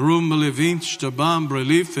 rumbale vinch tabam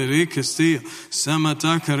brelife ricastia,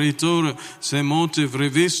 samataka ritora, se monte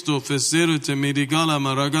vrevisto, feserete midigala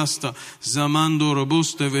maragasta, zamando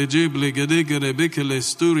robuste vegeble gedegere bekele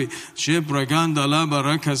sturi, chebraganda laba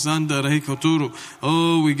rakazanda rekoturu.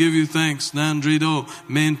 Oh, we give you thanks, Nandrido,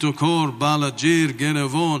 mentokor, balajir,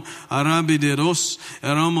 genevon, arabideros,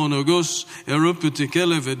 eramonogos,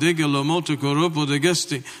 eruputikele vedegelo moto Goropo de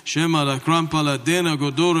gesti, Shema la crampa la dena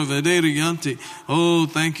godoro vederi ganti. Oh,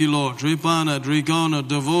 thank you, Lord. Dripana, drigona,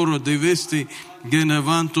 devoro, devisti,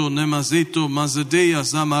 genevanto, nemazito, mazadea,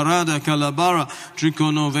 zamarada, calabara,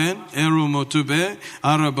 triconoven, erumotube,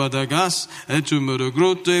 arabadagas,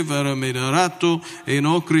 etumurogrute, veramidarato,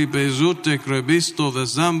 enocri bezute, crebisto,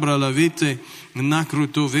 vezambra la vite,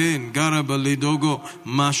 Nakrutoven, Garabalidogo,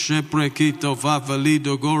 Masheprekito,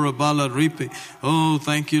 Vavalido, Gorabala Ripi. Oh,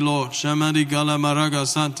 thank you, Lord. Shamadi Galamaraga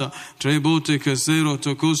Santa, Trebote Casero,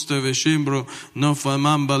 Tocuste Veshimbro,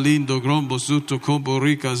 Nofamamba Lindo, Grombo Suto,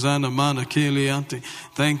 Koborica, Zana Mana, Keliante.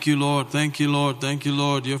 Thank you, Lord. Thank you, Lord. Thank you,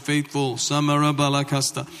 Lord. You're faithful.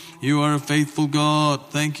 Samarabalakasta. You are a faithful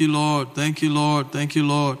God. Thank you, Lord. Thank you, Lord. Thank you,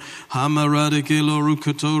 Lord. Hamaradikelo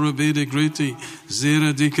Rukatora Bede Griti,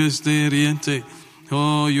 Zera Dikaste Riente.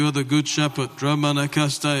 Oh, you are the good shepherd.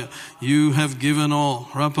 Rabanakastaya. You have given all.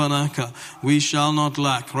 Rapanaka. We shall not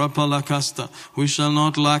lack. Rapalakasta. We shall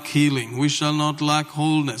not lack healing. We shall not lack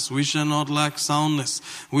wholeness. We shall not lack soundness.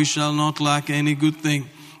 We shall not lack any good thing.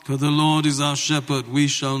 For the Lord is our shepherd. We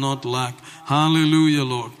shall not lack. Hallelujah,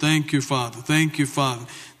 Lord. Thank you, Father. Thank you, Father.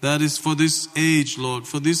 That is for this age, Lord.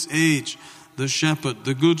 For this age. the shepherd,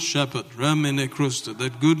 the good shepherd, Ramine Krusta,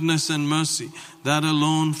 that goodness and mercy, that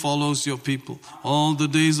alone follows your people all the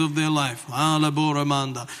days of their life.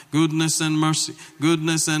 Goodness and mercy,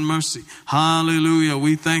 goodness and mercy. Hallelujah.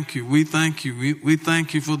 We thank you. We thank you. We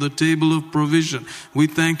thank you for the table of provision. We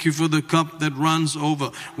thank you for the cup that runs over.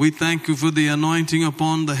 We thank you for the anointing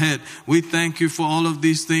upon the head. We thank you for all of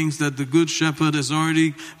these things that the good shepherd has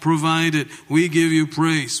already provided. We give you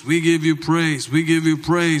praise. We give you praise. We give you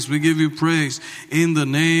praise. We give you praise in the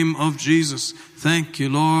name of Jesus. Thank you,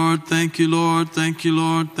 Lord. Thank you, Lord. Thank you,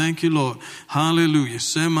 Lord. Thank you, Lord. Hallelujah.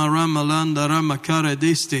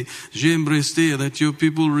 That your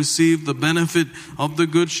people receive the benefit of the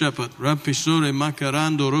good shepherd.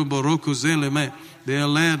 They are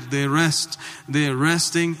led, they rest, they are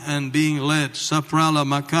resting and being led. Saprala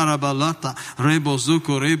makarabalata,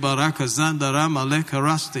 rebozuko rebaraka zandarama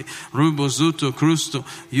lekarasti, rubozuto krusto.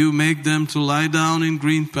 You make them to lie down in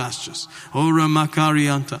green pastures. Ora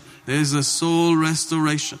makarianta. There is a soul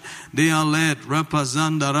restoration. They are led.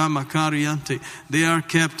 Rapazandarama kariante. They are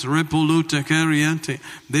kept. Repolute kariante.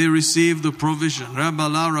 They receive the provision.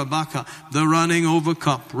 Rabala rabaka. The running over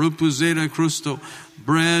cup. Rupuzera krusto.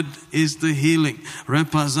 Bread is the healing.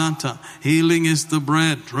 Repazanta. Healing is the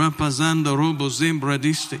bread. Repazanda robo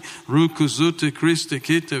zimbradiste. Rukuzute Christe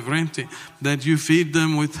kite vrente. That you feed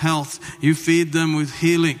them with health. You feed them with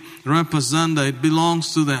healing. Repazanda. It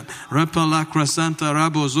belongs to them. Repalakrasanta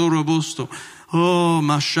rabo zorobusto. Oh,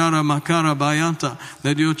 Mashara Makara Bayanta,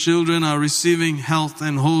 that your children are receiving health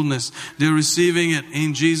and wholeness. They're receiving it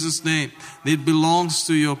in Jesus' name. It belongs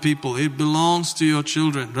to your people. It belongs to your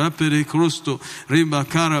children. Rapere Krusto,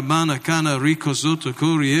 Ribakara Bana Kana Rico Zoto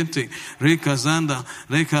Coriente, Rekazanda,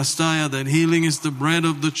 Rekastaya, that healing is the bread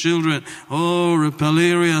of the children. Oh,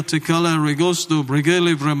 Repaleria Tekala Regosto,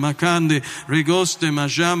 Brigeli Bramakande, Regoste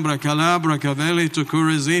Majambra, Calabra, Cavelli to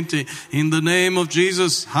Corezinte. In the name of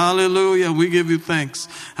Jesus, hallelujah, we give you thanks.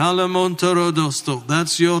 Halamontorodosto.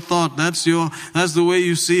 That's your thought. That's the way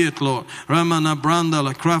you see it, Lord. Ramana Branda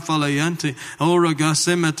la Krafalayante. Ora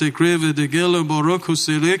Gasemete Creve de Gelo Boroko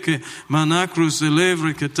Seleke. Manacru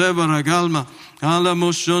Selevre Keteba Ragalma. Ala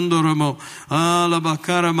Moshondoramo. Ala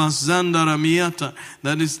Bakara Mazandara Miata.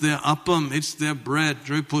 That is their appam. It's their bread.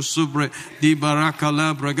 Reposubre di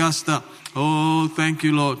Barakala Bragasta. Oh, thank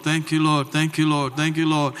you, Lord. Thank you, Lord. Thank you, Lord. Thank you,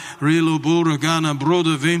 Lord. Rilo Buragana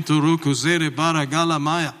Broda Vento Rukuzere Baragala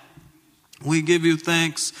Maya. We give you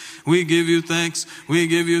thanks. We give you thanks. We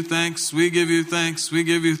give you thanks. We give you thanks. We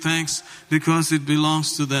give you thanks because it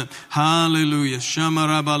belongs to them. Hallelujah.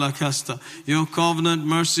 Shamarabalakasta. Your covenant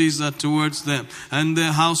mercies are towards them and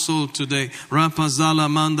their household today. Rapazala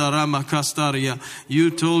Mandarama Kastaria. You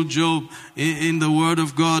told Job in the word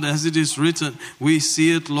of God as it is written. We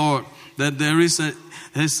see it, Lord, that there is a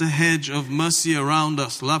hedge of mercy around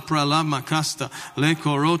us. Lapra lama casta, le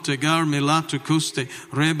corote gar milatu custe,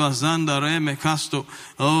 rebazanda reme casto,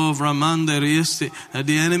 oh vramande rieste. That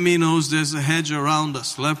the enemy knows there's a hedge around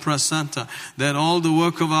us. Lepra santa, that all the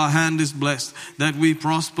work of our hand is blessed, that we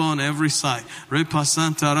prosper on every side. Repa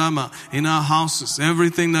santa rama, in our houses,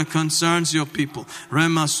 everything that concerns your people.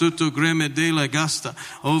 Rema suto greme de la gasta,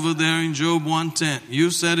 over there in Job 1:10.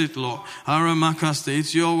 You said it, Lord. Aramakasta,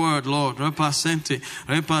 it's your word, Lord. Repa sente.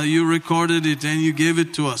 Repa, you recorded it and you gave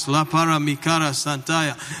it to us. La para mikara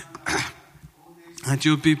santaya. That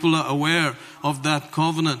your people are aware of that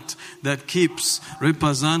covenant that keeps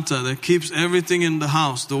Repazanta, that keeps everything in the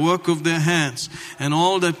house, the work of their hands, and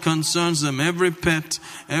all that concerns them, every pet,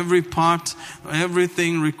 every part,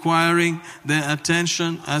 everything requiring their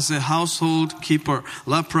attention as a household keeper.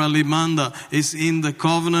 Lepra limanda is in the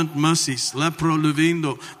covenant mercies. Lepro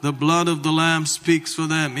levindo, the blood of the Lamb speaks for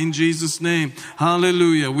them. In Jesus' name,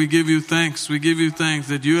 hallelujah. We give you thanks. We give you thanks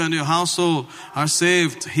that you and your household are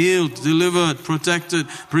saved, healed, delivered, protected,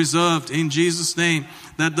 preserved in Jesus' name.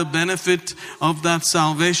 That the benefit of that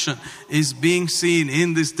salvation is being seen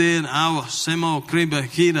in this day and hour. Semo kriba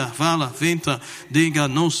hira vala vinta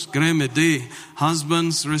diga nos greme de.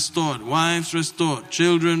 Husbands restored, wives restored,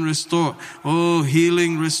 children restored. Oh,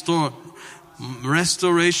 healing restored.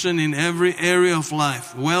 Restoration in every area of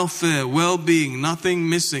life. Welfare, well-being, nothing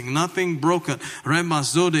missing, nothing broken.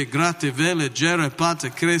 Remazode grate vele jere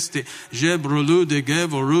pate cresti jebrulu de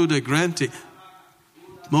gevoru de grenti.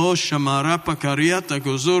 Mosha marapa cariata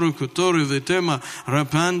gozoro cotore vetema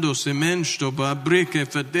rapando semensto babrike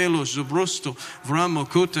fedelo zubrosto vramo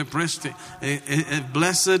cote preste. A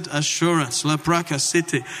blessed assurance, la praca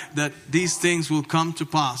city, that these things will come to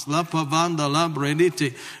pass. La pavanda la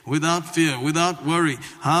bredite, without fear, without worry.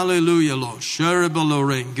 Hallelujah, Lord.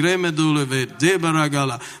 Sherebalore, gremeduleve,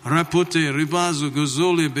 debaragala, rapute, ribazo,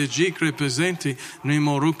 gozole, bejikre, presenti,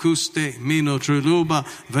 nimorukuste, mino treluba,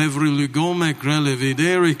 vevrilugome, grele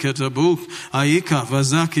videri, katabuk, aika,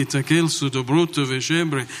 vazaki, takel, sudobruto,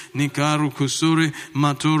 veshembre, nikaru kusure,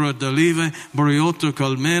 matura dalive, brioto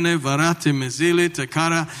calmene, varate mezile,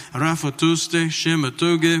 takara, rafatuste,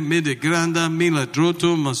 shematuge, mide granda, mila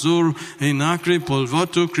droto, mazur, inacri,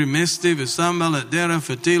 polvoto, crimeste, vesambala, dera,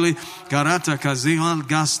 fetili, carata, cazihal,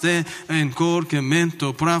 gaste, encor,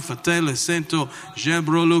 mento, prafatele, sento,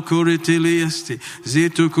 jebrolo, curitili esti,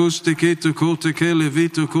 zito, custe, keto, cote, kele,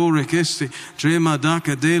 vito, core, kesti, trema,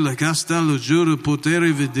 daca, dela, castello, giuro,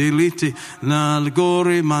 potere, videliti, la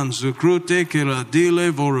algore, manzucrute, che la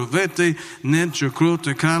dile, vorovete, nencio,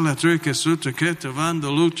 crote, cala, treche, sotto, kete,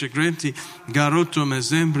 vando, luce, grenti, garotto,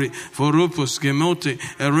 mezembri, forupo, schemote,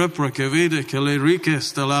 e repra, che vede, che le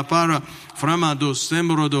richiesta, la para, framado,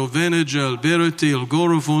 sembrodo, venegel, bereti, il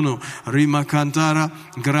gorofono, rima cantara,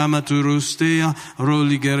 grammaturustea,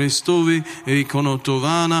 roligerestovi, e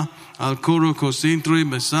conotovana, al coro cosintri,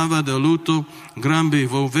 messava da luto, grambi,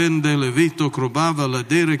 vovende, levito, crobava, la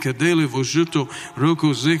dere, cadele, vojuto,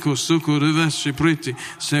 roco, zeco, succo, rivesci, preti,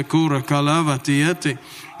 secura, calava, tiete,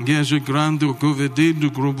 Gege grando, govedendo,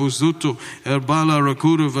 grobozuto, erbala,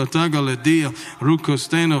 racura, vataga, ledia,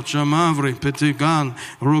 rucosteno, chamavre, petigan,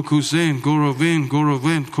 rocusen, goroven,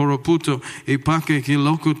 coroputo, ipaque,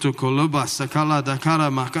 kilocuto, coloba, sacala, dakara,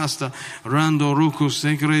 macasta, rando, rucu,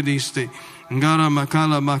 segrediste, Gara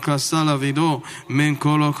makala makasala vido, men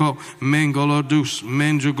koloko, men golodus,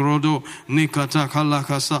 men jugrodo, nikata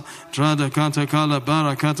kalakasa, trada kata kala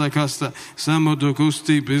bara kata kasta,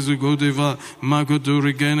 samodogusti bizugodeva,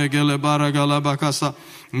 magodurigene gele bara galabakasa,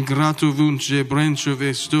 grato vunce brencio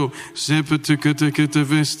vesto, sepetu kete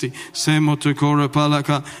vesti, semoto kore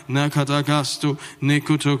palaka, nakata gasto,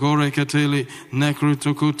 nekuto kore kateli,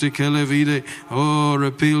 nekruto kuti kele vide, o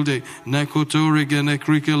repilde, nekotore gene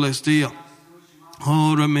crikelestia.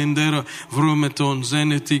 Ora mendera vrometon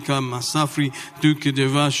zenetica masafri duke de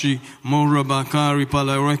vashi mora bakari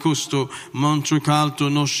palarecosto montrocalto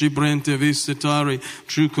nosci brente visitari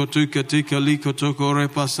truco tuca tica lico tocore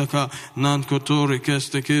pasaka nan cotore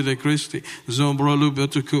keste kede Christi zombro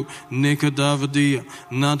lubetuku neka davadia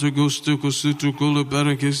nato gusto cosutu colo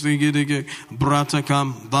berekisti gidige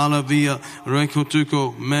bratakam balavia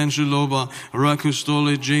recotuco mangeloba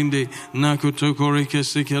racustole jindi naco tocore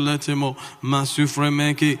keste keletemo masu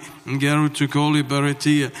Fremeki, Gerutukoli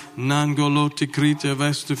Beretia, Nangoloti Krita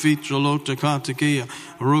Vestaficio Lota Katakia,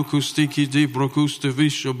 Rokustiki di Brocusta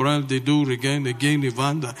Visho Braldi Duri Geni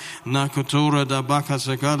Vanda, Nakotora da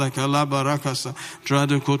Bakasakada Kalaba Rakasa,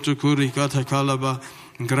 Tradokotukuri Katakalaba.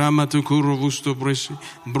 Grammato curro vusto presi,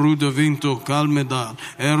 bruda vinto, calmedal,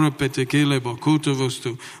 erpete kelebo, kuto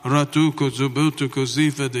vusto, ratuco, zubuto,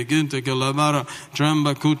 così fede gente che lavara,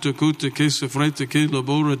 tramba kuta, che se frete che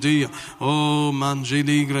labora dia, oh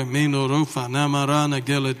mangiligre, meno rofa, namarana,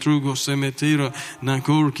 gele trugo, semetira,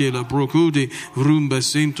 nacor che la procudi, vrumbe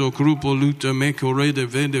sinto, crupo, luta, meco, rede,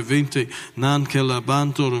 vede, vinte, nan che la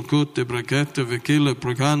banto, rocote, brachette, vechele,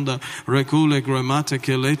 precanda, recule, grammate,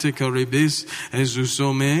 che lete, caribis, esuso,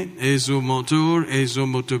 Esu motor, esu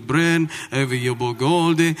motobren, evio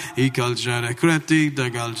bogolde, I calciare creti, da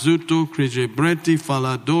galzuto, crigebreti,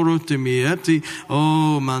 faladoro, timieti,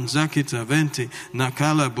 o manzaki taventi,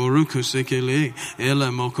 nakala boruku sekele,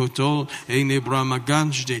 ela mokotol, ene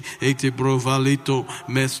bramaganjdi, ete brovalito,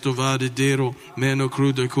 mestovadidero, meno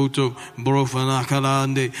crude cuto,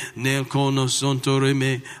 brofanakalande, nel cono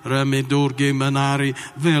sontoreme, ramedorge manari,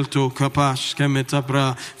 velto capace,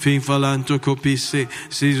 kemetabra, fin falanto copisse,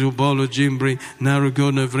 Sisu bolo gimbri,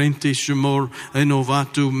 narugona vrenti shumor,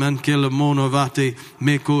 enovatu mankela monovate,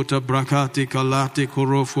 mekota bracati calate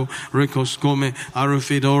corofo, recoscome,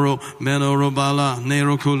 arufidoro, menorobala,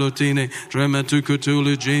 nero colotine,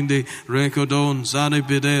 trematucutulu gende, recodon, zane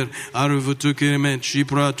bider, aruvutukiment,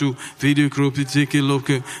 shipratu, fidu crupitiki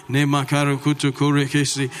loke, ne makaru kutu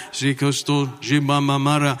kurekesi, sikostol,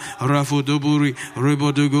 jibamamara, rafudoburi,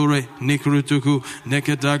 ribodugure, nikrutuku,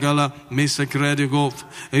 nekadagala, misacredigo, Yakov,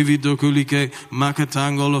 Evidokulike,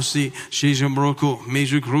 Makatangolosi, Shijambroko,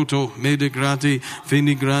 Mejukruto, Medegrati,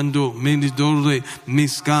 Finigrando, Mendidorde,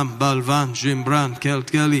 Miskam, Balvan, Jimbran,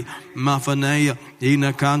 Keltkeli, Mafanaya,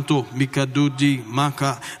 Inakanto, Mikadudi,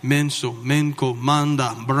 Maka, Menso, Menko,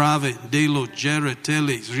 Manda, Brave, Delo, Jere,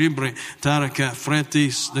 Tele, Ribre, Taraka,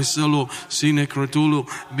 Fretis, Deselo, Sinecretulo,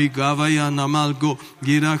 Bigavaya, Namalgo,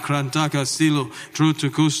 Gira, Krantaka, Stilo,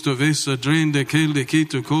 Trutucusto, Vesa, Drende, Kelde,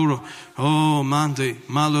 Kito, Coro, Oh, Mante,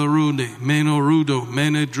 Malarude, Meno Rudo,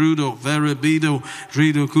 Menedrudo, Verebido,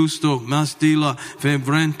 Drido Custo, Mastila,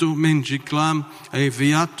 Febrento, Mengiclam,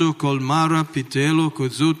 Eviato, Colmara, Pitelo,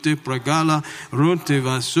 Cozute, Pragala, Ronte,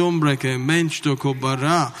 Vasombre, che Mensto,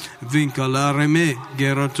 Cobara, Vincalareme,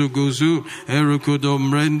 Gerato Gozu,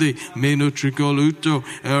 Erocodomrendi, Meno Tricoluto,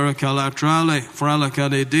 Eracalatrale,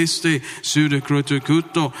 Fralacadedeste,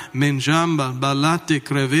 Sudacrotocuto, Menjamba, Balate,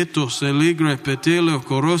 Creveto, Seligre, Petelo,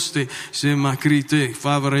 Coroste, Semacrite,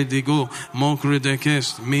 Favre Digo, Mocre de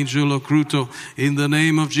Kest, Minjulo Cruto. In the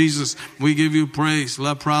name of Jesus, we give you praise.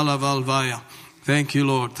 La Prala Valvaya. Thank you,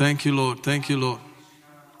 Lord. Thank you, Lord. Thank you, Lord.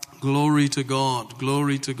 Glory to God.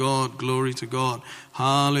 Glory to God. Glory to God.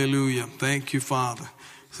 Hallelujah. Thank you, Father.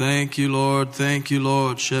 Thank you, Lord. Thank you,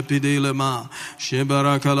 Lord. Shepidelema,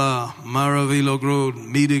 Shebarakala, Maravilo Grod,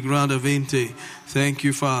 Midigrada Vinte. Thank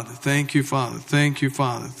you, Father. Thank you, Father. Thank you,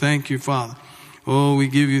 Father. Thank you, Father. Oh, we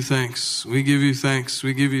give you thanks. We give you thanks.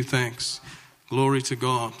 We give you thanks. Glory to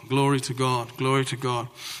God. Glory to God. Glory to God.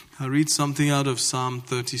 I read something out of Psalm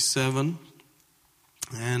 37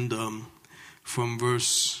 and from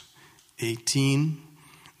verse 18.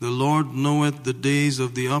 The Lord knoweth the days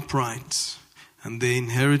of the upright, and their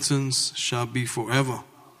inheritance shall be forever.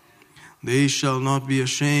 They shall not be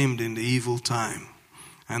ashamed in the evil time,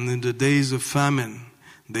 and in the days of famine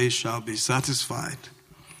they shall be satisfied.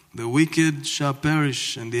 The wicked shall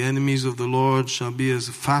perish, and the enemies of the Lord shall be as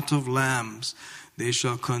fat of lambs. They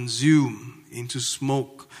shall consume, into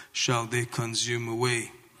smoke shall they consume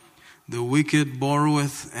away. The wicked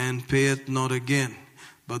borroweth and payeth not again,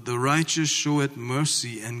 but the righteous showeth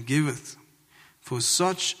mercy and giveth. For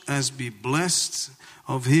such as be blessed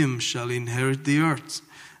of him shall inherit the earth,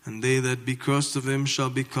 and they that be cursed of him shall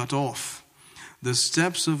be cut off. The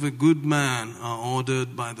steps of a good man are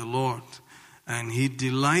ordered by the Lord, and he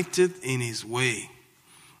delighteth in his way.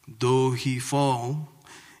 Though he fall,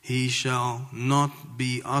 he shall not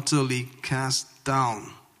be utterly cast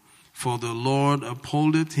down, for the Lord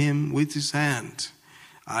upholdeth him with his hand.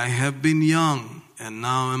 I have been young, and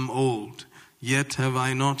now am old, yet have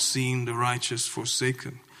I not seen the righteous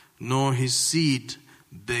forsaken, nor his seed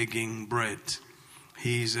begging bread.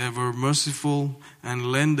 He is ever merciful and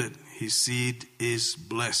lendeth, his seed is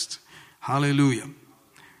blessed. Hallelujah.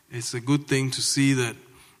 It's a good thing to see that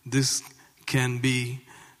this can be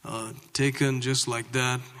taken just like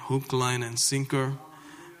that, hook, line, and sinker,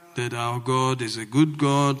 that our God is a good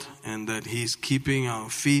God and that He's keeping our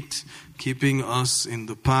feet, keeping us in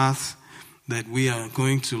the path, that we are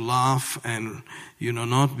going to laugh and,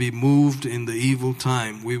 not be moved in the evil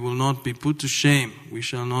time. We will not be put to shame. We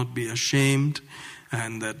shall not be ashamed,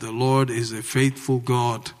 and that the Lord is a faithful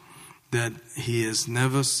God, that He has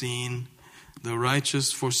never seen the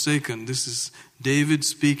righteous forsaken. This is David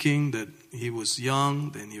speaking, that he was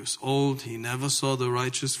young, then he was old. He never saw the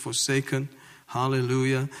righteous forsaken.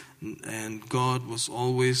 Hallelujah. And God was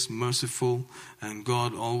always merciful, and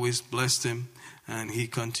God always blessed him, and he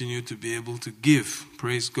continued to be able to give.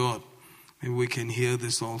 Praise God. And we can hear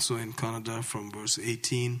this also in Kannada from verse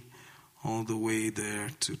 18 all the way there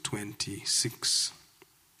to 26.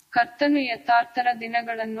 ಕರ್ತನು ಯಥಾರ್ಥರ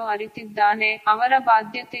ದಿನಗಳನ್ನು ಅರಿತಿದ್ದಾನೆ, ಅವರ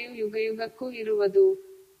ಬಾಧ್ಯತೆಯು ಯುಗಯುಗಕ್ಕೂ ಇರುವುದು.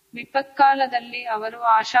 ವಿಪತ್ಕಾಲದಲ್ಲಿ ಅವರು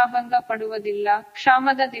ಆಶಾಭಂಗ ಪಡುವುದಿಲ್ಲ,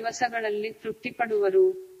 ಕ್ಷಾಮದ ದಿವಸಗಳಲ್ಲಿ ತೃಪ್ತಿಪಡುವರು.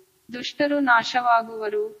 ದುಷ್ಟರು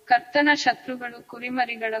ನಾಶವಾಗುವರು, ಕರ್ತನ ಶತ್ರುಗಳು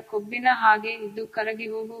ಕುರಿಮರಿಗಳ ಕೊಬ್ಬಿನ ಹಾಗೆ ಇದ್ದು ಕರಗಿ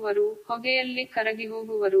ಹೋಗುವರು, ಹೊಗೆಯಲ್ಲಿ ಕರಗಿ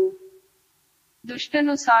ಹೋಗುವರು.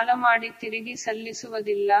 ದುಷ್ಟನು ಸಾಲ ಮಾಡಿ ತಿರುಗಿ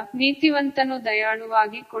ಸಲ್ಲಿಸುವುದಿಲ್ಲ, ನೀತಿವಂತನು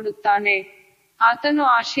ದಯಾಳುವಾಗಿ ಕೊಡುತ್ತಾನೆ. ಆತನು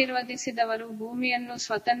ಆಶೀರ್ವದಿಸಿದವರು ಭೂಮಿಯನ್ನು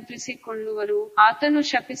ಸ್ವತಂತ್ರಿಸಿಕೊಳ್ಳುವರು, ಆತನು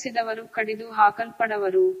ಶಪಿಸಿದವರು ಕಡಿದು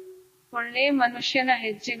ಹಾಕಲ್ಪಡುವರು. ಒಳ್ಳೆ ಮನುಷ್ಯನ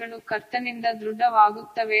ಹೆಜ್ಜೆಗಳು ಕರ್ತನಿಂದ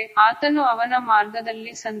ದೃಢವಾಗುತ್ತವೆ, ಆತನು ಅವನ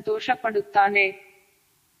ಮಾರ್ಗದಲ್ಲಿ ಸಂತೋಷ ಪಡುತ್ತಾನೆ.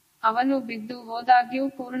 ಅವನು ಬಿದ್ದು ಹೋದಾಗ್ಯೂ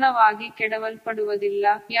ಪೂರ್ಣವಾಗಿ ಕೆಡವಲ್ಪಡುವುದಿಲ್ಲ,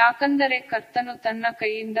 ಯಾಕಂದರೆ ಕರ್ತನು ತನ್ನ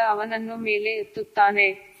ಕೈಯಿಂದ ಅವನನ್ನು ಮೇಲೆ ಎತ್ತುತ್ತಾನೆ.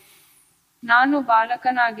 ನಾನು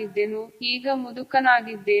ಬಾಲಕನಾಗಿದ್ದೆನು, ಈಗ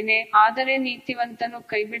ಮುದುಕನಾಗಿದ್ದೇನೆ, ಆದರೆ ನೀತಿವಂತನು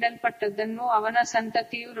ಕೈಬಿಡಲ್ಪಟ್ಟದ್ದನ್ನು ಅವನ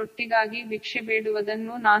ಸಂತತಿಯು ರೊಟ್ಟಿಗಾಗಿ ಭಿಕ್ಷೆ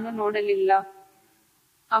ಬೇಡುವುದನ್ನು ನಾನು ನೋಡಲಿಲ್ಲ.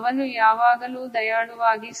 ಅವನು ಯಾವಾಗಲೂ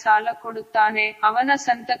ದಯಾಳುವಾಗಿ ಸಾಲ ಕೊಡುತ್ತಾನೆ, ಅವನ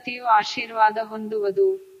ಸಂತತಿಯು ಆಶೀರ್ವಾದ ಹೊಂದುವುದು.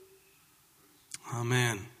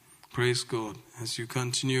 Amen. Praise God. As you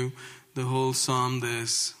continue, the whole psalm there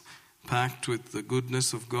is packed with the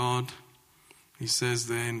goodness of God. He says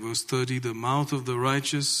there in verse 30, the mouth of the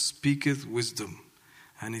righteous speaketh wisdom,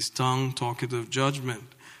 and his tongue talketh of judgment.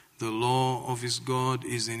 The law of his God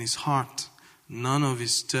is in his heart. None of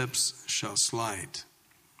his steps shall slide.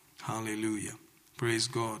 Hallelujah. Praise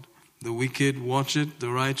God. The wicked watcheth the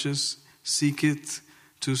righteous, seeketh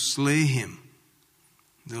to slay him.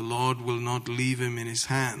 The Lord will not leave him in his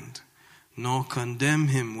hand, nor condemn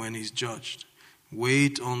him when he is judged.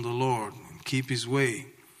 Wait on the Lord and keep his way.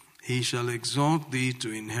 He shall exalt thee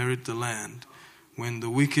to inherit the land. When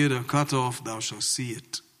the wicked are cut off, thou shalt see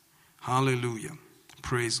it. Hallelujah.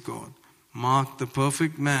 Praise God. Mark the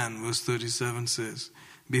perfect man, verse 37 says.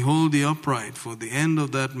 Behold the upright, for the end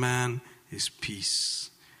of that man is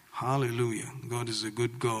peace. Hallelujah. God is a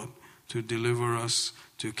good God to deliver us,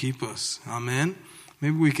 to keep us. Amen.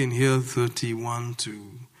 Maybe we can hear 31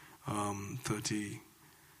 to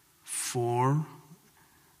 34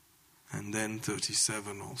 and then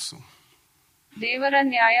 37 also. ದೇವರ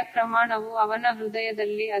ನ್ಯಾಯ ಪ್ರಮಾಣವು ಅವನ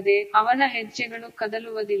ಹೃದಯದಲ್ಲಿ ಅದೇ, ಅವನ ಹೆಜ್ಜೆಗಳು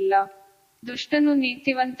ಕದಲುವುದಿಲ್ಲ. ದುಷ್ಟನು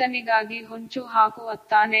ನೀತಿವಂತನಿಗಾಗಿ ಹೊಂಚು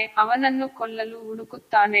ಹಾಕುತ್ತಾನೆ, ಅವನನ್ನು ಕೊಲ್ಲಲು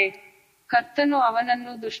ಹುಡುಕುತ್ತಾನೆ. ಕರ್ತನು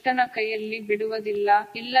ಅವನನ್ನು ದುಷ್ಟನ ಕೈಯಲ್ಲಿ ಬಿಡುವುದಿಲ್ಲ,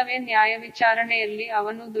 ಇಲ್ಲವೇ ನ್ಯಾಯವಿಚಾರಣೆಯಲ್ಲಿ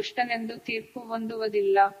ಅವನು ದುಷ್ಟನೆಂದು ತೀರ್ಪು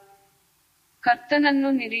ಹೊಂದುವುದಿಲ್ಲ. ಕರ್ತನನ್ನು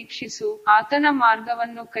ನಿರೀಕ್ಷಿಸು, ಆತನ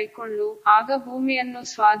ಮಾರ್ಗವನ್ನು ಕೈಕೊಳ್ಳು, ಆಗ ಭೂಮಿಯನ್ನು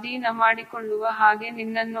ಸ್ವಾಧೀನ ಮಾಡಿಕೊಳ್ಳುವ ಹಾಗೆ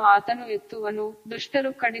ನಿನ್ನನ್ನು ಆತನು ಎತ್ತುವನು.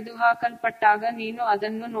 ದುಷ್ಟರು ಕಡಿದು ಹಾಕಲ್ಪಟ್ಟಾಗ ನೀನು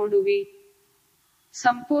ಅದನ್ನು ನೋಡುವಿ.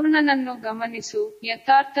 ಸಂಪೂರ್ಣನನ್ನು ಗಮನಿಸು,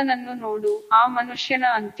 ಯಥಾರ್ಥನನ್ನು ನೋಡು, ಆ ಮನುಷ್ಯನ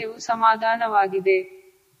ಅಂತ್ಯವು ಸಮಾಧಾನವಾಗಿದೆ.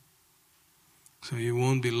 So you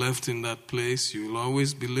won't be left in that place. You will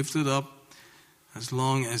always be lifted up as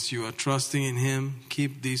long as you are trusting in him.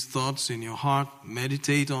 Keep these thoughts in your heart.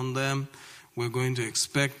 Meditate on them. We're going to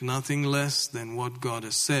expect nothing less than what God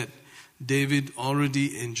has said. David already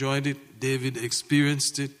enjoyed it. David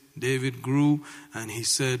experienced it. David grew, and he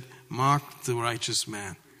said, mark the righteous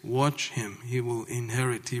man. Watch him. He will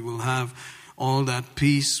inherit. He will have all that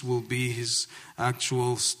peace will be his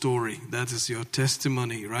actual story. That is your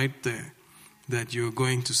testimony right there. That you're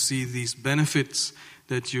going to see these benefits.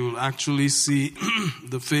 That you'll actually see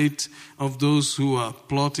the fate of those who are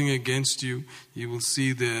plotting against you. You will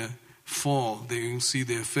see their fall. They will see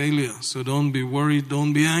their failure. So don't be worried.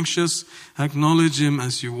 Don't be anxious. Acknowledge him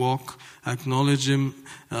as you walk. Acknowledge him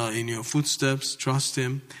in your footsteps. Trust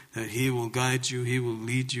him that he will guide you. He will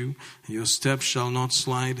lead you. Your steps shall not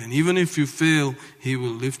slide. And even if you fail, he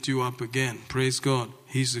will lift you up again. Praise God.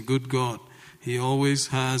 He's a good God. He always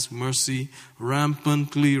has mercy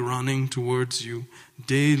rampantly running towards you.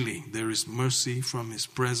 Daily there is mercy from his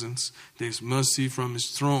presence. There is mercy from his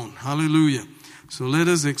throne. Hallelujah. So let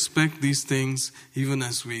us expect these things even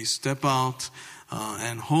as we step out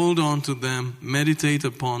and hold on to them, meditate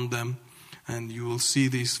upon them, and you will see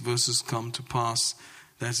these verses come to pass.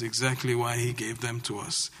 That's exactly why he gave them to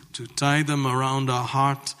us, to tie them around our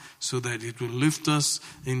heart so that it will lift us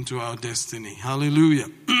into our destiny. Hallelujah.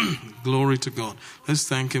 Glory to God. Let's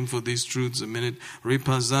thank him for these truths a minute.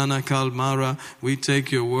 Ripazana Kalmara, we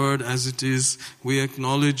take your word as it is. We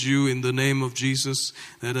acknowledge you in the name of Jesus,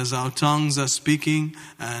 that as our tongues are speaking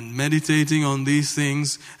and meditating on these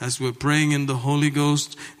things, as we're praying in the Holy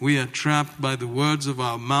Ghost, we are trapped by the words of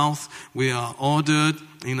our mouth. We are ordered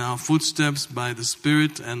in our footsteps by the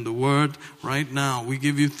Spirit and the Word. Right now, we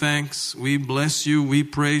give you thanks. We bless you. We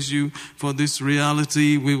praise you for this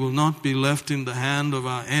reality. We will not be left in the hand of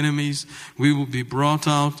our enemies. We will be brought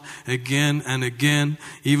out again and again.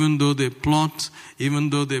 Even though they plot,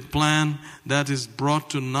 even though they plan, that is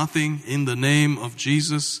brought to nothing in the name of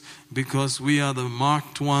Jesus, because we are the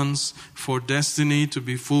marked ones for destiny to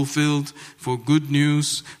be fulfilled, for good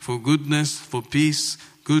news, for goodness, for peace,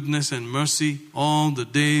 goodness and mercy all the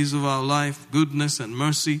days of our life. Goodness and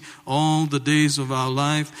mercy all the days of our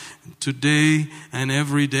life, today and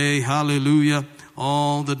every day. Hallelujah.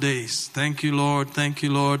 All the days. Thank you, Lord. Thank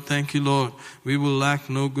you, Lord. Thank you, Lord. We will lack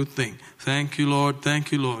no good thing. Thank you, Lord.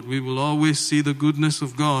 Thank you, Lord. We will always see the goodness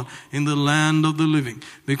of God in the land of the living,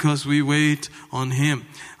 because we wait on him.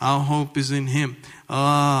 Our hope is in him.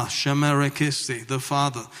 Shamarekeste, the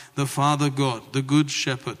Father God, the Good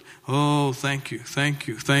Shepherd. Oh, thank you, thank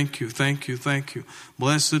you, thank you, thank you, thank you.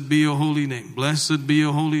 Blessed be your holy name. Blessed be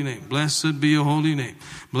your holy name. Blessed be your holy name.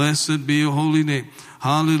 Blessed be your holy name.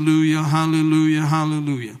 Hallelujah, hallelujah,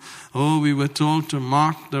 hallelujah. Oh, we were told to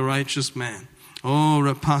mark the righteous man. Oh,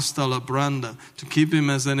 Rapasta la Branda, to keep him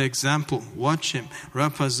as an example. Watch him.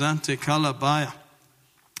 Rapazante Kalabaya.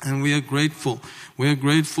 And we are grateful. We are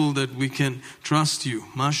grateful that we can trust you.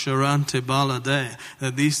 Masharante balade,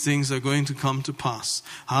 that these things are going to come to pass.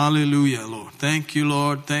 Hallelujah, Lord. Thank you,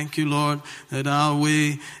 Lord. Thank you, Lord, that our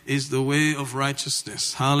way is the way of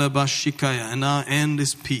righteousness. Halabashikaya, and our end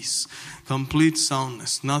is peace. Complete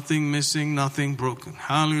soundness, nothing missing, nothing broken.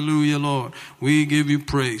 Hallelujah, Lord. We give you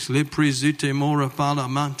praise. Leprizite mora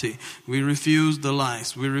palamante. We refuse the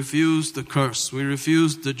lies. We refuse the curse. We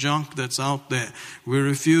refuse the junk that's out there. We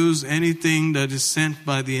refuse anything that is sent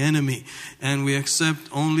by the enemy. And we accept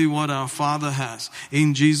only what our Father has.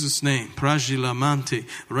 In Jesus' name. Prajilamante.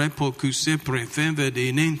 Repo kusepre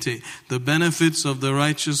fevedinente. The benefits of the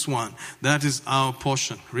righteous one. That is our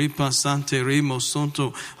portion. Ripasante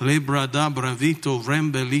rimosonto lebrada. Bravito,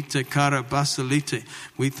 Vrembelite, Karabasalite.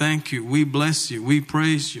 We thank you, we bless you, we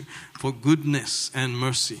praise you for goodness and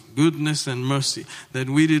mercy. Goodness and mercy.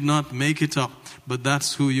 That we did not make it up, but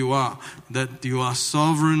that's who you are. That you are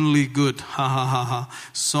sovereignly good. Ha ha ha ha.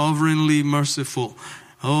 Sovereignly merciful.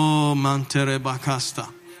 Oh, Mantere Bakasta.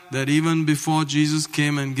 That even before Jesus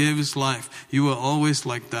came and gave his life, you were always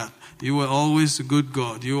like that. You were always a good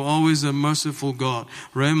God. You were always a merciful God.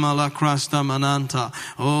 Remala krasta mananta.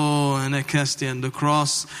 Oh, and ekesti, and the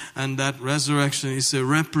cross and that resurrection is a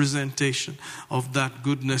representation of that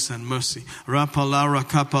goodness and mercy. Rapalara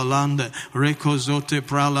kapalande. Rekozote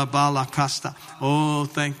pralabala kasta. Oh,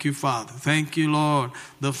 thank you, Father. Thank you, Lord,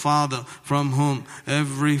 the Father from whom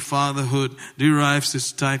every fatherhood derives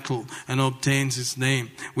its title and obtains its name.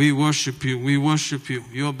 We worship you. We worship you.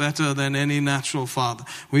 You're better than any natural father.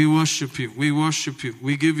 We worship you. We worship you.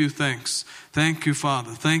 We give you thanks. Thank you,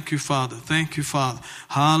 Father. Thank you, Father. Thank you, Father.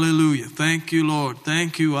 Hallelujah. Thank you, Lord.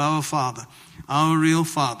 Thank you, our Father. Our real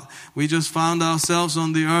Father. We just found ourselves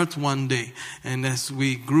on the earth one day. And as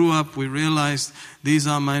we grew up, we realized these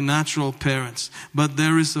are my natural parents. But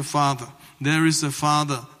there is a Father. There is a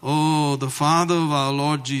Father. Oh, the Father of our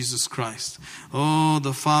Lord Jesus Christ. Oh,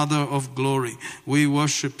 the Father of glory. We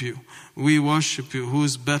worship you. We worship you, who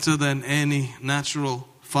is better than any natural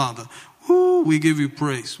Father. Ooh, we give you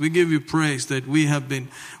praise. We give you praise that we have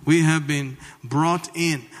been brought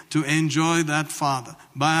in to enjoy that Father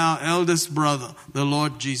by our eldest brother, the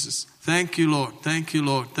Lord Jesus. Thank you, Lord. Thank you,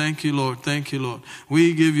 Lord. Thank you, Lord. Thank you, Lord.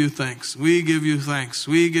 We give you thanks. We give you thanks.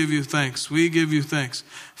 We give you thanks. We give you thanks.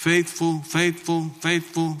 Faithful, faithful,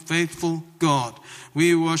 faithful, faithful God.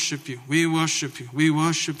 We worship you. We worship you. We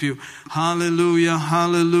worship you. Hallelujah,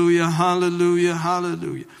 hallelujah, hallelujah,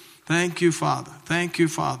 hallelujah. Thank you, Father. Thank you,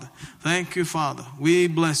 Father. Thank you, Father. We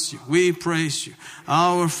bless you. We praise you.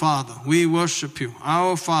 Our Father, we worship you.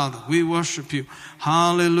 Our Father, we worship you.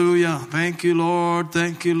 Hallelujah. Thank you, Lord.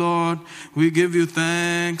 Thank you, Lord. We give you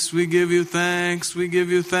thanks. We give you thanks. We give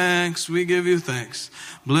you thanks. We give you thanks.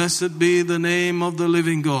 Blessed be the name of the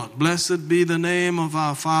living God. Blessed be the name of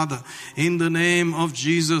our Father. In the name of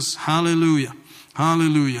Jesus. Hallelujah.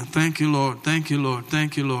 Hallelujah. Thank you, Lord. Thank you, Lord.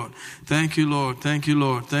 Thank you, Lord. Thank you, Lord. Thank you,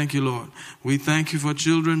 Lord. Thank you, Lord. We thank you for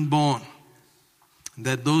children born.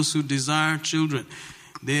 That those who desire children,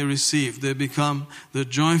 they receive. They become the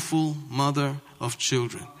joyful mother of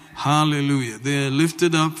children. Hallelujah. They are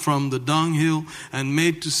lifted up from the dunghill and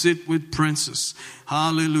made to sit with princes.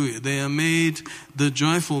 Hallelujah. They are made the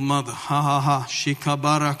joyful mother. Ha ha ha.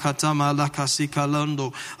 Shikabara katama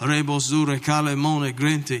lakasikalando. Rebozure kalemone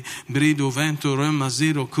grente. Brido vento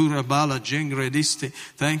remaziro kurabala jengrediste.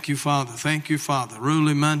 Thank you, Father. Thank you, Father.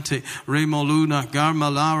 Rulimante. Remoluna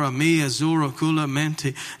garmalara mia zura kula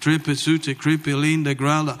mente. Trepesute kripelinda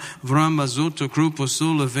grala. Vramazoto krupo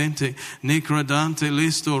sola vente. Nicradante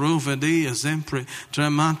listo rovedia sempre.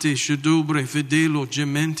 Tremante shudubre fidelo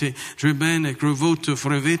gemente. Trebene cruvoto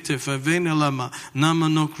frevete favenelama.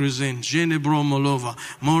 Namano Cruzin, Genebro Molova,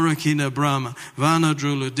 Morakina Brahma, Vana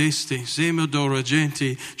Druludesti, Semodora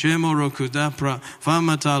Genti, Cemoro Kudapra,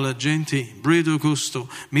 Famatala Genti, Brido Gusto,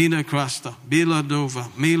 Mina Crasta, Biladova,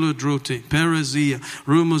 Milo Druti, Perazia,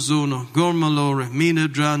 Rumozono, Gormalore, Mina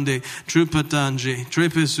Drande, Trupatange,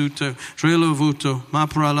 Trepesuto, Trelovuto,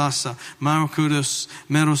 Mapralasa, Marcudus,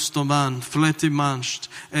 Merostoman, Fletimansht,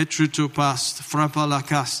 Etrutopast,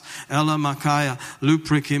 Frappalacas, Ela Macaya,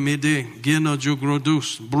 Lupricimide, Geno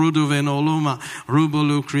Grodus, Brudovenoloma,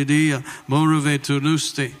 Rubolucridia, Morove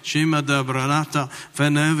Tunuste, Chimada Branata,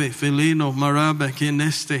 Feneve, Felino, Marabe,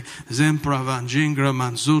 Kineste, Zempra, Vangingra,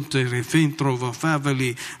 Manzute, Refintrova,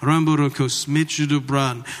 Faveli, Ramburucus,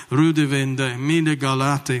 Michidubran, Rudevende, Mine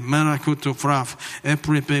Galate, Maracuto Fraf,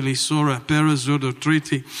 Epripelisora, Perazudo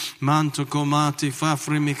Triti, Manto Comati,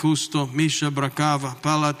 Fafri Mikusto, Misha Brakava,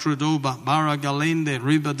 Palatrudoba, Baragalende,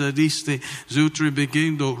 Ribadadiste, Zutri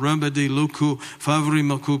Begendo, Rabadi Luku, Favri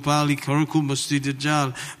Makupali, Karuku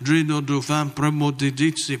Mustidijal, Drido Dufan,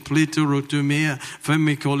 Premodiditsi, Plito Rotumea,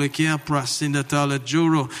 Femicolekia, Prasinatala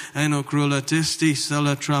Juro, Enokrula Testi,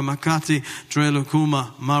 Salatra Makati,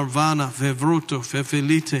 Trelokuma, Marvana, Vevruto,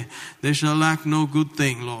 Fefelite. They shall lack no good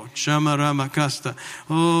thing, Lord. Shamara Makasta,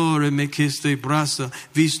 oh, Remekiste Brasa,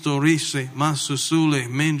 Vistorise, Masusule,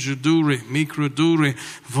 Menjudure, Mikrodure,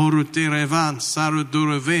 Voruterevan,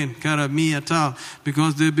 Sarudureven, Karamiatal,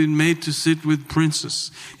 because they've been made to sit with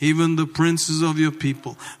princes, even the princes of your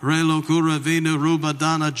people. Relokura Veda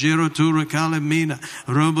Rubadana, Jerotura Kalemina,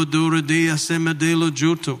 Robadura Dea Semadelo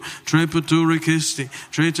Juto, Trepatura Kisti,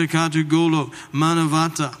 Tretakatu Golo,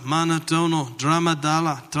 Manavata, Manatono,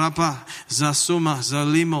 Dramadala, Trapa, Zasuma,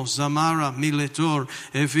 Zalimo, Zamara, Miletor,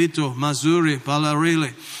 Evito, Mazuri,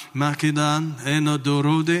 Palarile, Makedan,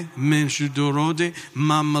 Enodorode, Menshudorode,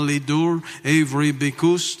 Mamalidor, Avery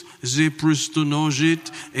Bikust,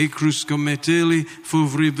 Zeprustonogit, Ecruscometeli,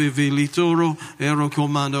 Fuvrivivilitoro,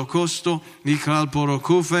 Erocomando Costo, Nikal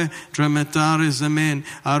Porokufe, Tremetare Zemen,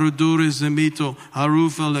 Arudure Zemito,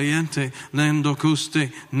 Arufa Leente, Nendo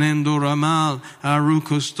Coste, Nendo Ramal,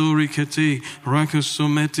 Arukostori Keti,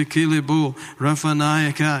 Rakosometi Kilibu,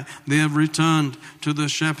 Rafanayakai. They have returned to the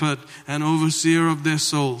shepherd and overseer of their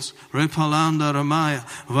souls. Repalanda Ramaya,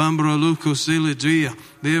 Vambra Luco Siligia.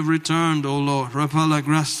 They have returned, O Lord,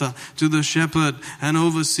 Rapalagrasta, to the shepherd and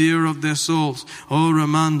overseer of their souls. O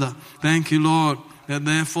Ramanda, thank you, Lord, that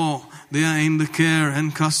therefore they are in the care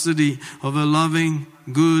and custody of a loving,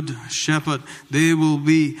 good shepherd. They will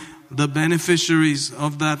be the beneficiaries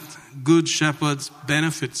of that good shepherd's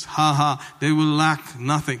benefits. They will lack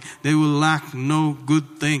nothing. They will lack no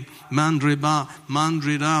good thing. Mandriba,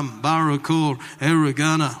 Mandridam, Barakor,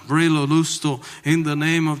 Erigana, Brelo Lusto, in the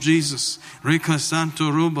name of Jesus. Rika Santo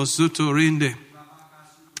Ruba Sutorinde.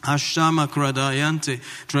 Ashama Kradayante,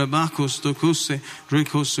 Trebakos Tokuse,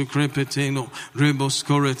 Ricos Crepeteno, Rebos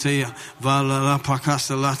Coretea, Vala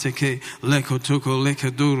Pacasa Lateke, Lekotoko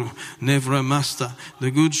Lekaduru, Nevra Master. The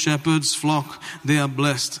good shepherd's flock, they are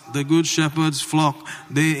blessed. The good shepherd's flock,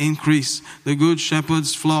 they increase. The good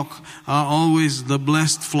shepherd's flock are always the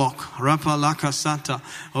blessed flock. Rapalaka Santa,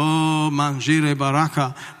 oh Manjire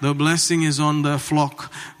Baraka. The blessing is on the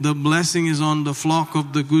flock. The blessing is on the flock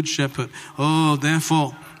of the good shepherd. Oh,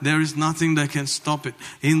 therefore, there is nothing that can stop it.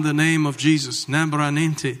 In the name of Jesus.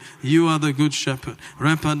 Nambranente, you are the good shepherd.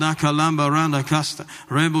 Repadaka lamba randa casta.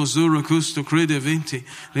 Rebo zura custo crede vinti.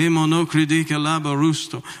 Limono credika laba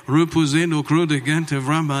rusto. Rupuzendo crude gente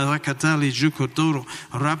vramba rakatali jucotoro.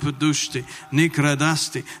 Rapadushti.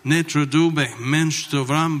 Nikradasti. Netrodube. Mensto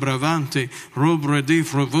vram bravante. Robredi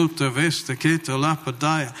frovuta veste keto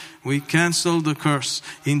lapadaya. We cancel the curse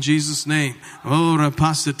in Jesus' name. Oh,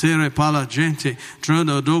 rapacitere pala gente.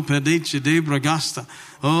 Trodo do pedici de bragasta.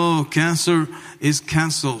 Oh, cancer is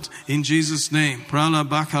cancelled in Jesus' name. Prala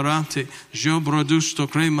bakarante, jobrodusto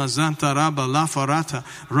crema zanta raba la farata,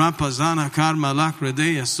 rapazana karma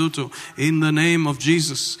lacredea suto. In the name of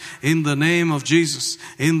Jesus, in the name of Jesus,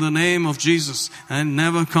 in the name of Jesus, and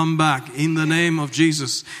never come back. In the name of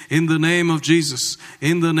Jesus, in the name of Jesus,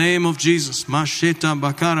 in the name of Jesus. Masheta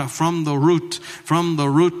bakara, from the root, from the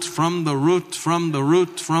root, from the root, from the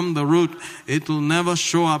root, from the root. It will never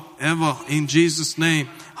show up ever in Jesus' name.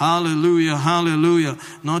 Hallelujah, hallelujah.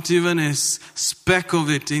 Not even a speck of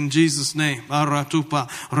it in Jesus' name. Aratupa,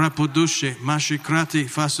 rapodushe, mashikrati,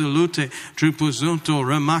 fasilute, tripuzunto,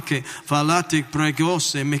 remake, falatic,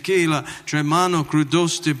 pregose, mikela, tremano,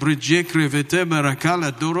 crudoste, brigecre, vetebera,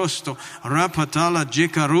 cala, dorosto, rapatala,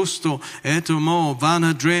 jekarusto, etomo,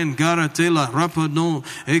 vanadren, garatela, rapano,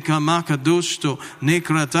 ekamaka, dusto,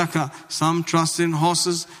 nekrataka. Some trust in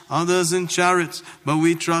horses, others in chariots, but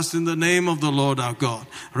we trust in the name of the Lord our God.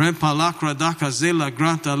 Repalacra daka zela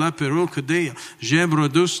granta la perukadea,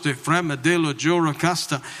 jebroduste fremedelo jora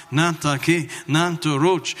casta, nanta ke, nanto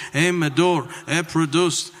roch, emedor,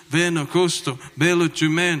 eprodust, venocosto,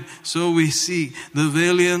 belotumen. So we see the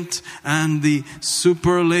valiant and the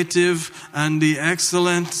superlative and the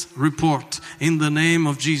excellent report in the name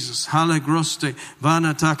of Jesus. Halegroste,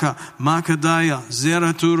 vanataka, makadaya,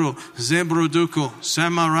 zeraturo, zebroduko,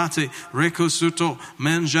 samarate, recosuto,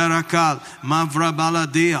 menjarakal,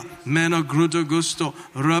 mavrabaladea, menogrudogusto,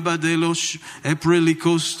 rabadelosh,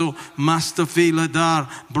 eprilicosto, mastafiladar,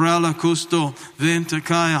 bralacosto,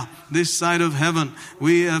 ventakaya, this side of heaven.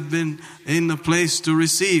 We have been in the place to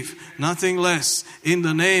receive, nothing less, in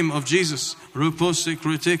the name of Jesus. Rupose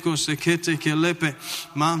critico sekete kelepe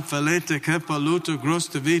manfelete kepaluto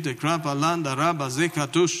groste vite krapalanda raba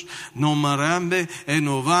zekatush no marambe e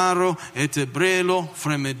novaro et ebrelo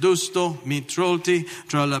fremedusto mitrolti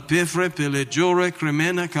tra la pefre pelegiore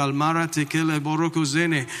cremena calmara tekele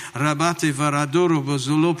borocosene rabate varadoro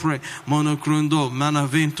bozulopre monocrundo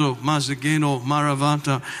manavento mazegeno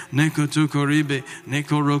maravanta nekotukoribe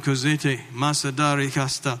nekorocosete masadari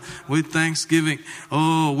casta. With thanksgiving,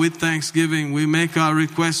 with thanksgiving, we make our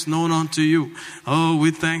requests known unto you.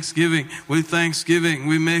 With thanksgiving,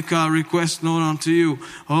 we make our requests known unto you.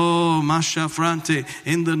 Masha Frante,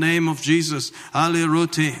 in the name of Jesus. Ale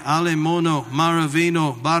Rote, Ale Mono,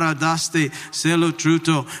 Maravino, Baradaste, Selo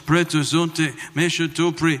Truto, Pretuzonte,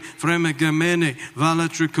 Meshatupri, Fremegamene,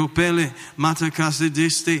 Valatricopele,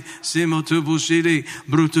 Matakasidiste, Simotubushiri,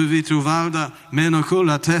 Brutuvituvalda,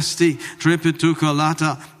 Menocula Testi,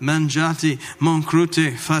 Trepitucolata, Manjati,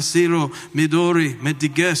 Moncrute, Fasiro, Midori,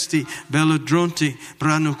 Medigesti, Belladronti,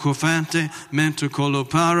 Pranucofante,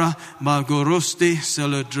 Mentocolopara, Bagorosti,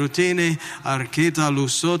 Celadrotini, Archeta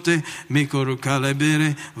Lusote,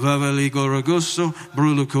 Micorucalebere, Vavaligorogoso,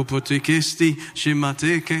 Brulucopotikesti,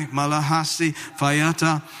 Shimateke, Malahasi,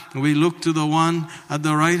 Fayata. We look to the one at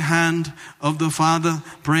the right hand of the Father,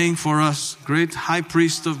 praying for us, great high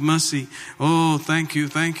priest of mercy. Thank you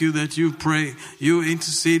that you pray, you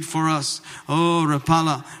intercede for us.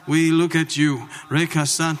 Rapala, we look at you, Reka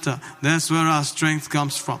Santa. That's where our strength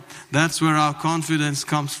comes from. That's where our confidence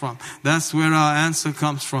comes from. That's where our answer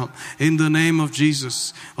comes from. In the name of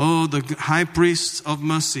Jesus. The high priest of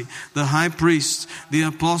mercy, the high priest, the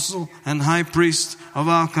apostle and high priest of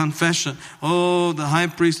our confession. The high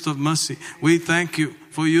priest of mercy. We thank you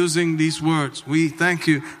for using these words. We thank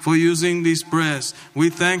you for using these prayers. We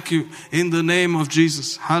thank you in the name of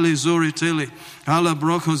Jesus. Halizori tele, ala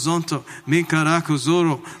brokozonto, mikarako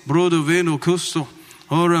zoro, brodoveno custo,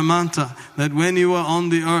 oramanta, that when you are on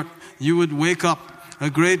the earth, you would wake up a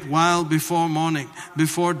great while before morning,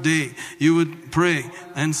 before day. You would pray.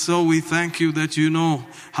 And so we thank you that you know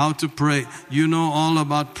how to pray. You know all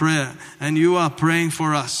about prayer. And you are praying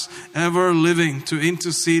for us, ever living to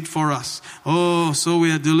intercede for us. So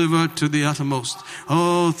we are delivered to the uttermost.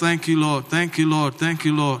 Thank you, Lord. Thank you, Lord. Thank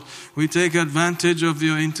you, Lord. We take advantage of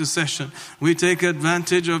your intercession. We take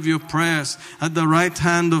advantage of your prayers at the right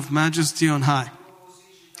hand of majesty on high.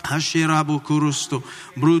 Hashirabu Kurusto,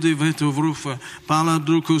 Brudi Veto Vrufa,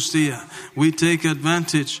 Paladrukustia. We take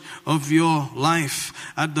advantage of your life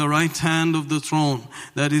at the right hand of the throne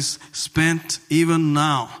that is spent even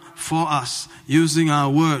now for us, using our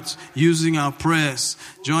words, using our prayers,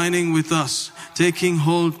 joining with us, taking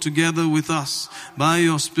hold together with us by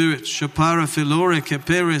your Spirit, Shapara Filore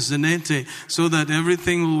Kepere Zenete, so that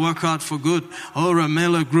everything will work out for good.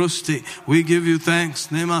 Ramela Grusti, we give you thanks.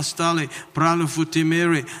 Nemastali,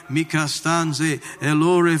 Pralufutimere, Mikastanze,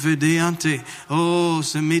 Elore Vedeante,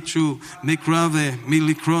 Semitru, Mikrave,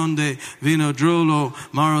 Milicronde, Vinodrolo,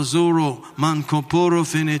 Marazoro, Mancoporo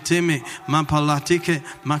Feneteme, Mapalatike,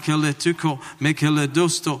 Makeletuko,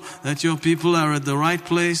 Mekeledosto, that your people are at the right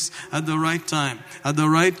place, at the right time, at the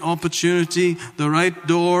right opportunity, the right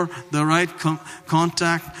door, the right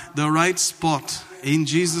contact, the right spot. In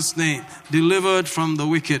Jesus' name, delivered from the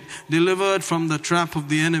wicked, delivered from the trap of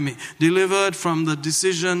the enemy, delivered from the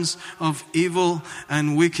decisions of evil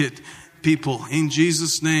and wicked people. In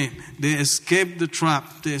Jesus' name, they escaped the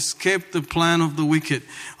trap, they escaped the plan of the wicked.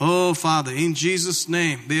 Father, in Jesus'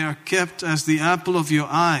 name, they are kept as the apple of your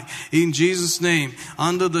eye. In Jesus' name,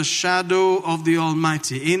 under the shadow of the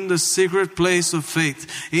Almighty, in the secret place of faith.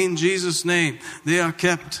 In Jesus' name, they are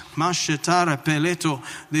kept. Mashetara Peleto.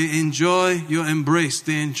 They enjoy your embrace.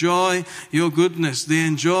 They enjoy your goodness. They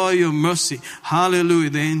enjoy your mercy.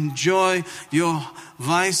 Hallelujah. They enjoy your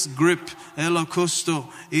vice grip,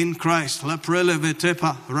 Elocusto, in Christ. Laprele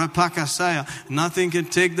vetepa, rapakasaya. Nothing can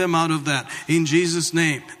take them out of that. In Jesus'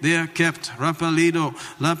 name, they are kept. Rapalido,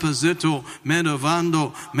 lapazito,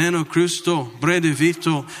 medovando, menocrusto,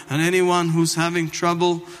 bredevito. And anyone who's having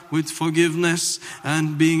trouble with forgiveness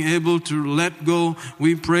and being able to let go,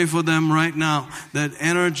 we pray for them right now, that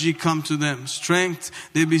energy come to them. Strength,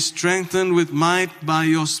 they be strengthened with might by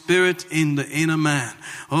your Spirit in the inner man.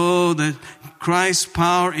 That Christ's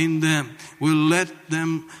power in them will let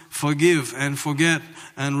them forgive and forget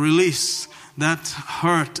and release that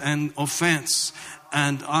hurt and offense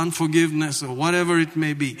and unforgiveness or whatever it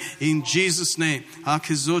may be. In Jesus' name.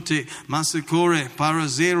 Akizote, Masekore,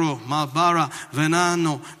 Parazero, Malbara,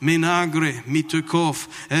 Venano, Minagre, Mitukov,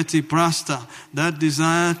 Etiprasta. That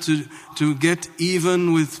desire to get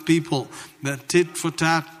even with people, that tit for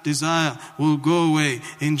tat desire will go away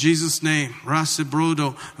in Jesus' name. Rase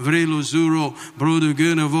brodo, vrelo zuro, brodo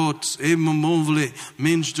gunavot, emomovle,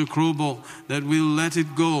 minj to krobo, that we'll let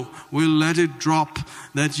it go, we'll let it drop,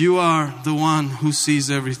 that you are the one who sees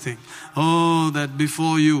everything. Oh, that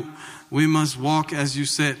before you we must walk as you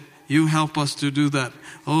said. You help us to do that.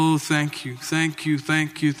 Oh, thank you, thank you,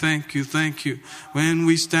 thank you, thank you, thank you. When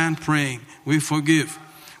we stand praying, we forgive.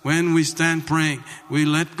 When we stand praying, we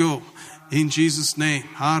let go. In Jesus' name,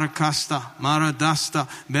 Harakasta, Maradasta,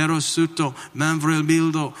 Berosuto,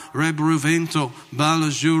 Manvrelbildo, Rebruvento,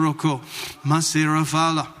 Balajuroko,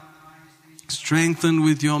 Masiravala. Strengthened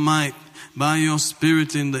with your might, by your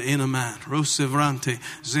spirit in the inner man. Rosevrante,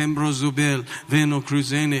 Zembro Zubel, Veno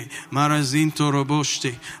Cruzene, Marazinto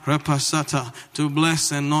Roboshte, Rapasata, to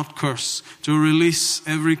bless and not curse, to release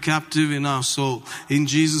every captive in our soul. In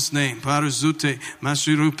Jesus' name, Parazute,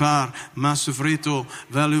 Masirupar, Masufreto,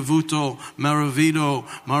 Valuvuto, Maravido,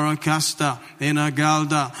 Maracasta,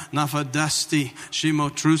 Enagalda, Nafadasti,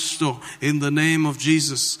 Shimotrusto, in the name of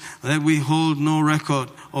Jesus, that we hold no record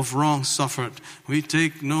of wrong suffered. We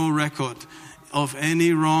take no record of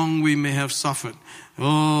any wrong we may have suffered.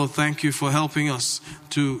 Oh, thank you for helping us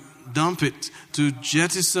to dump it, to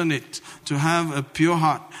jettison it, to have a pure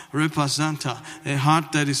heart, repasanta, a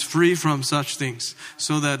heart that is free from such things,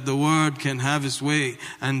 so that the word can have its way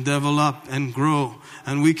and develop and grow,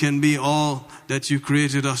 and we can be all that you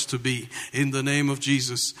created us to be. In the name of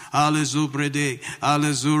Jesus. Ale zubrede,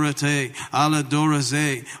 ale zurate, ale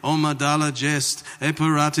doraze, omadala jest,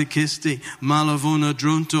 eperate kisti, malavuna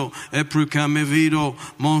drunto, eprucamevido,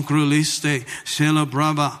 moncroliste,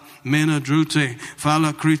 celebraba, Menadrute,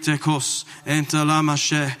 Fala Kritekos,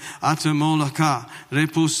 Entalamashe, Atemolaka,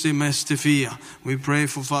 Repusti Mestifia. We pray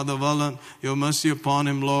for Father Vallan, your mercy upon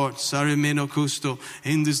him, Lord. Sarimeno Custo,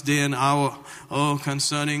 in this day and hour. Oh,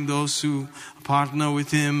 concerning those who partner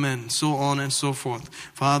with him and so on and so forth.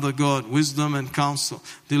 Father God, wisdom and counsel.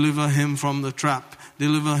 Deliver him from the trap.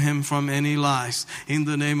 Deliver him from any lies. In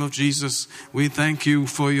the name of Jesus, we thank you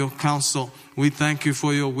for your counsel. We thank you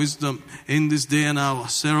for your wisdom in this day and hour.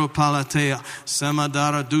 Seropalatea,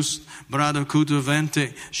 Samadara Dus, Brada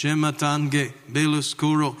Kutuvente, Shematange,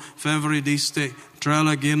 Beluscuro, Fevridiste,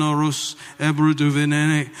 Tralaginorus,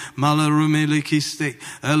 Ebruduvenene, Malarumelikiste,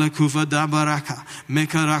 Elakuva Dabaraka,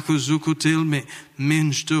 Mekarakuzukutilme,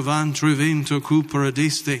 Minch to van trivinto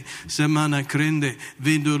cuperadiste, Semana crende,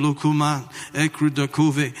 Vindo lucuman,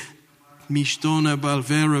 Ecrudacove, Mishtona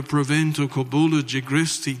balvera provento cobulu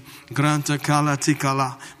gigristi, granta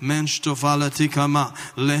calaticala, mensto valaticama,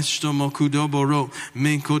 lesto mocudoboro,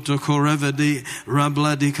 mencoto corevedi,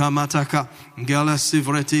 rabladikamataka,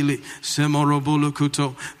 galasivretili,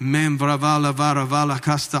 semorobolucuto, membravala varavala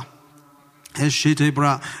casta.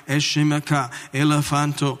 Eshitebra, Eshimaka,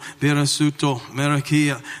 Elefanto, Perasuto,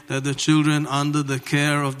 Merakia, that the children under the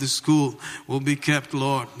care of the school will be kept,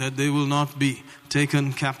 Lord, that they will not be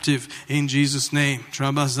taken captive in Jesus' name.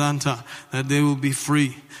 Trabazanta, that they will be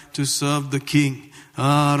free to serve the King.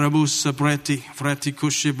 Rabus Sapreti, Frati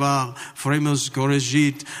Kushibal, Fremos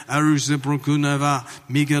Gorejit, Aruse Procunava,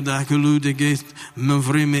 Migadakulu de Gate,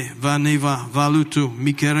 Mavrime, Vaneva, Valutu,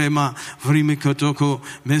 Mikerema, Vrime Kotoko,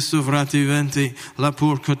 Mesovrati Vente,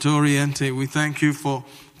 Lapur Kotoriente. We thank you for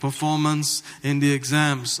performance in the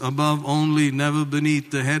exams, above only, never beneath,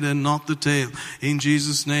 the head and not the tail. In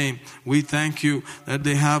Jesus' name, we thank you that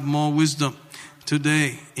they have more wisdom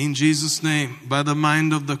today, in Jesus' name, by the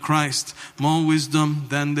mind of the Christ, more wisdom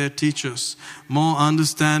than their teachers, more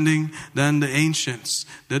understanding than the ancients,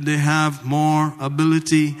 that they have more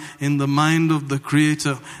ability in the mind of the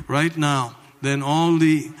Creator right now than all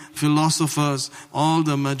the philosophers, all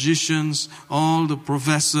the magicians, all the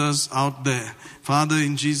professors out there. Father,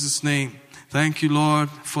 in Jesus' name, thank you, Lord,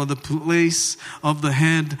 for the place of the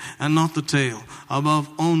head and not the tail, above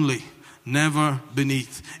only, never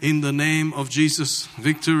beneath. In the name of Jesus,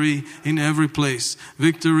 victory in every place,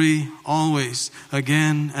 victory always,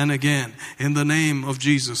 again and again. In the name of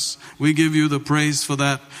Jesus, we give you the praise for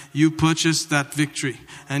that. You purchased that victory,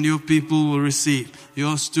 and your people will receive.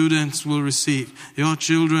 Your students will receive. Your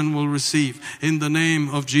children will receive. In the name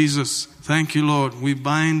of Jesus, thank you, Lord. We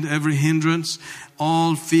bind every hindrance,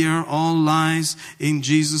 all fear, all lies in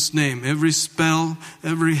Jesus' name. Every spell,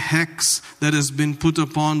 every hex that has been put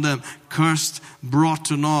upon them, cursed, brought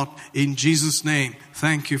to naught in Jesus' name.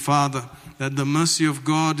 Thank you, Father, that the mercy of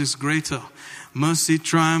God is greater. Mercy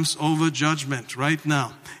triumphs over judgment right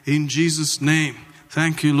now. In Jesus' name.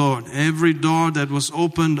 Thank you, Lord. Every door that was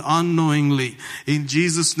opened unknowingly, in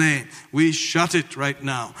Jesus' name, we shut it right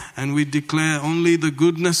now. And we declare only the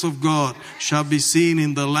goodness of God shall be seen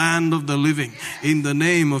in the land of the living. In the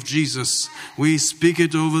name of Jesus, we speak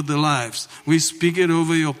it over the lives. We speak it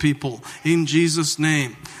over your people. In Jesus'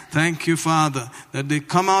 name. Thank you, Father, that they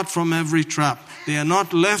come out from every trap. They are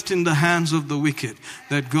not left in the hands of the wicked,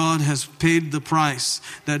 that God has paid the price,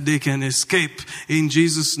 that they can escape in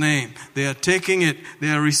Jesus' name. They are taking it, they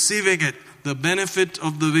are receiving it, the benefit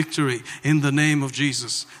of the victory in the name of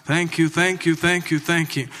Jesus. Thank you, thank you, thank you,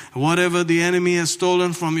 thank you. Whatever the enemy has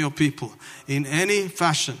stolen from your people, in any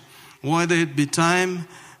fashion, whether it be time,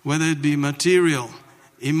 whether it be material,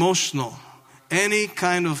 emotional, any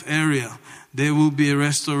kind of area, there will be a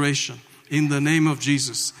restoration in the name of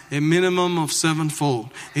Jesus. A minimum of 7-fold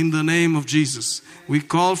in the name of Jesus. We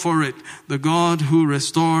call for it, the God who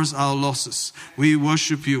restores our losses. We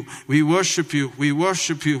worship you. We worship you. We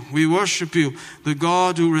worship you. We worship you. The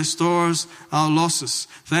God who restores our losses.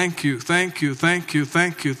 Thank you. Thank you. Thank you.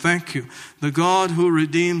 Thank you. Thank you. The God who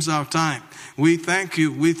redeems our time. We thank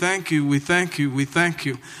you. We thank you. We thank you. We thank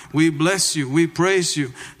you. We bless you. We praise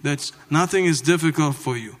you that nothing is difficult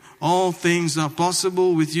for you. All things are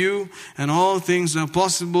possible with you, and all things are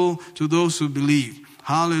possible to those who believe.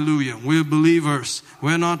 Hallelujah. We're believers.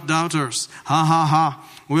 We're not doubters. Ha ha ha.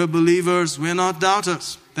 We're believers. We're not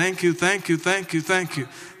doubters. Thank you, thank you, thank you, thank you.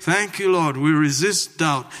 Thank you, Lord. We resist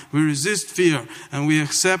doubt. We resist fear, and we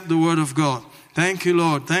accept the word of God. Thank you,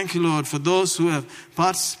 Lord. Thank you, Lord, for those who have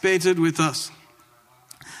participated with us.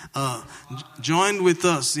 Joined with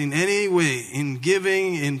us in any way, in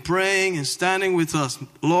giving, in praying, in standing with us.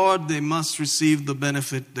 Lord, they must receive the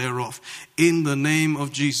benefit thereof in the name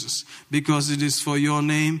of Jesus, because it is for your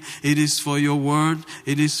name, it is for your word,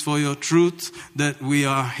 it is for your truth that we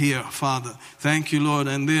are here, Father. Thank you, Lord,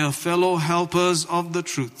 and they are fellow helpers of the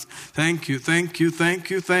truth. Thank you, thank you, thank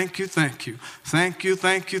you, thank you, thank you, thank you,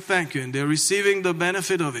 thank you, thank you, and they're receiving the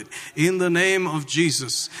benefit of it in the name of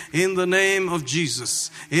Jesus, in the name of Jesus,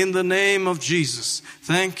 in the name of Jesus.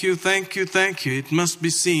 Thank you, thank you, thank you. It must be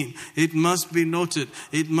seen. It must be noted.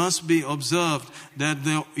 It must be observed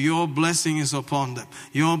that your blessing is upon them.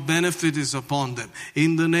 Your benefit is upon them.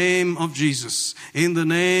 In the name of Jesus. In the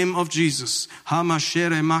name of Jesus.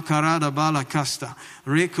 Hamashere makarada balakasta.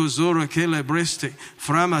 Reko zora kele breste.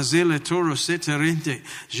 Frama zele toro seterente.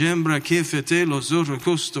 Jembra kefetelo zora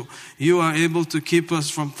costo. You are able to keep us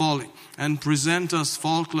from falling and present us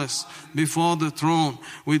faultless before the throne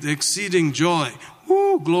with exceeding joy.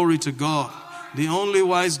 Woo, glory to God. The only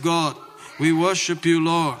wise God. We worship you,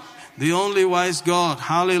 Lord. The only wise God.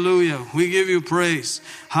 Hallelujah. We give you praise.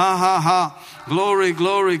 Ha, ha, ha. Glory,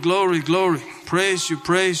 glory, glory, glory. Praise you,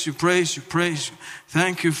 praise you, praise you, praise you.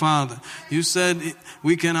 Thank you, Father. You said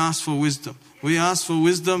we can ask for wisdom. We ask for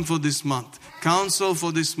wisdom for this month. Counsel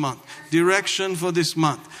for this month. Direction for this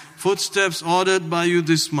month. Footsteps ordered by you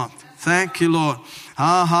this month. Thank you, Lord.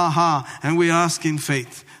 Ha, ha, ha. And we ask in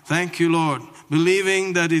faith. Thank you, Lord.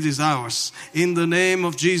 Believing that it is ours. In the name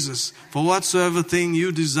of Jesus. For whatsoever thing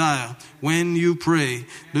you desire, when you pray,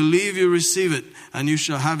 believe you receive it, and you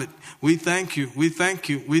shall have it. We thank you. We thank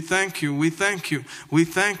you. We thank you. We thank you. We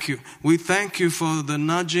thank you. We thank you for the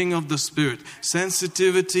nudging of the Spirit.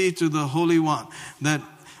 Sensitivity to the Holy One. That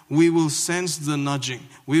we will sense the nudging.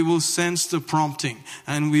 We will sense the prompting,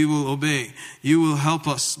 and we will obey. You will help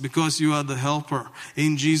us because you are the helper.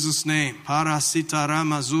 In Jesus' name.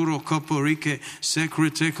 Parasitarama zuro koporike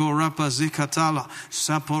sekreteko rapa zikatala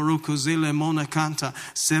saporuko zile monakanta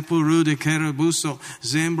sepurude kerebuso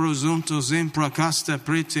zembro zonto zempra casta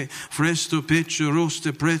prete fresto pecho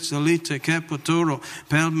roste prezelite kepotoro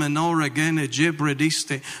pelmenora gene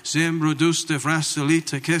jebrediste zembro duste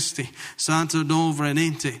fraselite kesti santa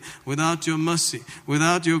dovrenente. Without your mercy,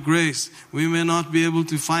 without your grace, we may not be able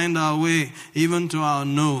to find our way even to our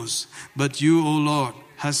nose. But you, O Lord,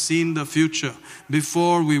 has seen the future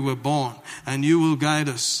before we were born, and you will guide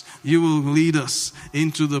us. You will lead us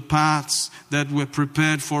into the paths that were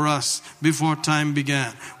prepared for us before time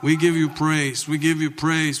began. We give you praise. We give you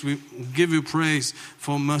praise. We give you praise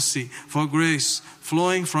for mercy, for grace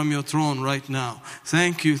flowing from your throne right now.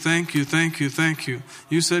 Thank you, thank you, thank you, thank you.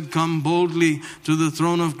 You said, come boldly to the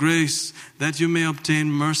throne of grace that you may obtain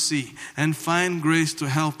mercy and find grace to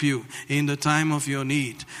help you in the time of your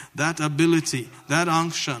need. That ability, that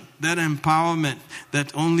unction, that empowerment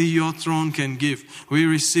that only your throne can give. We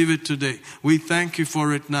receive it today. We thank you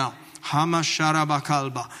for it now.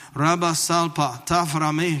 Hamasharabakalba, Rabasalpa,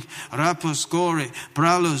 Taframe, Raposcore,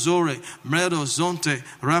 Pralozore, Mredozonte,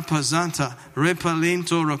 Rapazanta,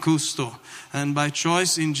 Repalinto Racusto. And by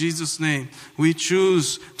choice in Jesus' name, we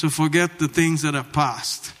choose to forget the things that are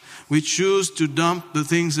past. We choose to dump the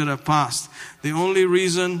things that are past. The only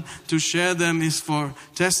reason to share them is for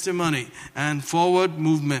testimony and forward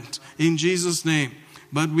movement in Jesus' name.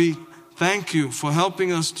 But we thank you for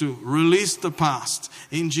helping us to release the past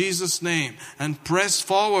in Jesus' name and press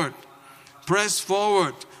forward. Press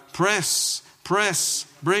forward. Press.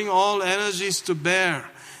 Bring all energies to bear.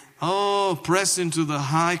 Oh, press into the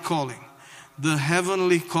high calling, the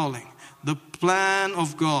heavenly calling, the plan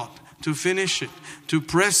of God, to finish it, to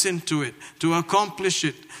press into it, to accomplish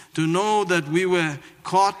it, to know that we were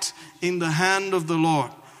caught in the hand of the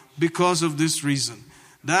Lord because of this reason.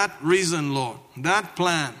 That reason, Lord, that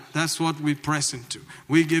plan, that's what we press into.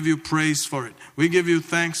 We give you praise for it. We give you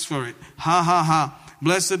thanks for it. Ha, ha, ha.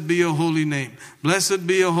 Blessed be your holy name. Blessed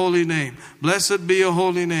be your holy name. Blessed be your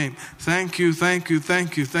holy name. Thank you, thank you,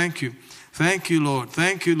 thank you, thank you. Thank you, Lord.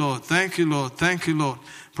 Thank you, Lord. Thank you, Lord. Thank you, Lord.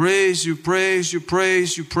 Praise you, praise you,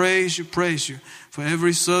 praise you, praise you, praise you for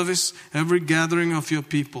every service, every gathering of your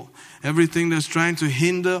people. Everything that's trying to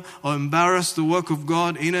hinder or embarrass the work of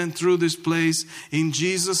God in and through this place, in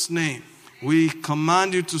Jesus' name, we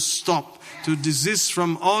command you to stop, to desist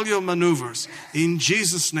from all your maneuvers. In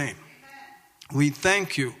Jesus' name, we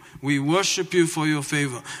thank you. We worship you for your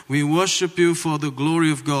favor. We worship you for the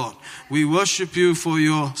glory of God. We worship you for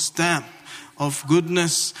your stamp of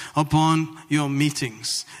goodness upon your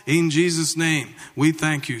meetings. In Jesus' name, we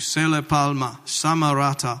thank you. Sele Palma,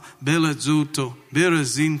 Samarata, Belezuto,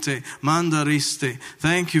 Berezinte, Mandariste.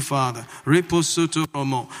 Thank you, Father. Riposuto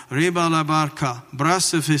Romo, Ribalabarca,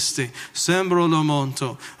 Brasefiste, Sembro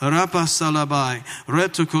Lomonto, Rapasalabai,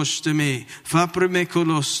 Retocosteme, Faprime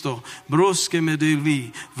Colosto, Brusque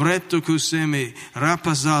Medelvi, Vretocuseme,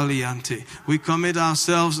 Rapazaliante. We commit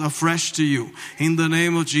ourselves afresh to you in the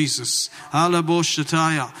name of Jesus.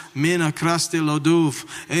 Alaboshataya, Mina Craste Loduv,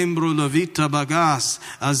 Embro Lavita Bagas,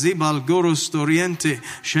 Azibal Gorus Toriente,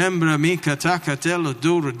 Shembra Mika Takatelo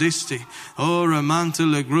Dur Disti, Ora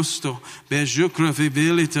Mantele Grusto, Bejucra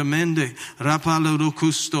Vibilita Mende, Rapalo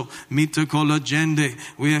Rocusto, Mita Colagende.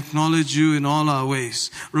 We acknowledge you in all our ways.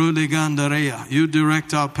 Rudigandarea, you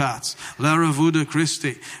direct our paths. Lara Vuda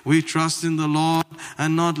Christi, we trust in the Lord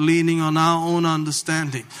and not leaning on our own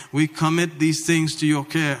understanding. We commit these things to your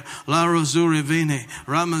care. Lara Zure Vene,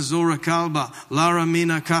 Ramazura Kalba, Lara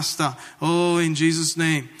Mina Casta. Oh, in Jesus'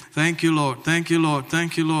 name. Thank you, Lord. Thank you, Lord.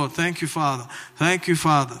 Thank you, Lord. Thank you, Father. Thank you,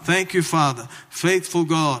 Father. Thank you, Father. Faithful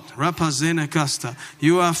God. Rapazena Casta.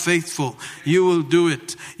 You are faithful. You will do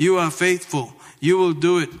it. You are faithful. You will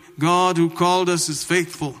do it. God who called us is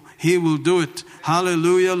faithful. He will do it.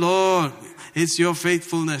 Hallelujah, Lord. It's your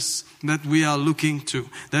faithfulness that we are looking to,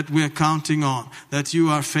 that we are counting on, that you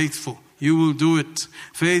are faithful. You will do it.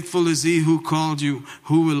 Faithful is he who called you,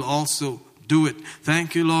 who will also do it.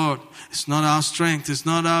 Thank you, Lord. It's not our strength. It's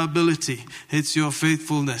not our ability. It's your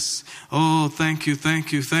faithfulness. Oh, thank you,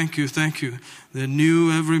 thank you, thank you, thank you. They're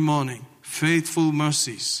new every morning. Faithful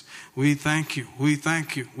mercies. We thank you. We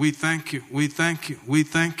thank you. We thank you. We thank you. We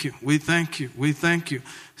thank you. We thank you. We thank you.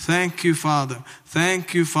 Thank you, Father.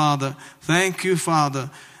 Thank you, Father. Thank you,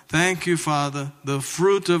 Father. Thank you, Father. The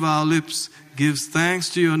fruit of our lips gives thanks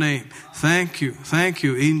to your name. Thank you. Thank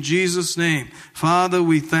you. In Jesus' name. Father,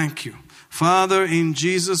 we thank you. Father, in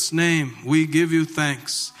Jesus' name, we give you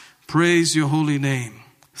thanks. Praise your holy name.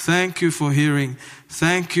 Thank you for hearing.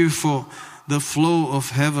 Thank you for the flow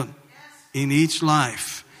of heaven in each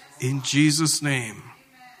life. In Jesus' name,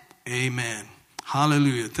 amen.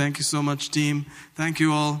 Hallelujah. Thank you so much, team. Thank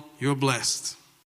you all. You're blessed.